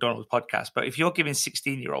to be a McDonald's podcast, but if you're giving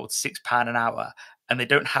 16-year-olds £6 an hour and they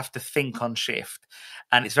don't have to think on shift,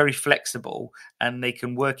 and it's very flexible, and they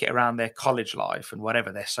can work it around their college life and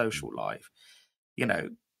whatever their social life, you know,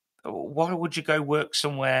 why would you go work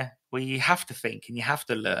somewhere where you have to think and you have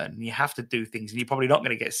to learn and you have to do things and you're probably not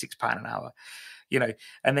going to get £6 an hour?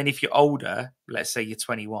 And then if you're older, let's say you're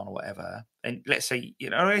 21 or whatever, and let's say,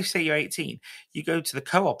 let's say you're 18, you go to the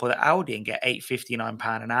co-op or the Aldi and get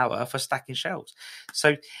 £8.59 an hour for stacking shelves.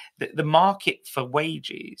 So the market for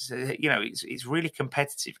wages, it's really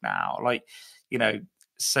competitive now.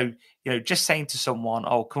 Just saying to someone,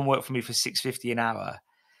 "Oh, come work for me for £6.50 an hour."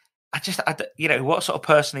 What sort of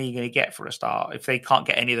person are you going to get for a start if they can't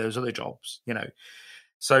get any of those other jobs?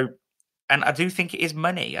 So. And I do think it is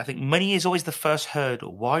money. I think money is always the first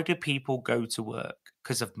hurdle. Why do people go to work?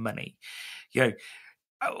 Because of money.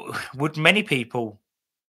 Would many people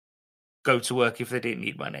go to work if they didn't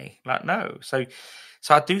need money? Like, no. So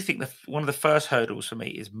I do think one of the first hurdles for me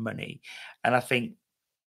is money. And I think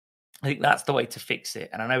that's the way to fix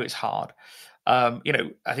it. And I know it's hard. I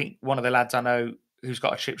think one of the lads I know who's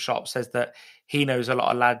got a chip shop says that he knows a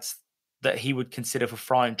lot of lads that he would consider for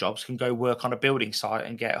frying jobs can go work on a building site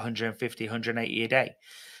and get 150, 180 a day.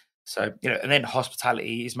 So, and then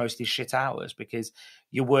hospitality is mostly shit hours because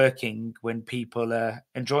you're working when people are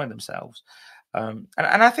enjoying themselves. And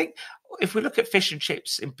I think if we look at fish and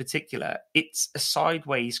chips in particular, it's a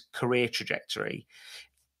sideways career trajectory.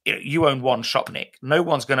 You own one shop, Nick. No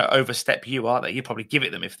one's going to overstep you, are they? You'd probably give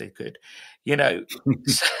it them if they could, and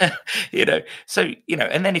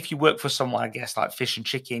then if you work for someone, I guess, like Fish and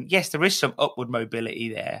Chicken, yes, there is some upward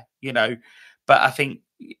mobility there, but I think,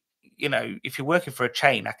 if you're working for a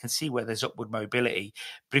chain, I can see where there's upward mobility.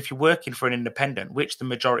 But if you're working for an independent, which the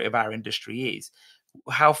majority of our industry is,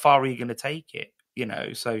 how far are you going to take it?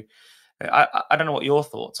 So I don't know what your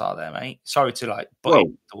thoughts are there, mate. Sorry to butt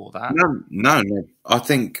into all that. No. I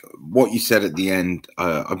think what you said at the end.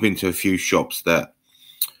 I've been to a few shops that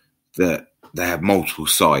they have multiple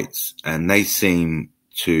sites, and they seem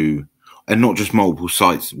to, and not just multiple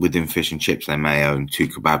sites within fish and chips. They may own 2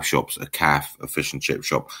 kebab shops, a calf, a fish and chip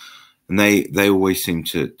shop, and they always seem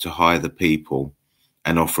to hire the people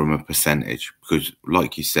and offer them a percentage because,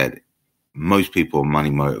 like you said, most people are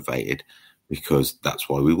money motivated because that's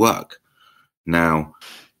why we work. Now,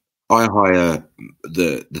 I hire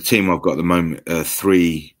the team I've got at the moment,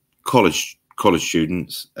 3 college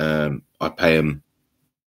students. I pay them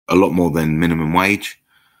a lot more than minimum wage.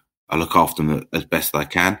 I look after them as best I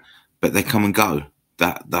can, but they come and go.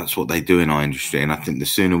 That's what they do in our industry, and I think the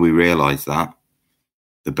sooner we realise that,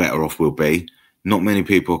 the better off we'll be. Not many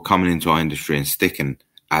people are coming into our industry and sticking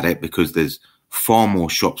at it because there's far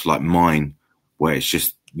more shops like mine where it's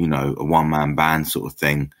just a one-man band sort of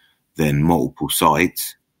thing than multiple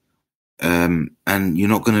sites. And you're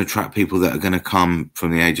not going to attract people that are going to come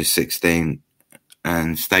from the age of 16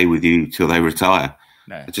 and stay with you till they retire.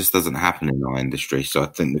 No. It just doesn't happen in our industry. So I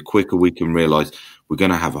think the quicker we can realise we're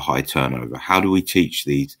going to have a high turnover, how do we teach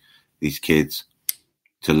these kids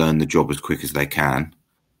to learn the job as quick as they can,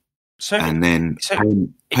 and then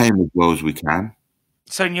pay them as well as we can?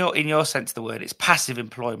 So in your sense of the word, it's passive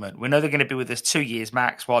employment. We know they're going to be with us 2 years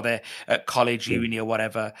max while they're at college, uni, or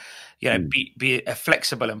whatever. Be a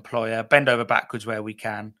flexible employer, bend over backwards where we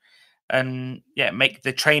can, and make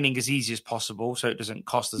the training as easy as possible so it doesn't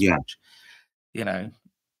cost as much.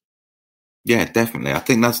 Yeah, definitely. I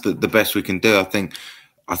think that's the best we can do. I think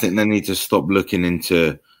they need to stop looking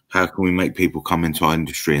into how can we make people come into our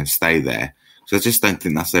industry and stay there. So I just don't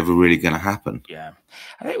think that's ever really going to happen. Yeah,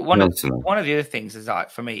 I think one of the other things is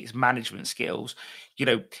for me, it's management skills.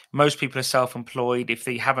 Most people are self-employed. If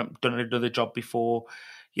they haven't done another job before,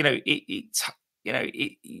 you're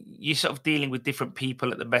sort of dealing with different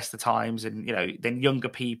people at the best of times, and then younger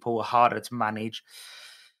people are harder to manage.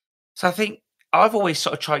 So I think I've always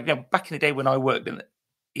sort of tried. Back in the day when I worked in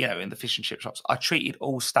the fish and chip shops, I treated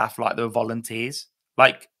all staff like they were volunteers.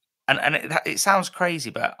 And it sounds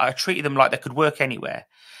crazy, but I treated them like they could work anywhere.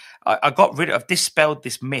 I've dispelled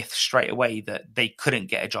this myth straight away that they couldn't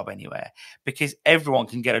get a job anywhere, because everyone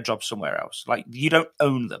can get a job somewhere else. You don't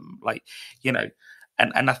own them,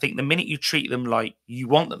 and I think the minute you treat them like you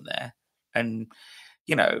want them there, and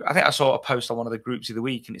I think I saw a post on one of the groups of the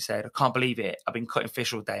week, and it said, "I can't believe it. I've been cutting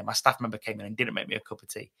fish all day, and my staff member came in and didn't make me a cup of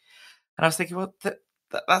tea." And I was thinking, well,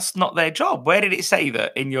 that's not their job. Where did it say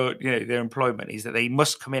that in their employment is that they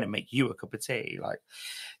must come in and make you a cup of tea? I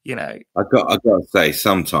got to say,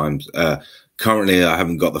 sometimes. Currently, I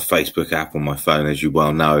haven't got the Facebook app on my phone, as you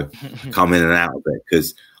well know. I come in and out of it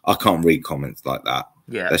because I can't read comments like that.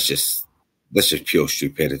 Yeah, that's just pure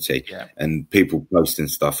stupidity. Yeah. And people posting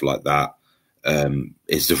stuff like that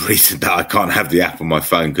is the reason that I can't have the app on my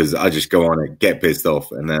phone, because I just go on it, get pissed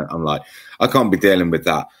off, and then I'm like, I can't be dealing with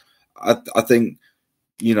that. I think,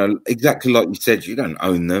 exactly like you said, you don't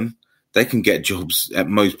own them. They can get jobs at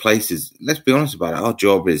most places. Let's be honest about it. Our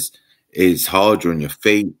job is hard. You're on your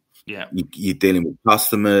feet. Yeah. You're dealing with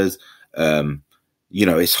customers.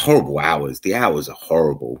 It's horrible hours. The hours are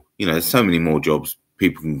horrible. There's so many more jobs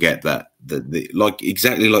people can get that like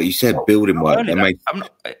exactly like you said, building work.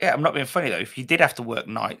 I'm not being funny though. If you did have to work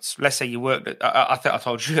nights, let's say you worked at, I think I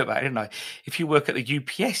told you about it, didn't I? If you work at the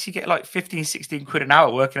UPS, you get like 15, 16 quid an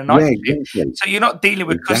hour working a night. Yeah, exactly. So you're not dealing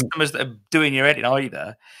with customers that are doing your editing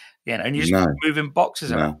either. And you're just moving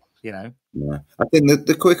boxes around. No. I think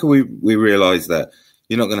the quicker we realise that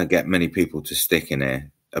you're not going to get many people to stick in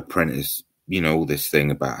here, apprentice, all this thing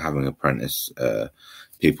about having apprentice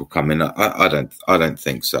people come in. I don't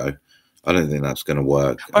think so. I don't think that's going to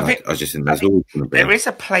work. I just think there's always going to be. There is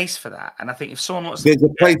a place for that, and I think if someone wants, there's a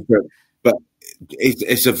place for it, but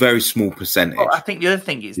it's a very small percentage. Well, I think the other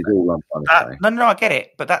thing is no, I get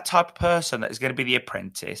it, but that type of person that is going to be the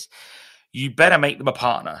apprentice, you better make them a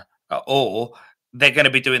partner, or they're going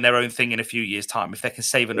to be doing their own thing in a few years' time if they can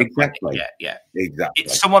save enough money. Yeah, exactly.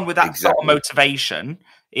 It's someone with that sort of motivation.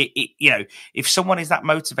 If someone is that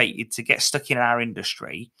motivated to get stuck in our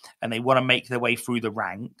industry and they want to make their way through the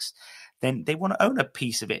ranks, then they want to own a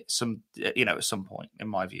piece of it. At some point, in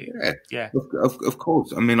my view. Yeah. Of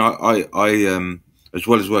course. I mean, I as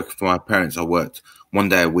well as working for my parents, I worked one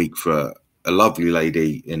day a week for a lovely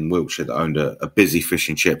lady in Wiltshire that owned a busy fish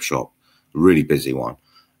and chip shop, a really busy one,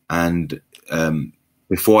 and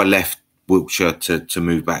before I left Wiltshire to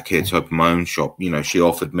move back here to open my own shop, she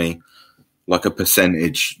offered me like a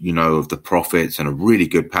percentage, of the profits and a really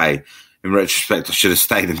good pay. In retrospect, I should have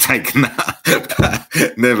stayed and taken that.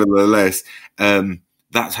 But nevertheless,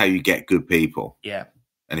 that's how you get good people. Yeah.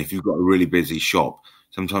 And if you've got a really busy shop,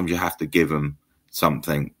 sometimes you have to give them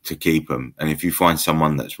something to keep them. And if you find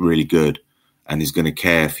someone that's really good and is going to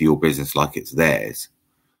care for your business like it's theirs,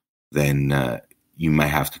 then you may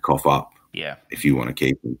have to cough up. Yeah. If you want to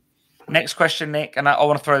keep them. Next question, Nick, and I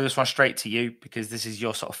want to throw this one straight to you because this is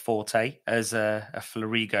your sort of forte as a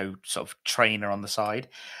Florigo sort of trainer on the side.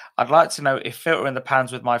 I'd like to know if filtering the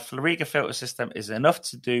pans with my Florigo filter system is enough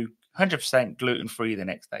to do 100% gluten-free the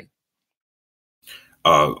next day.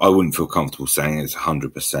 I wouldn't feel comfortable saying it's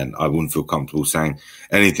 100%. I wouldn't feel comfortable saying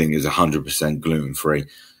anything is 100% gluten-free.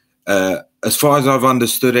 As far as I've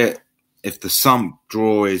understood it, if the sump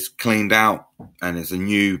drawer is cleaned out and it's a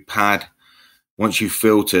new pad, once you've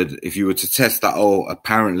filtered, if you were to test that oil,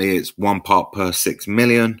 apparently it's 1 part per 6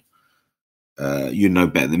 million. You know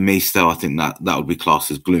better than me still. I think that would be classed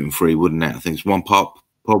as gluten-free, wouldn't it? I think it's 1 part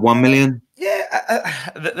per 1 million. Yeah,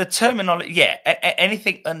 the terminology, yeah.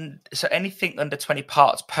 Anything under 20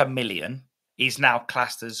 parts per million is now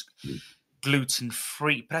classed as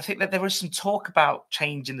gluten-free. But I think that there was some talk about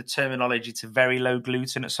changing the terminology to very low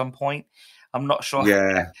gluten at some point. I'm not sure.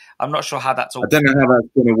 Yeah, I'm not sure how that's all. I don't know how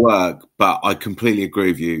that's going to work, but I completely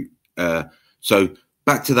agree with you. So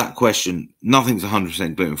back to that question, nothing's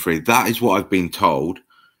 100% gluten-free. That is what I've been told,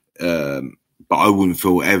 but I wouldn't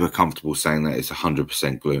feel ever comfortable saying that it's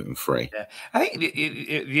 100% gluten-free. Yeah. I think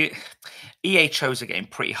the EHOs are getting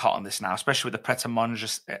pretty hot on this now, especially with the pret-a-manger,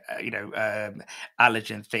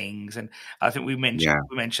 allergen things. And I think we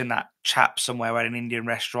mentioned that chap somewhere at an Indian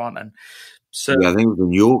restaurant, and so I think it was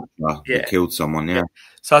in York that killed someone. Yeah.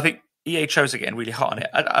 So I think EHOs are getting really hot on it.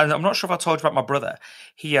 And I'm not sure if I told you about my brother.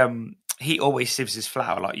 He always sieves his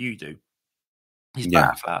flour like you do. His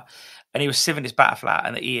batter flour. And he was sieving his batter flour,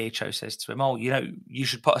 and the EHO says to him, "Oh, you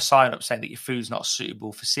should put a sign up saying that your food's not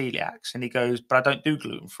suitable for celiacs." And he goes, "But I don't do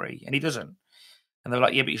gluten-free." And he doesn't. And they're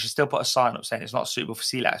like, "Yeah, but you should still put a sign up saying it's not suitable for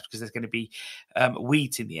celiacs because there's going to be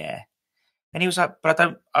wheat in the air." And he was like, "But I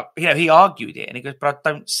don't," he argued it, and he goes, "But I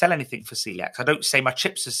don't sell anything for celiacs. I don't say my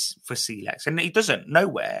chips are for celiacs." And he doesn't,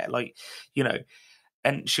 nowhere,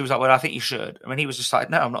 And she was like, "Well, I think you should." I mean, he was just like,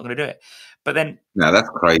 "No, I'm not going to do it." But then, no, that's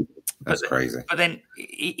crazy. That's crazy. But then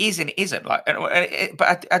it is and it isn't. But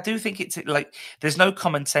I do think it's like there's no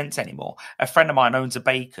common sense anymore. A friend of mine owns a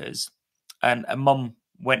baker's, and a mum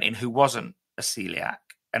went in who wasn't a celiac,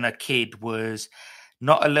 and her kid was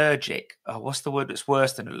not allergic. Oh, what's the word that's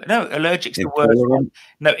worse than no? Allergic's the worst one.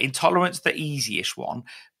 No, intolerance the easiest one,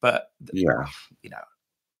 but Yeah,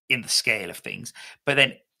 in the scale of things. But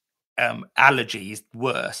then allergy is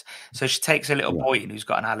worse. So she takes a little boy in who's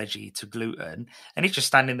got an allergy to gluten, and he's just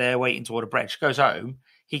standing there waiting to order bread. She goes home,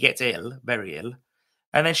 he gets ill, very ill,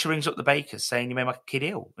 and then she rings up the bakers saying, "You made my kid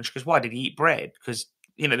ill." And she goes, "Why did he eat bread? Because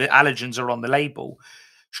the allergens are on the label."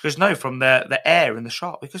 She goes, "No, from the air in the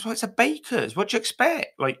shop." Because well, it's a baker's. What do you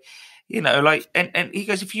expect? And he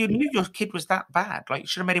goes, "If you knew your kid was that bad, you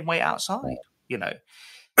should have made him wait outside."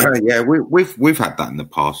 Yeah, we've had that in the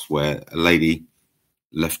past where a lady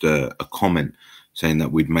left a comment saying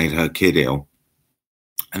that we'd made her kid ill,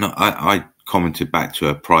 and I commented back to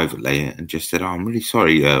her privately and just said, "Oh, I'm really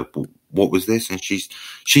sorry. What was this?" And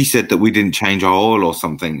she said that we didn't change our oil or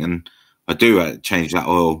something, and I do change that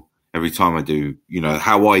oil every time I do.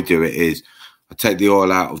 How I do it is I take the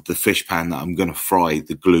oil out of the fish pan that I'm going to fry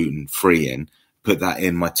the gluten free in, put that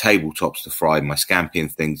in my tabletops to fry my scampi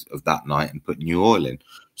and things of that night, and put new oil in.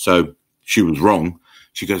 So she was wrong.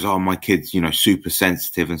 She goes, "Oh, my kid's, super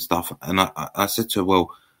sensitive and stuff." And I said to her,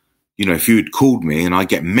 "Well, if you had called me," and I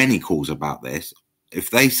get many calls about this, if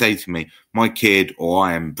they say to me, "My kid or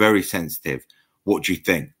I am very sensitive, what do you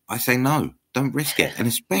think?" I say, "No, don't risk it." And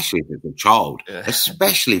especially if it's a child,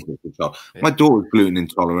 My daughter's gluten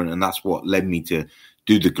intolerant, and that's what led me to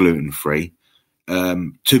do the gluten free.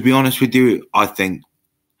 To be honest with you, I think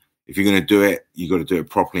if you're going to do it, you've got to do it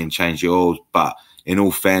properly and change your oils. But in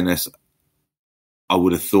all fairness, I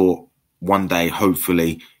would have thought one day,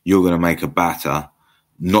 hopefully, you're going to make a batter.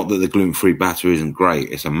 Not that the gluten-free batter isn't great.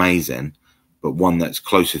 It's amazing. But one that's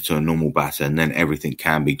closer to a normal batter, and then everything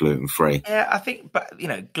can be gluten-free. Yeah, I think, but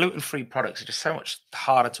gluten-free products are just so much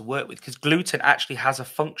harder to work with because gluten actually has a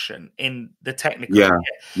function in the technical. Yeah,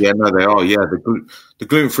 no, they are. Yeah, the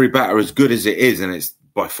gluten-free batter, as good as it is, and it's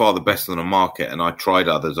by far the best on the market. And I tried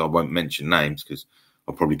others. I won't mention names because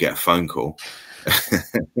I'll probably get a phone call.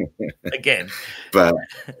 Again, but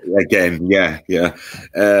again, yeah.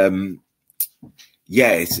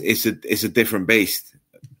 It's a different beast.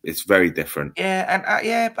 It's very different. Yeah,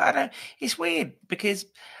 and but I don't. It's weird because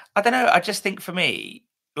I don't know. I just think for me,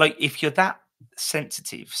 if you're that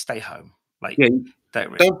sensitive, stay home. Don't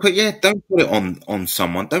put it on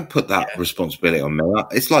someone. Don't put that responsibility on me.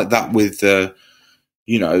 It's like that with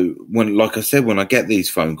when, like I said, when I get these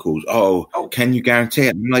phone calls, can you guarantee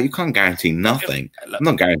it? I'm like, you can't guarantee nothing. I'm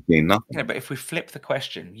not guaranteeing nothing. But if we flip the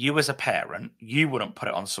question, you as a parent, you wouldn't put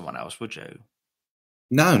it on someone else, would you?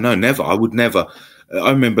 No, never. I would never. I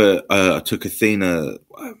remember I took Athena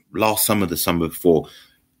last summer, the summer before.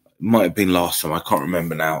 It might have been last summer. I can't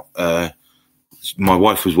remember now. My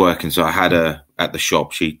wife was working, so I had her at the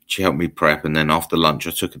shop. She helped me prep, and then after lunch,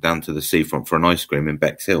 I took her down to the seafront for an ice cream in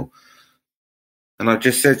Bexhill. And I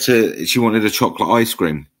just said she wanted a chocolate ice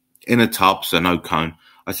cream in a tub, so no cone.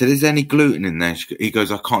 I said, "Is there any gluten in there?" He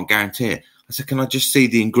goes, "I can't guarantee it." I said, "Can I just see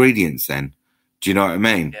the ingredients then? Do you know what I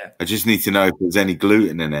mean? Yeah. I just need to know if there's any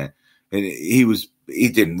gluten in it." And he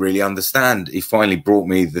didn't really understand. He finally brought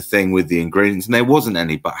me the thing with the ingredients, and there wasn't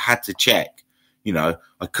any, but I had to check. I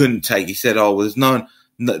couldn't take. He said, "Oh, well, there's no.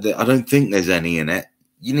 I don't think there's any in it.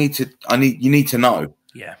 You need to know."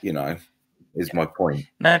 Yeah. Is my point.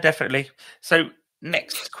 No, definitely. So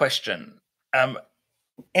next question.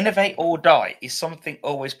 Innovate or die is something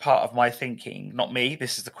always part of my thinking. Not me.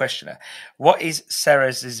 This is the questioner. What is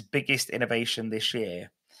Sarah's biggest innovation this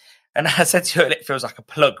year? And I said to her, it feels like a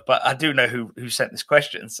plug, but I do know who sent this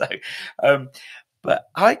question. So, but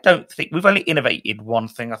I don't think we've only innovated one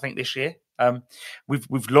thing. I think this year,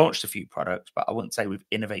 we've launched a few products, but I wouldn't say we've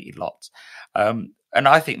innovated lots. And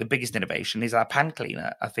I think the biggest innovation is our pan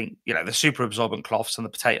cleaner. I think the super absorbent cloths and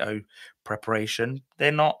the potato preparation.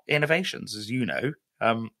 They're not innovations, as you know.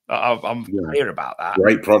 I'm clear about that.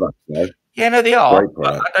 Great product, though. Yeah, no, they are.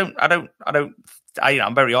 But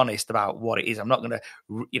I'm very honest about what it is. I'm not going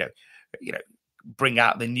to, bring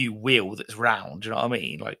out the new wheel that's round. Do you know what I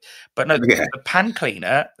mean? But no, the pan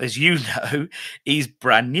cleaner, as you know, is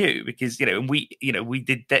brand new because and we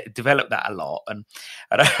did develop that a lot. And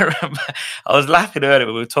I remember I was laughing earlier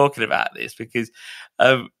when we were talking about this because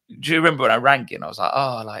do you remember when I rang you and I was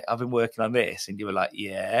like, I've been working on this, and you were like,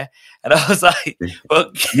 yeah, and I was like,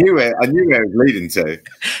 well, I knew where it was leading to.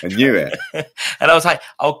 I knew it, and I was like,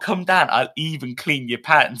 I'll come down, I'll even clean your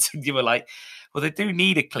pans, and you were like, well, they do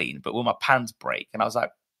need a clean, but will my pans break? And I was like,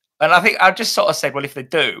 and I think I just sort of said, well, if they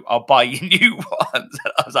do, I'll buy you new ones.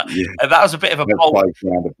 And I was like, and that was a bit of a bold.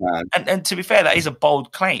 And to be fair, that is a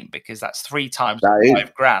bold claim because that's 3 times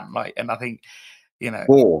 $5,000. And I think,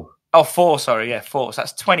 4. Oh, 4, sorry. Yeah, 4. So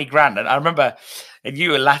that's 20 grand. And I remember, And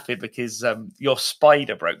you were laughing because your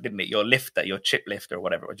spider broke, didn't it? Your lifter, your chip lifter or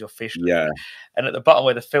whatever it was, your fish lifter. Yeah. And at the bottom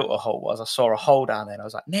where the filter hole was, I saw a hole down there. And I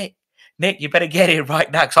was like, Nick, you better get in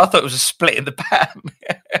right now, because I thought it was a split in the pan.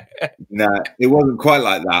 No, it wasn't quite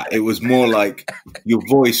like that. It was more like your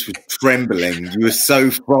voice was trembling. You were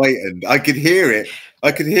so frightened. I could hear it.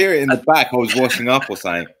 I could hear it in the back. I was washing up or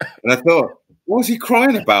something. And I thought, what's he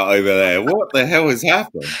crying about over there? What the hell has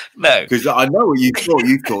happened? No. Because I know what you thought.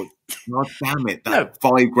 You thought, God damn it, that's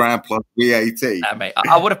 $5,000 plus VAT. No, mate,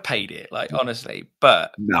 I would have paid it, like, honestly.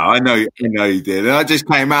 But no, I know you did. And I just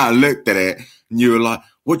came out and looked at it, and you were like,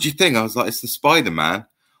 what do you think? I was like, it's the Spider-Man.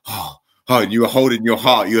 Oh, and you were holding your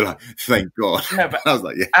heart. You were like, thank God. No, but I was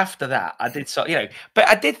like, yeah. After that, I did but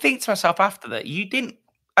I did think to myself after that, you didn't,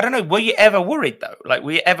 I don't know, were you ever worried though? Like,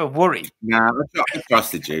 were you ever worried? No, I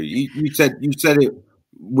trusted you. You said it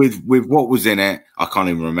with what was in it. I can't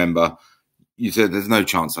even remember. You said there's no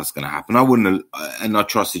chance that's going to happen. I wouldn't have, and I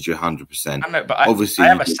trusted you 100%. I know, but obviously, I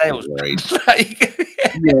am a salesman.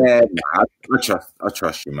 Yeah, I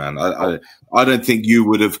trust you, man. I don't think you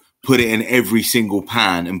would have put it in every single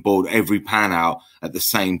pan and boiled every pan out at the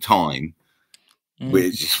same time,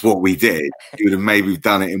 which is what we did. You would have maybe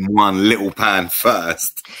done it in one little pan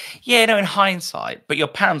first. Yeah, no, in hindsight, but your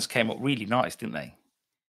pans came up really nice, didn't they?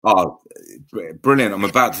 Oh, brilliant. I'm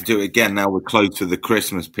about to do it again now. We're close to the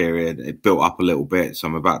Christmas period. It built up a little bit, so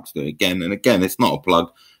I'm about to do it again. And again, it's not a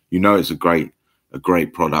plug. You know, it's a great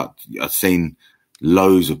product. I've seen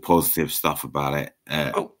loads of positive stuff about it.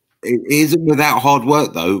 It isn't without hard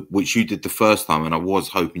work, though, which you did the first time, and I was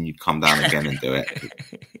hoping you'd come down again and do it.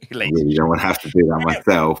 I really don't want to have to do that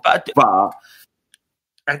myself. But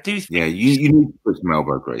I do think... Yeah, you need to put some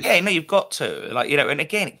elbow grease. Yeah, no, you've got to. Like, and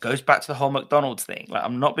again, it goes back to the whole McDonald's thing. Like,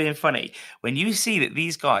 I'm not being funny. When you see that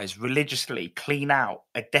these guys religiously clean out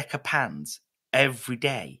a deck of pans every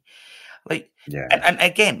day, like, and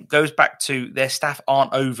again, goes back to their staff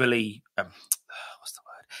aren't overly... what's the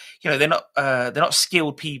word? They're not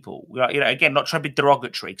skilled people. Again, not trying to be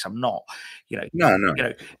derogatory, because I'm not.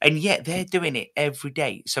 No. And yet they're doing it every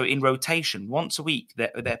day. So in rotation, once a week,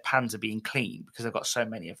 their pans are being cleaned because they've got so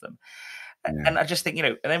many of them. And I just think,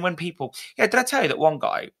 and then when people, did I tell you that one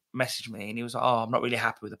guy messaged me and he was like, "Oh, I'm not really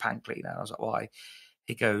happy with the pan cleaner." And I was like, "Why?"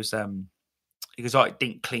 He goes, "I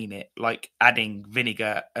didn't clean it, like adding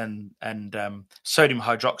vinegar and sodium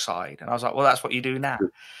hydroxide." And I was like, "Well, that's what you do now."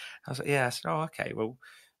 I was like, "Yeah." I said, "Oh, okay. Well,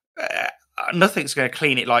 nothing's going to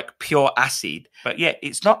clean it like pure acid." But yeah,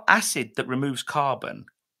 it's not acid that removes carbon.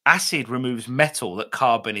 Acid removes metal that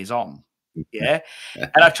carbon is on. Yeah.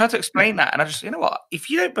 And I tried to explain that, and I just, if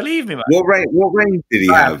you don't believe me, man, what range did he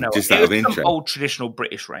have? Just out of interest. Some old traditional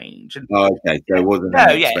British range. And, okay, so it wasn't. No,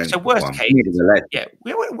 yeah. So worst case,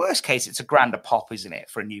 worst case, it's $1,000 a pop, isn't it,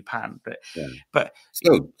 for a new pan? But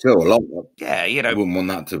still a lot. Yeah, I wouldn't want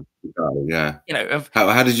that to go. Yeah.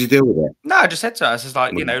 How did you deal with it? No, I just said to her, I was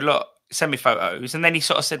like, look, send me photos. And then he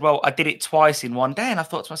sort of said, well, I did it twice in one day. And I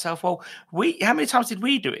thought to myself, well, how many times did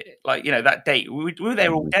we do it? Like, that day, we were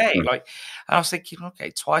there all day. Like, and I was thinking,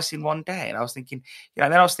 okay, twice in one day. And I was thinking,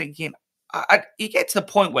 and then I was thinking, you get to the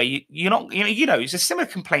point where you're not, it's a similar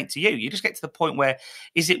complaint to you. You just get to the point where,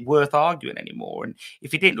 is it worth arguing anymore? And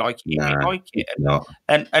if you didn't like it, you didn't like it.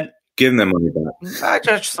 And give them money back.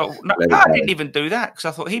 I just thought, I didn't even do that, because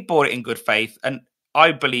I thought he bought it in good faith. And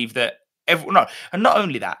I believe that and not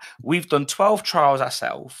only that, we've done 12 trials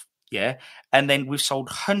ourselves, and then we've sold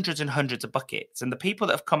hundreds and hundreds of buckets. And the people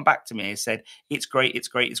that have come back to me and said, it's great, it's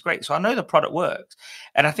great, it's great. So I know the product works.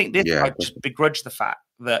 And I think I just begrudge the fact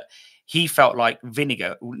that he felt like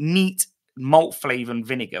vinegar, neat malt flavored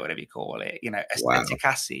vinegar, whatever you call it, acetic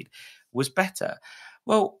acid was better.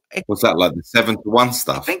 Well, was that like the 7-to-1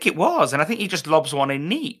 stuff? I think it was, and I think he just lobs one in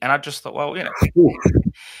neat. And I just thought, well,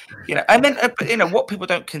 and then what people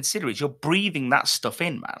don't consider is you're breathing that stuff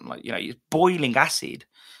in, man. Like you're boiling acid,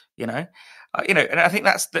 and I think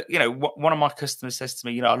that's what one of my customers says to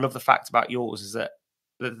me. I love the fact about yours is that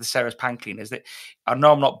the Sarah's pan cleaner is that I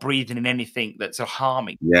know I'm not breathing in anything that's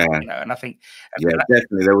harming. And I think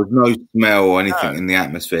definitely there was no smell or anything in the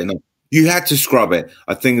atmosphere. No, you had to scrub it.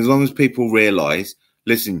 I think as long as people realise.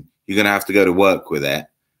 Listen, you're going to have to go to work with it.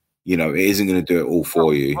 It isn't going to do it all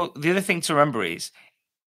for you. Well, the other thing to remember is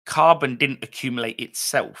carbon didn't accumulate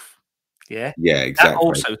itself. Yeah? Yeah, exactly. That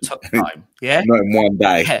also took time. Yeah? Not in one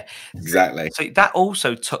day. Yeah. Exactly. So that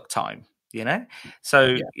also took time,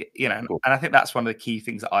 So, and I think that's one of the key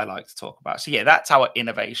things that I like to talk about. So, that's our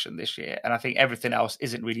innovation this year. And I think everything else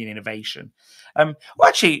isn't really an innovation. Well,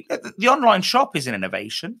 actually, the online shop is an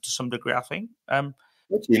innovation to some degree, I think.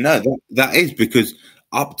 That is because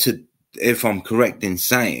up to, if I'm correct in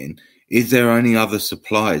saying, is there any other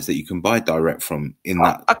suppliers that you can buy direct from in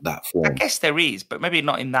that form? I guess there is, but maybe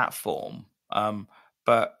not in that form.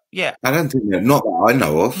 But yeah, I don't think not that I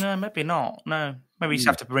know of. no, maybe not. No, maybe you just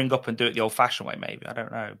have to ring up and do it the old-fashioned way. Maybe, I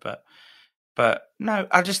don't know, but no,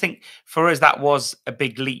 I just think for us that was a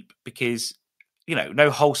big leap because no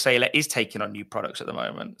wholesaler is taking on new products at the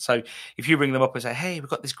moment. So if you ring them up and say, "Hey, we've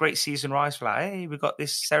got this great seasoned rice flour. Hey, we've got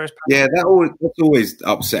this Sarah's." Yeah, that's always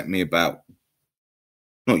upset me about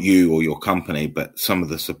not you or your company, but some of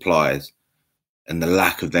the suppliers and the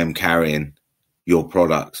lack of them carrying your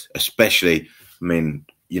products, especially. I mean,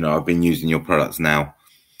 I've been using your products now.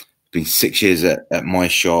 It's been 6 years at my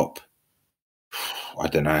shop. I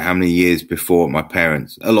don't know how many years before my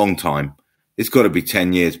parents. A long time. It's got to be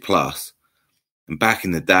 10 years plus. And back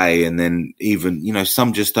in the day, and then even,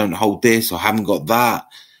 some just don't hold this or haven't got that.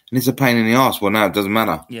 And it's a pain in the ass. Well, now it doesn't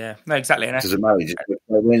matter. Yeah, no, exactly. It doesn't matter.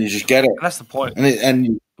 You just get it. And that's the point.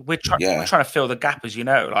 And we're trying to fill the gap, as you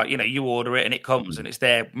know. Like, you order it and it comes and it's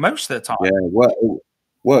there most of the time. Yeah,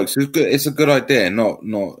 works. It's good. It's a good idea. Not.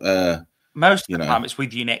 Most of the time, it's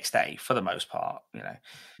with you next day for the most part.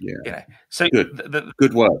 Yeah. So good.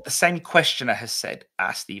 Good work. The same questioner has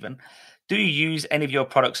asked Stephen, do you use any of your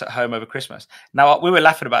products at home over Christmas? Now, we were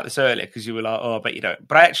laughing about this earlier because you were like, "Oh, I bet you don't."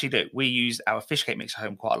 But I actually do. We use our fish cake mix at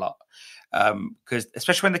home quite a lot because,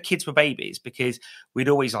 especially when the kids were babies, because we'd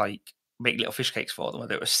always make little fish cakes for them,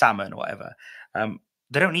 whether it was salmon or whatever.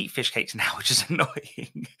 They don't eat fish cakes now, which is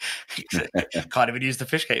annoying. Can't even use the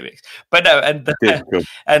fish cake mix. But no,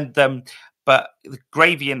 but the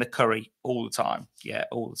gravy and the curry all the time. Yeah,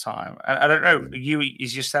 all the time. And I don't know, you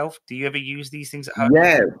yourself, do you ever use these things at home?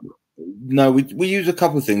 Yeah. No, we use a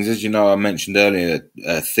couple of things. As you know, I mentioned earlier,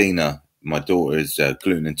 Athena, my daughter, is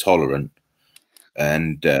gluten intolerant.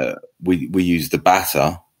 And we use the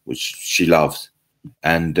batter, which she loves.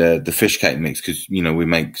 And the fish cake mix, because we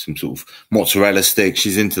make some sort of mozzarella sticks.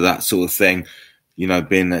 She's into that sort of thing,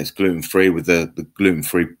 being that it's gluten free with the gluten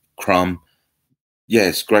free crumb. Yeah,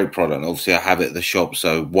 it's a great product. Obviously, I have it at the shop,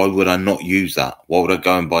 so why would I not use that? Why would I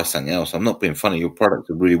go and buy something else? I'm not being funny. Your products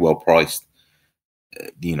are really well priced,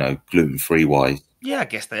 gluten free wise. Yeah, I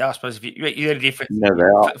guess they are. I suppose if you're different. No, they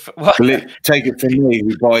are. Take it from me,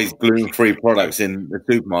 who buys gluten free products in the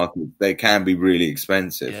supermarket. They can be really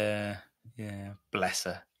expensive. Yeah, bless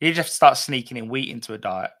her. You just have to start sneaking in wheat into a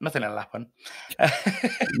diet. Nothing will happen.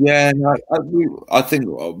 Yeah, no, I think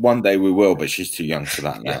one day we will, but she's too young for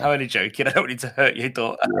that now. I'm only joking. I don't need to hurt your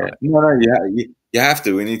daughter. Yeah. No, you have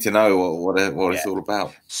to. We need to know what it's all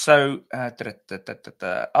about. So,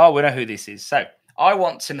 we know who this is. So, I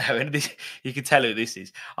want to know, and you can tell who this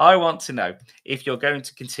is. I want to know if you're going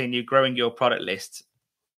to continue growing your product list,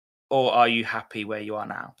 or are you happy where you are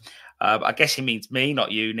now? I guess he means me,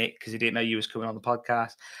 not you, Nick, because he didn't know you was coming on the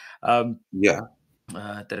podcast. Yeah.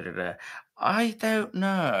 I don't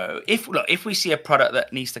know. If we see a product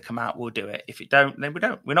that needs to come out, we'll do it. If it don't, then we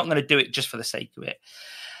don't. We're not going to do it just for the sake of it.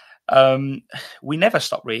 We never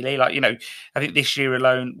stop, really. I think this year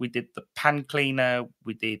alone, we did the pan cleaner,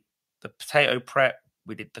 we did the potato prep,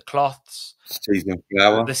 we did the cloths,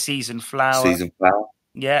 the seasoned flour.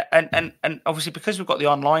 Yeah, and obviously because we've got the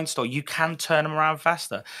online store, you can turn them around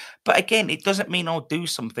faster. But again, it doesn't mean I'll do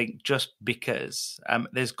something just because.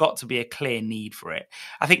 There's got to be a clear need for it.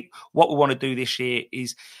 I think what we want to do this year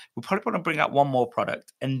is we probably want to bring out one more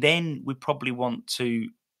product, and then we probably want to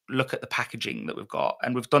look at the packaging that we've got.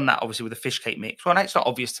 And we've done that obviously with the fish cake mix. Well, it's not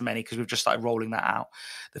obvious to many because we've just started rolling that out.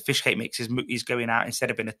 The fish cake mix is going out,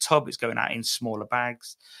 instead of in a tub, it's going out in smaller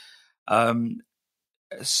bags.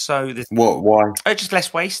 So why? Just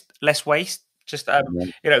less waste. Just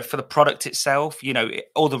for the product itself,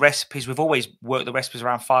 all the recipes, we've always worked the recipes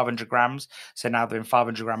around 500 grams, so now they're in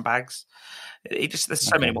 500 gram bags. There's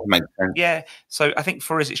so many more. Yeah, so I think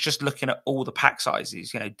for us, it's just looking at all the pack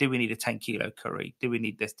sizes. Do we need a 10 kilo curry? Do we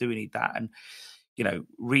need this? Do we need that? And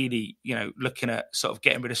really, looking at sort of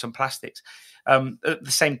getting rid of some plastics. The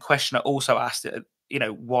same questioner also asked,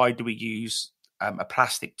 why do we use a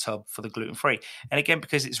plastic tub for the gluten-free? And again,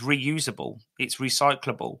 because it's reusable, it's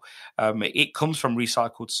recyclable. It comes from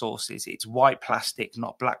recycled sources. It's white plastic,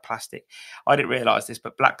 not black plastic. I didn't realize this,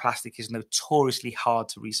 but black plastic is notoriously hard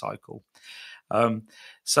to recycle.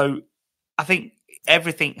 So I think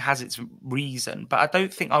everything has its reason, but I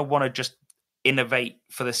don't think I want to just innovate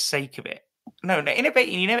for the sake of it. No, you never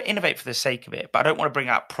innovate for the sake of it, but I don't want to bring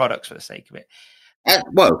out products for the sake of it.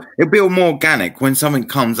 Well, it'd be all more organic when something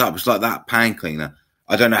comes up. It's like that pan cleaner.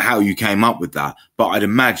 I don't know how you came up with that, but I'd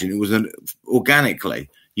imagine it was organically.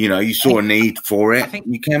 You saw a need for it.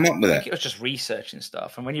 You came up with it. It was just researching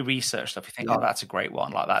stuff. And when you research stuff, you think, oh, that's a great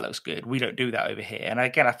one. Like, that looks good. We don't do that over here. And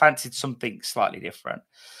again, I fancied something slightly different.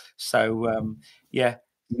 So yeah.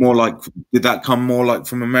 More like, did that come more like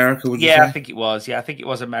from America? Would you say? I think it was. Yeah, I think it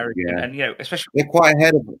was American, and especially they're quite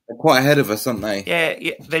ahead of us, aren't they?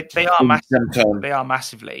 Yeah, they are massive. They are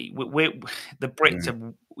massively. We're the Brits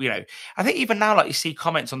are. I think even now, like you see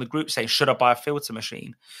comments on the group saying, "Should I buy a filter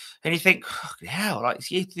machine?" And you think, hell, like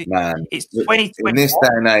Man, it's 2021 in this day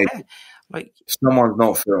and age, like someone's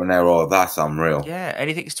not filtering their oil. That's unreal. Yeah, and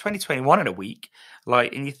you think it's 2021 in a week,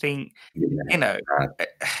 like, and you think, and I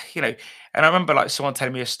remember like someone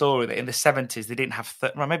telling me a story that in the 70s they didn't have,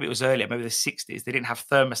 maybe it was earlier, maybe the 60s, they didn't have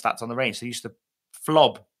thermostats on the range, so they used to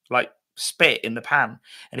flob like spit in the pan,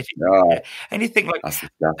 and and you think like,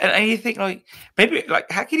 and you think like, maybe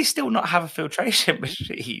like, how can you still not have a filtration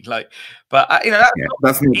machine? Like, but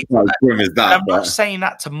that's not as grim as that. I'm not saying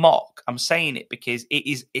that to mock. I'm saying it because it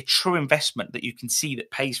is a true investment that you can see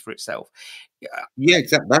that pays for itself. Yeah,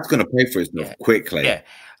 exactly. That's going to pay for itself quickly. Yeah,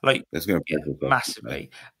 like that's going to pay for itself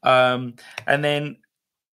massively. And then,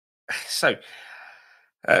 so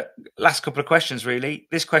last couple of questions, really.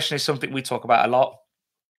 This question is something we talk about a lot.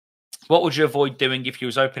 What would you avoid doing if you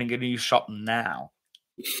was opening a new shop now?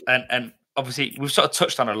 And obviously, we've sort of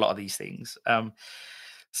touched on a lot of these things.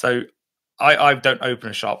 So I don't open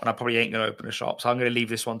a shop, and I probably ain't going to open a shop. So I'm going to leave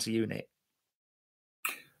this one to you, Nick.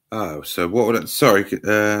 Oh, so what would I? Sorry,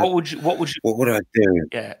 what would I do?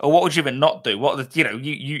 Yeah, or what would you even not do? What are the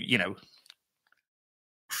you know?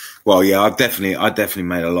 Well, yeah, I definitely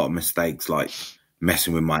made a lot of mistakes, like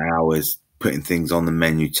messing with my hours, putting things on the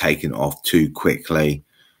menu, taking it off too quickly.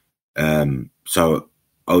 So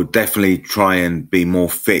I would definitely try and be more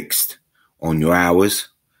fixed on your hours,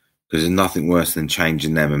 because there's nothing worse than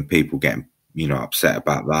changing them and people getting, upset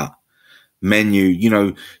about that.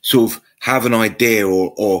 Menu, sort of have an idea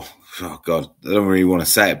or oh God, I don't really want to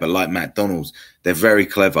say it, but like McDonald's, they're very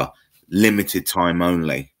clever. Limited time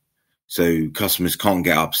only. So customers can't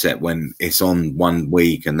get upset when it's on 1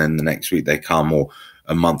 week and then the next week they come, or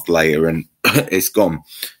a month later and it's gone.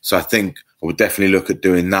 So I think I would definitely look at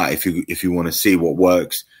doing that if you want to see what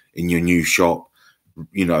works in your new shop.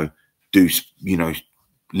 Do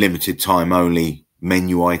limited time only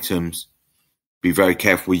menu items. Be very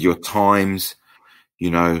careful with your times.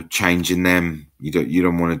 Changing them. You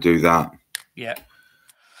don't want to do that. Yeah.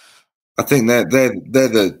 I think they're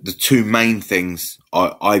the two main things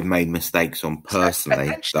I've made mistakes on personally.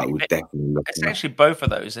 That would definitely look. Essentially, both of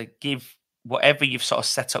those are give whatever you've sort of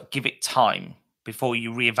set up, give it time before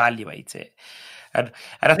you reevaluate it. And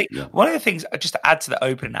I think one of the things, just to add to the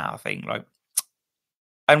open hour thing, like,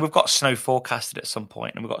 and we've got snow forecasted at some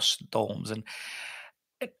point, and we've got storms, and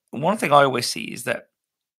one thing I always see is that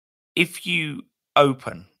if you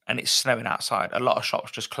open and it's snowing outside, a lot of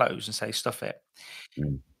shops just close and say stuff it.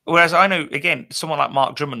 Whereas I know, again, someone like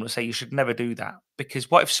Mark Drummond would say you should never do that, because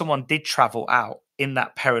what if someone did travel out in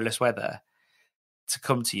that perilous weather to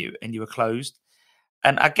come to you and you were closed?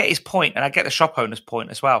 And I get his point, and I get the shop owner's point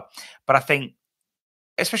as well. But I think,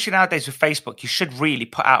 especially nowadays with Facebook, you should really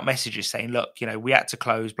put out messages saying, look, we had to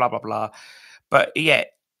close, blah, blah, blah. But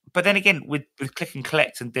then again, with click and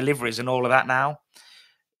collect and deliveries and all of that now,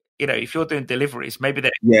 if you're doing deliveries, maybe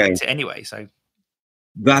they're it anyway. So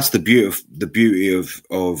that's the beauty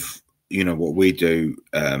of what we do,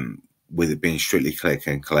 with it being strictly click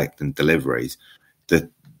and collect and deliveries.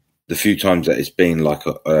 The few times that it's been like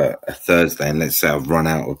a Thursday, and let's say I'm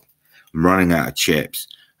running out of chips,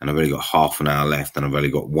 and I've only got half an hour left, and I've only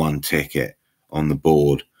got one ticket on the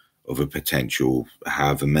board of a potential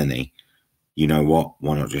however many. You know what?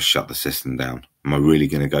 Why not just shut the system down? Am I really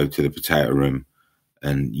going to go to the potato room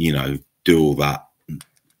and do all that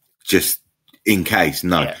just in case?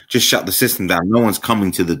 No, just shut the system down. No one's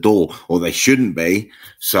coming to the door, or they shouldn't be.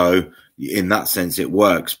 So in that sense, it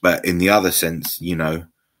works. But in the other sense,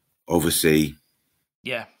 obviously,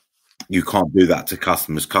 you can't do that to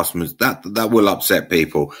customers. Customers that will upset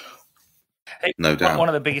people. No doubt. One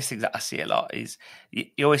of the biggest things that I see a lot is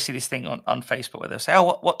you always see this thing on Facebook where they'll say,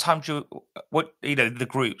 "Oh, what time do you, the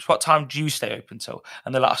groups? What time do you stay open till?"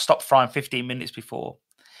 And they're like, "I stop frying 15 minutes before."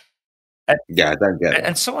 I don't get it.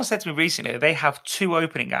 And someone said to me recently they have 2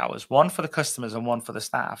 opening hours, one for the customers and one for the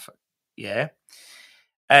staff. Yeah,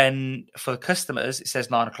 and for the customers it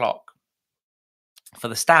says 9 o'clock. For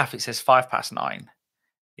the staff it says 9:05.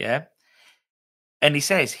 Yeah, and he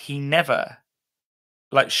says he never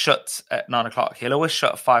shuts at 9 o'clock. He'll always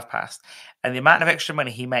shut at 5:05. And the amount of extra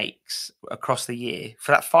money he makes across the year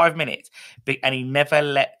for that 5 minutes, and he never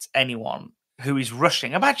let anyone who is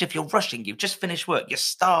rushing. Imagine if you're rushing, you've just finished work, you're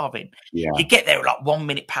starving. Yeah. You get there at like 1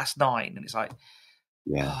 minute past 9, and it's like,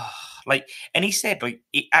 and he said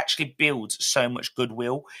it actually builds so much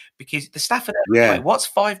goodwill because the staff are there. Yeah. What's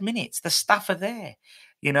 5 minutes? The staff are there.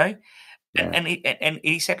 you know. Yeah. And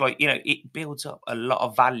he said, like, you know, it builds up a lot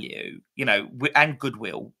of value, you know, and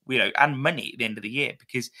goodwill, you know, and money at the end of the year,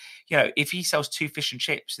 because, you know, if he sells 2 fish and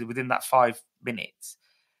chips within that 5 minutes,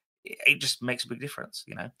 it just makes a big difference,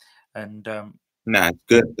 you know. And No, it's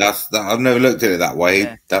good. I've never looked at it that way.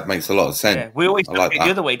 Yeah. That makes a lot of sense. we always I look like at it the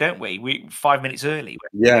that. other way, don't we? We 5 minutes early.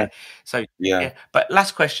 Yeah. So Yeah. But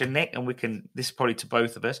last question, Nick, and this is probably to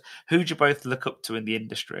both of us. Who do you both look up to in the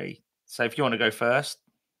industry? So if you want to go first.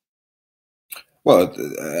 Well,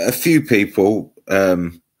 a few people.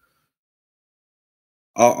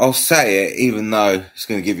 I'll say it, even though it's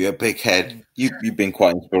going to give you a big head. You've been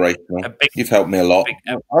quite inspirational. You've helped me a lot.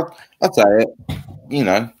 I'll say it. You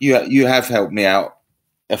know, you have helped me out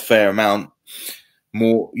a fair amount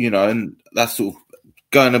more. You know, and that's sort of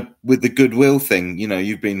going with the goodwill thing. You know,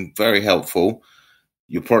 you've been very helpful.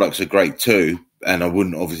 Your products are great too, and I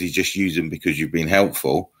wouldn't obviously just use them because you've been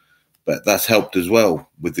helpful. But that's helped as well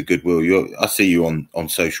with the goodwill. I see you on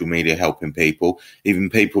social media helping people, even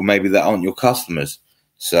people maybe that aren't your customers.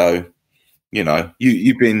 So, you know,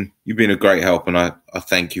 you've been a great help, and I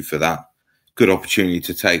thank you for that. Good opportunity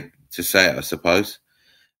to say it, I suppose.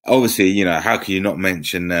 Obviously, you know, how can you not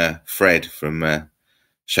mention Fred from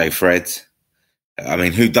Chez Fred's? I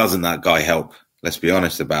mean, who doesn't that guy help? Let's be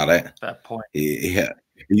honest about it. Fair point.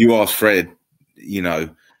 You ask Fred, you know,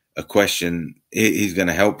 a question, he's going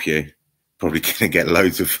to help you. Probably going to get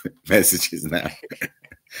loads of messages now.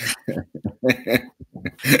 Yeah,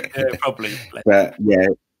 probably. But yeah,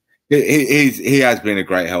 he has been a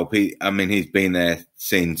great help. He's been there,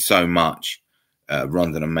 seen so much,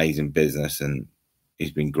 runs an amazing business, and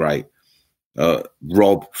he's been great.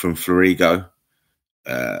 Rob from Florigo,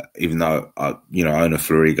 even though I own a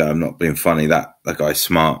Florigo, I'm not being funny. That guy's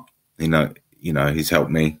smart. You know, he's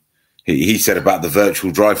helped me. He said about the virtual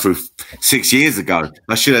drive-through 6 years ago.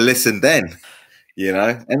 I should have listened then, you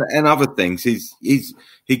know, and other things.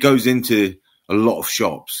 He goes into a lot of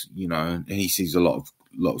shops, you know, and he sees a lot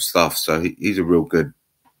of stuff. So he's a real good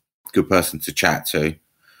person to chat to.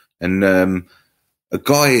 And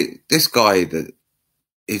this guy that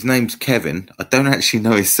his name's Kevin. I don't actually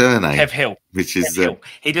know his surname. Kev Hill. Which is Kev Hill.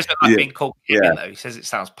 He doesn't like being called Kevin though. He says it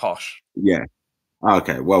sounds posh. Yeah.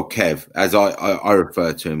 Okay, well, Kev, as I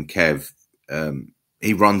refer to him, Kev,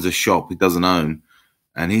 he runs a shop he doesn't own,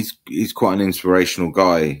 and he's quite an inspirational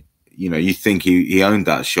guy. You know, you think he owned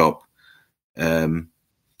that shop, but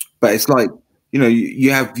it's like, you know,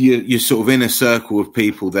 you have your sort of inner circle of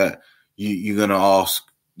people that you're going to ask,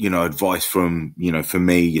 you know, advice from, you know, for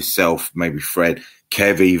me, yourself, maybe Fred,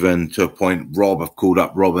 Kev, even to a point. Rob, I've called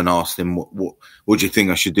up Rob and asked him what do you think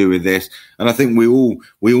I should do with this? And I think we all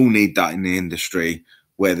need that in the industry,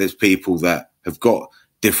 where there's people that have got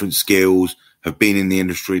different skills, have been in the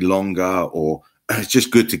industry longer, or it's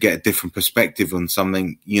just good to get a different perspective on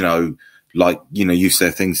something, you know, like, you know, you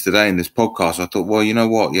said things today in this podcast. I thought, well, you know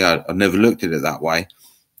what? Yeah, I've never looked at it that way.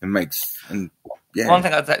 Yeah. One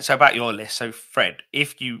thing so about your list. So Fred,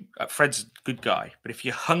 Fred's a good guy, but if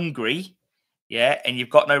you're hungry, and you've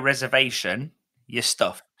got no reservation, you're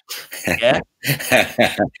stuffed. Yeah,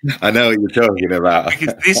 I know what you're talking about.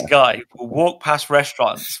 Because this guy will walk past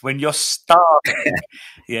restaurants when you're starving.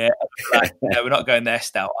 Like, no, we're not going there,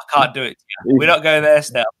 Stel. I can't do it. We're not going there,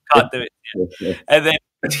 Stel. I can't do it. And then,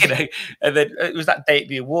 you know, it was that day at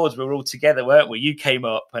the awards. We were all together, weren't we? You came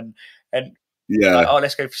up and yeah, like, oh,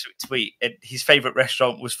 let's go for something to eat. And his favourite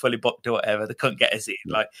restaurant was fully booked or whatever. They couldn't get us in.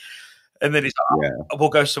 Like. And then he's like, we'll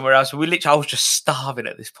go somewhere else. I was just starving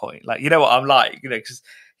at this point. Like, you know what I'm like, you know, because,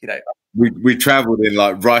 you know. We travelled in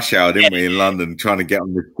like rush hour, didn't we, in London, trying to get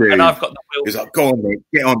on the tube. And I've got the will. He's like, go on, Nick,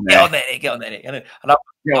 get on there. Get on there, Nick. And I've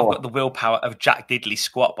got the willpower of Jack Diddley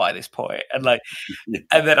squat by this point. And like,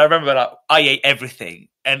 and then I remember like, I ate everything.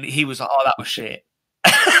 And he was like, oh, that was shit.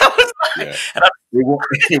 I was like,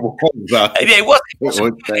 it was.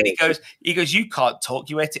 And he goes, you can't talk,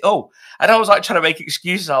 you ate it all. And I was like trying to make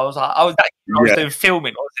excuses. I was doing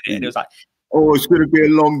filming, wasn't it? And it was like, oh, it's going to be a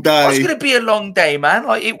long day. It's going to be a long day, man.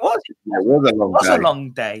 Like it was. It was a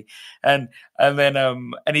long day. And then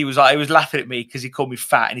and he was laughing at me because he called me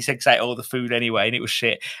fat, and he said, 'cause I ate all the food anyway, and it was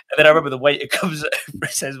shit. And then I remember the waiter comes over and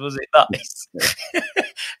says, was it nice?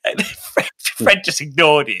 And then Fred just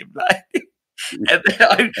ignored him. Like, and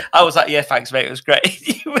then I was like, yeah, thanks, mate. It was great.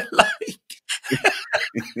 You were like,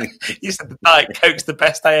 you said the Diet Coke's the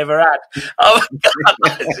best I ever had. Oh my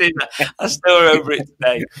God, I still remember it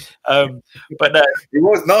today. But no, it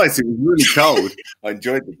was nice. It was really cold. I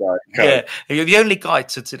enjoyed the Diet Coke. Yeah, you're the only guy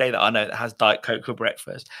to today that I know that has Diet Coke for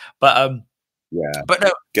breakfast. But but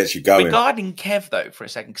no, gets you going. Regarding Kev though, for a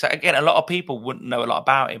second, because again, a lot of people wouldn't know a lot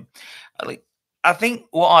about him. Like, I think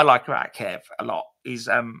what I like about Kev a lot is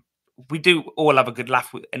we do all have a good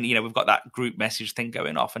laugh with, and we've got that group message thing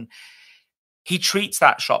going off, and he treats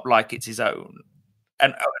that shop like it's his own.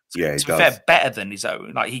 And to be fair, better than his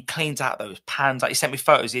own. Like, he cleans out those pans. Like, he sent me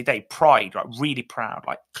photos the other day. Pride, like, really proud.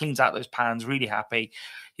 Like, cleans out those pans, really happy.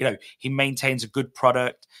 He maintains a good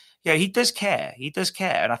product. He does care. He does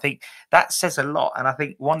care, and I think that says a lot. And I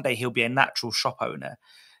think one day he'll be a natural shop owner.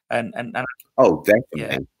 And oh,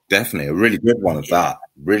 definitely. Definitely a really good one of that.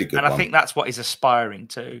 Really good and one. I think that's what he's aspiring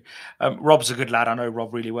to. Rob's a good lad. I know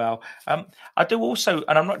Rob really well. I do also,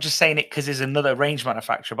 and I'm not just saying it because he's another range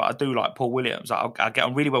manufacturer, but I do like Paul Williams. I get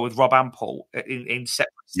on really well with Rob and Paul in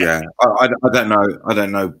separate. Yeah, I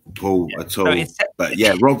don't know Paul at all. But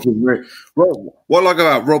yeah, Rob. What I like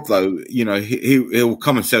about Rob, though, he'll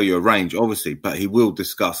come and sell you a range, obviously, but he will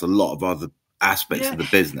discuss a lot of other aspects of the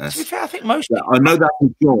business. To be fair, I think most. I know that's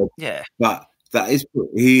his job. Yeah, but.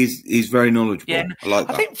 He's very knowledgeable. Yeah, I like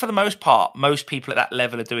that. I think for the most part, most people at that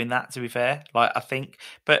level are doing that. To be fair, like, I think,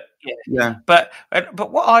 but but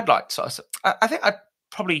what I'd like to, I think I'd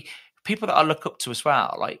probably people that I look up to as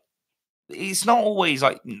well. Like, it's not always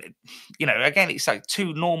like, again, it's like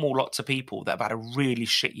two normal lots of people that have had a really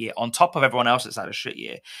shit year on top of everyone else that's had a shit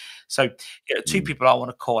year. So two people I want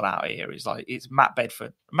to call out here is like, it's Matt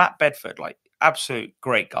Bedford. Matt Bedford, like, absolute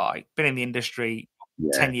great guy, been in the industry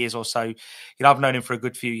 10 years or so. I've known him for a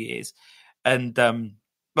good few years, and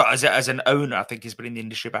but as an owner, I think he's been in the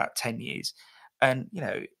industry about 10 years. And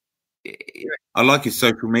I like his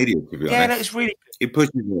social media, to be honest. Yeah, it's really good. He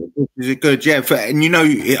pushes it good. Yeah,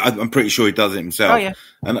 and I'm pretty sure he does it himself. Oh yeah,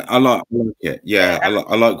 and I like it. Yeah,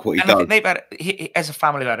 I like what he does. I think as a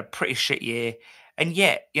family, they've had a pretty shit year, and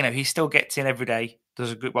yet he still gets in every day.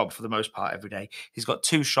 Does a good job for the most part every day. He's got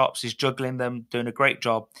 2 shops. He's juggling them, doing a great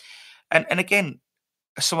job. And again,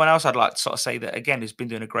 someone else I'd like to sort of say that again has been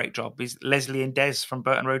doing a great job is Leslie and Des from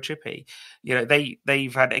Burton Road Chippy.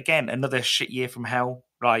 They've had again another shit year from hell,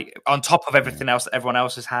 like on top of everything else that everyone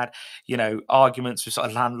else has had. Arguments with sort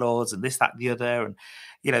of landlords and this, that, and the other, and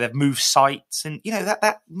they've moved sites, and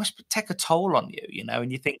that must take a toll on you.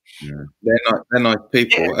 And you think they're nice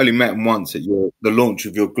people. I only met them once at the launch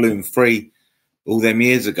of your Gloom Free all them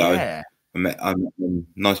years ago. Yeah. I met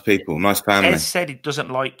nice people, nice family. Ed said he doesn't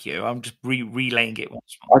like you. I'm just relaying it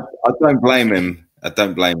once more. I don't blame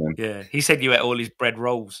him. Yeah, he said you ate all his bread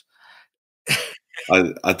rolls.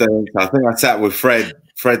 I don't. I think I sat with Fred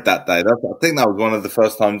that day. I think that was one of the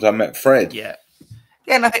first times I met Fred. Yeah,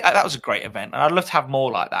 and I think that was a great event, and I'd love to have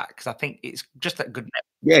more like that because I think it's just a good.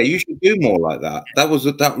 Yeah, you should do more like that.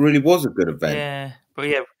 That really was a good event. Yeah, but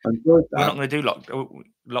we're not going to do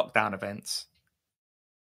lockdown events.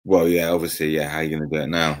 Well, yeah, obviously, yeah. How are you going to do it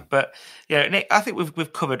now? But Nick, I think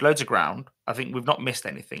we've covered loads of ground. I think we've not missed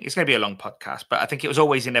anything. It's going to be a long podcast, but I think it was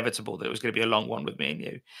always inevitable that it was going to be a long one with me and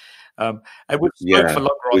you. And we spoke for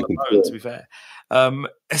longer on the phone, to be fair.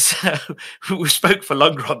 So we spoke for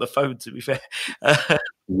longer on the phone, to be fair.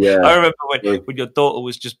 Yeah, I remember when your daughter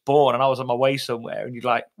was just born, and I was on my way somewhere, and you're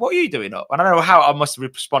like, "What are you doing up?" And I don't know how I must have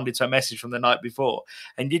responded to a message from the night before,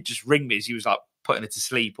 and you'd just ring me as you was like putting her to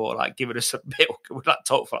sleep or like giving her some milk. We'd like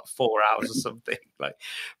talk for like 4 hours or something. But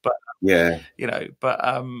yeah,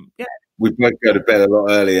 we both go to bed a lot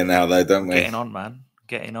earlier now, though, don't we? Getting on, man.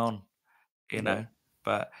 Getting on.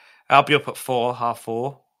 But I'll be up at 4, half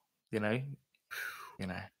 4.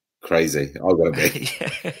 Crazy. I've got to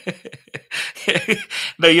be.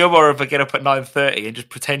 No, you're more of a get up at 9:30 and just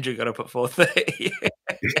pretend you're going up at 4:30.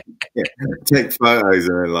 Take photos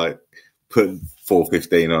and like put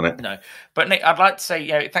 4:15 on it. No, but Nick, I'd like to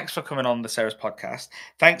say, thanks for coming on the Sarah's podcast.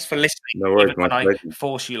 Thanks for listening. No worries, when I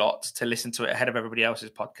force you lot to listen to it ahead of everybody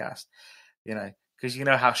else's podcast. Because you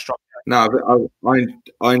know how strong. No,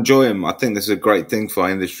 I enjoy them. I think this is a great thing for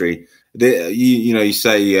our industry. You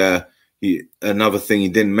say another thing you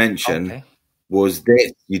didn't mention was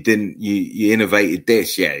this. You innovated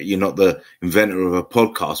this. Yeah, you're not the inventor of a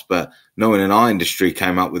podcast, but no one in our industry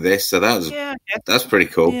came up with this. So that's pretty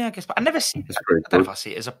cool. Yeah, I guess. But I never see it. I don't know if I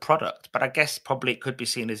see it as a product, but I guess probably it could be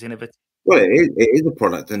seen as innovative. Well, it is a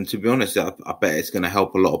product, and to be honest, I bet it's going to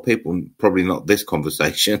help a lot of people. Probably not this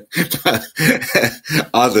conversation, but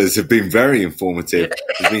others have been very informative.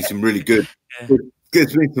 There's been some really good.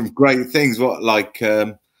 There's been some great things. What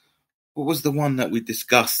was the one that we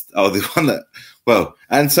discussed? Oh, the one that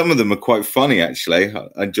and some of them are quite funny actually.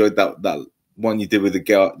 I enjoyed that one you did with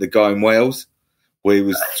the guy in Wales, where he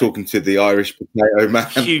was talking to the Irish potato man.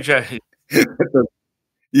 Huge.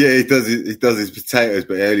 Yeah, he does his potatoes,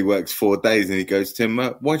 but he only works 4 days. And he goes to him,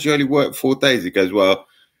 "Why do you only work 4 days?" He goes, "Well,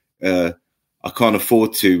 I can't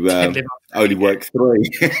afford to only work 3.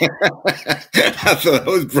 I thought that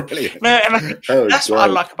was brilliant. No, and that's what I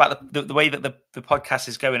great. like about the way that the podcast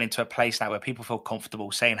is going into a place now where people feel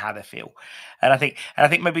comfortable saying how they feel. And I think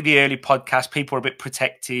maybe the early podcast, people were a bit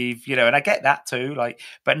protective, you know, and I get that too. Like,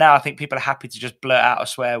 but now I think people are happy to just blurt out a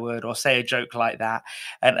swear word or say a joke like that.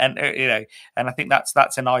 And you know, and I think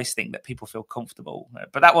that's a nice thing that people feel comfortable.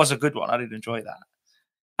 But that was a good one. I did enjoy that.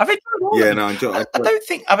 I've enjoyed all of them. No, I don't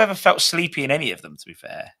think I've ever felt sleepy in any of them, to be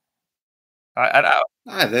fair.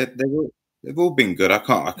 They've all been good. I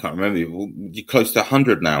can't remember. You're close to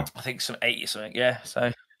 100 now. I think some 80 something. Yeah.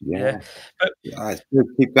 So yeah. But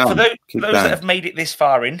keep going. For those that have made it this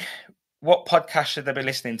far in, what podcast should they be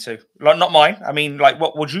listening to? Like, not mine. I mean, like,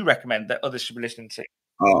 what would you recommend that others should be listening to?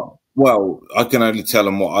 Oh, well, I can only tell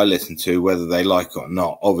them what I listen to, whether they like it or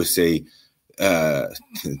not. Obviously,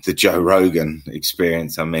 the Joe Rogan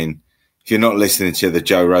Experience. I mean, if you're not listening to the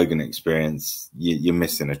Joe Rogan Experience, you're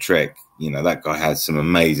missing a trick. You know, that guy has some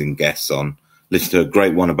amazing guests on. Listen to a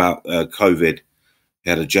great one about COVID. He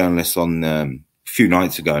had a journalist on a few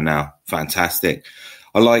nights ago now. Fantastic.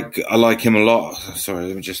 I like him a lot. Sorry,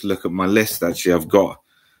 let me just look at my list. Actually, I've got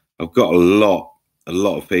a lot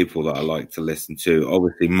of people that I like to listen to.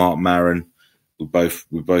 Obviously, Mark Maron. We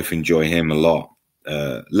both enjoy him a lot.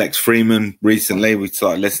 Lex Freeman. Recently, we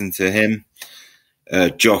started listening to him.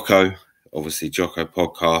 Jocko, obviously Jocko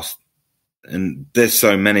podcast. And there's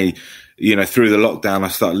so many, you know, through the lockdown, I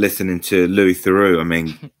started listening to Louis Theroux. I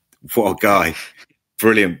mean, what a guy.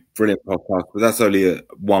 Brilliant podcast. But that's only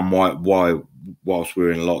one whilst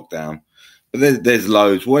we're in lockdown. But there's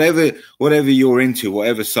loads. Whatever you're into,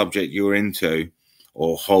 whatever subject you're into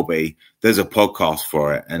or hobby, there's a podcast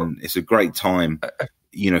for it. And it's a great time,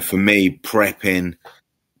 you know, for me, prepping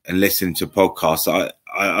and listening to podcasts.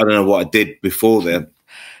 I don't know what I did before then.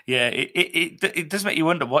 Yeah, it does make you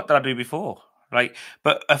wonder, what did I do before? Like,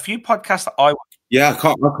 but a few podcasts that I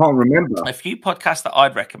can't remember. A few podcasts that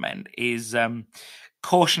I'd recommend is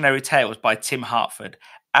Cautionary Tales by Tim Hartford.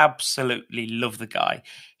 Absolutely love the guy.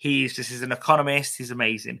 This is an economist. He's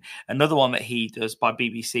amazing. Another one that he does by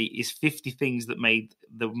BBC is 50 Things That Made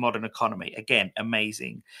the Modern Economy. Again,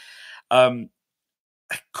 amazing.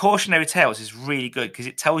 Cautionary Tales is really good because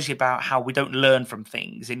it tells you about how we don't learn from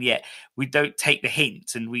things, and yet we don't take the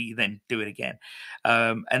hints and we then do it again.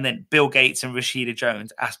 And then Bill Gates and Rashida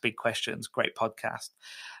Jones Ask Big Questions. Great podcast.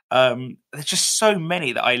 There's just so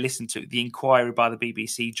many that I listen to. The Inquiry by the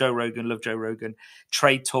BBC, Joe Rogan, love Joe Rogan.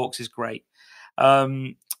 Trade Talks is great. But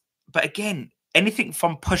again, anything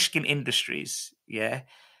from Pushkin Industries, yeah,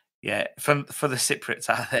 for the Cypriots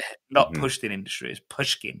out there, not Pushkin Industries,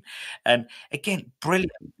 Pushkin. And again,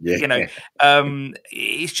 brilliant. Yeah. You know,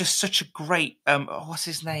 it's just such a great, what's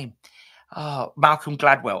his name? Oh, Malcolm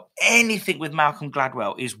Gladwell. Anything with Malcolm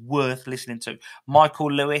Gladwell is worth listening to. Michael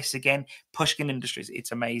Lewis, again, Pushkin Industries.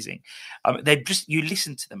 It's amazing. You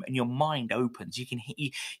listen to them and your mind opens.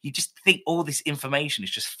 You just think all this information is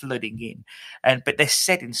just flooding in, but they're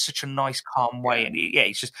said in such a nice, calm way. And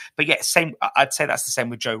it's just. But same. I'd say that's the same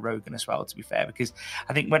with Joe Rogan as well. To be fair, because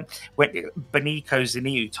I think when Beniko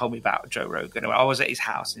Zaniu told me about Joe Rogan, I was at his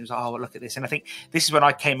house and he was like, "Oh, well, look at this." And I think this is when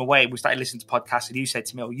I came away. We started listening to podcasts, and you said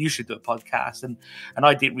to me, "Oh, you should do a podcast." And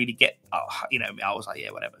I didn't really get, I was like,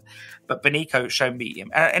 yeah, whatever. But Beniko showed me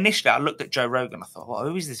him. And initially, I looked at Joe Rogan. I thought, well,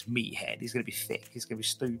 who is this meathead? He's going to be thick. He's going to be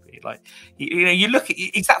stupid. Like, you look at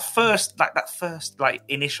it's that first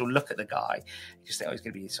initial look at the guy. You just think, oh, he's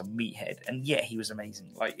going to be some meathead. And yeah, he was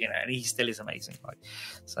amazing. Like, and he still is amazing. Like,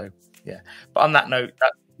 so yeah. But on that note,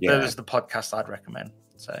 that was the podcast I'd recommend.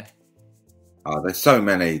 So. Oh, there's so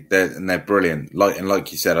many, and they're brilliant.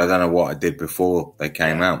 Like you said, I don't know what I did before they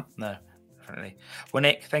came out. No, definitely. Well,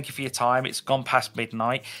 Nick, thank you for your time. It's gone past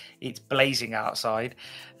midnight. It's blazing outside,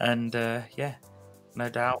 and no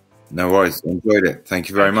doubt. No worries. Enjoyed it. Thank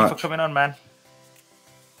you very much for coming on, man.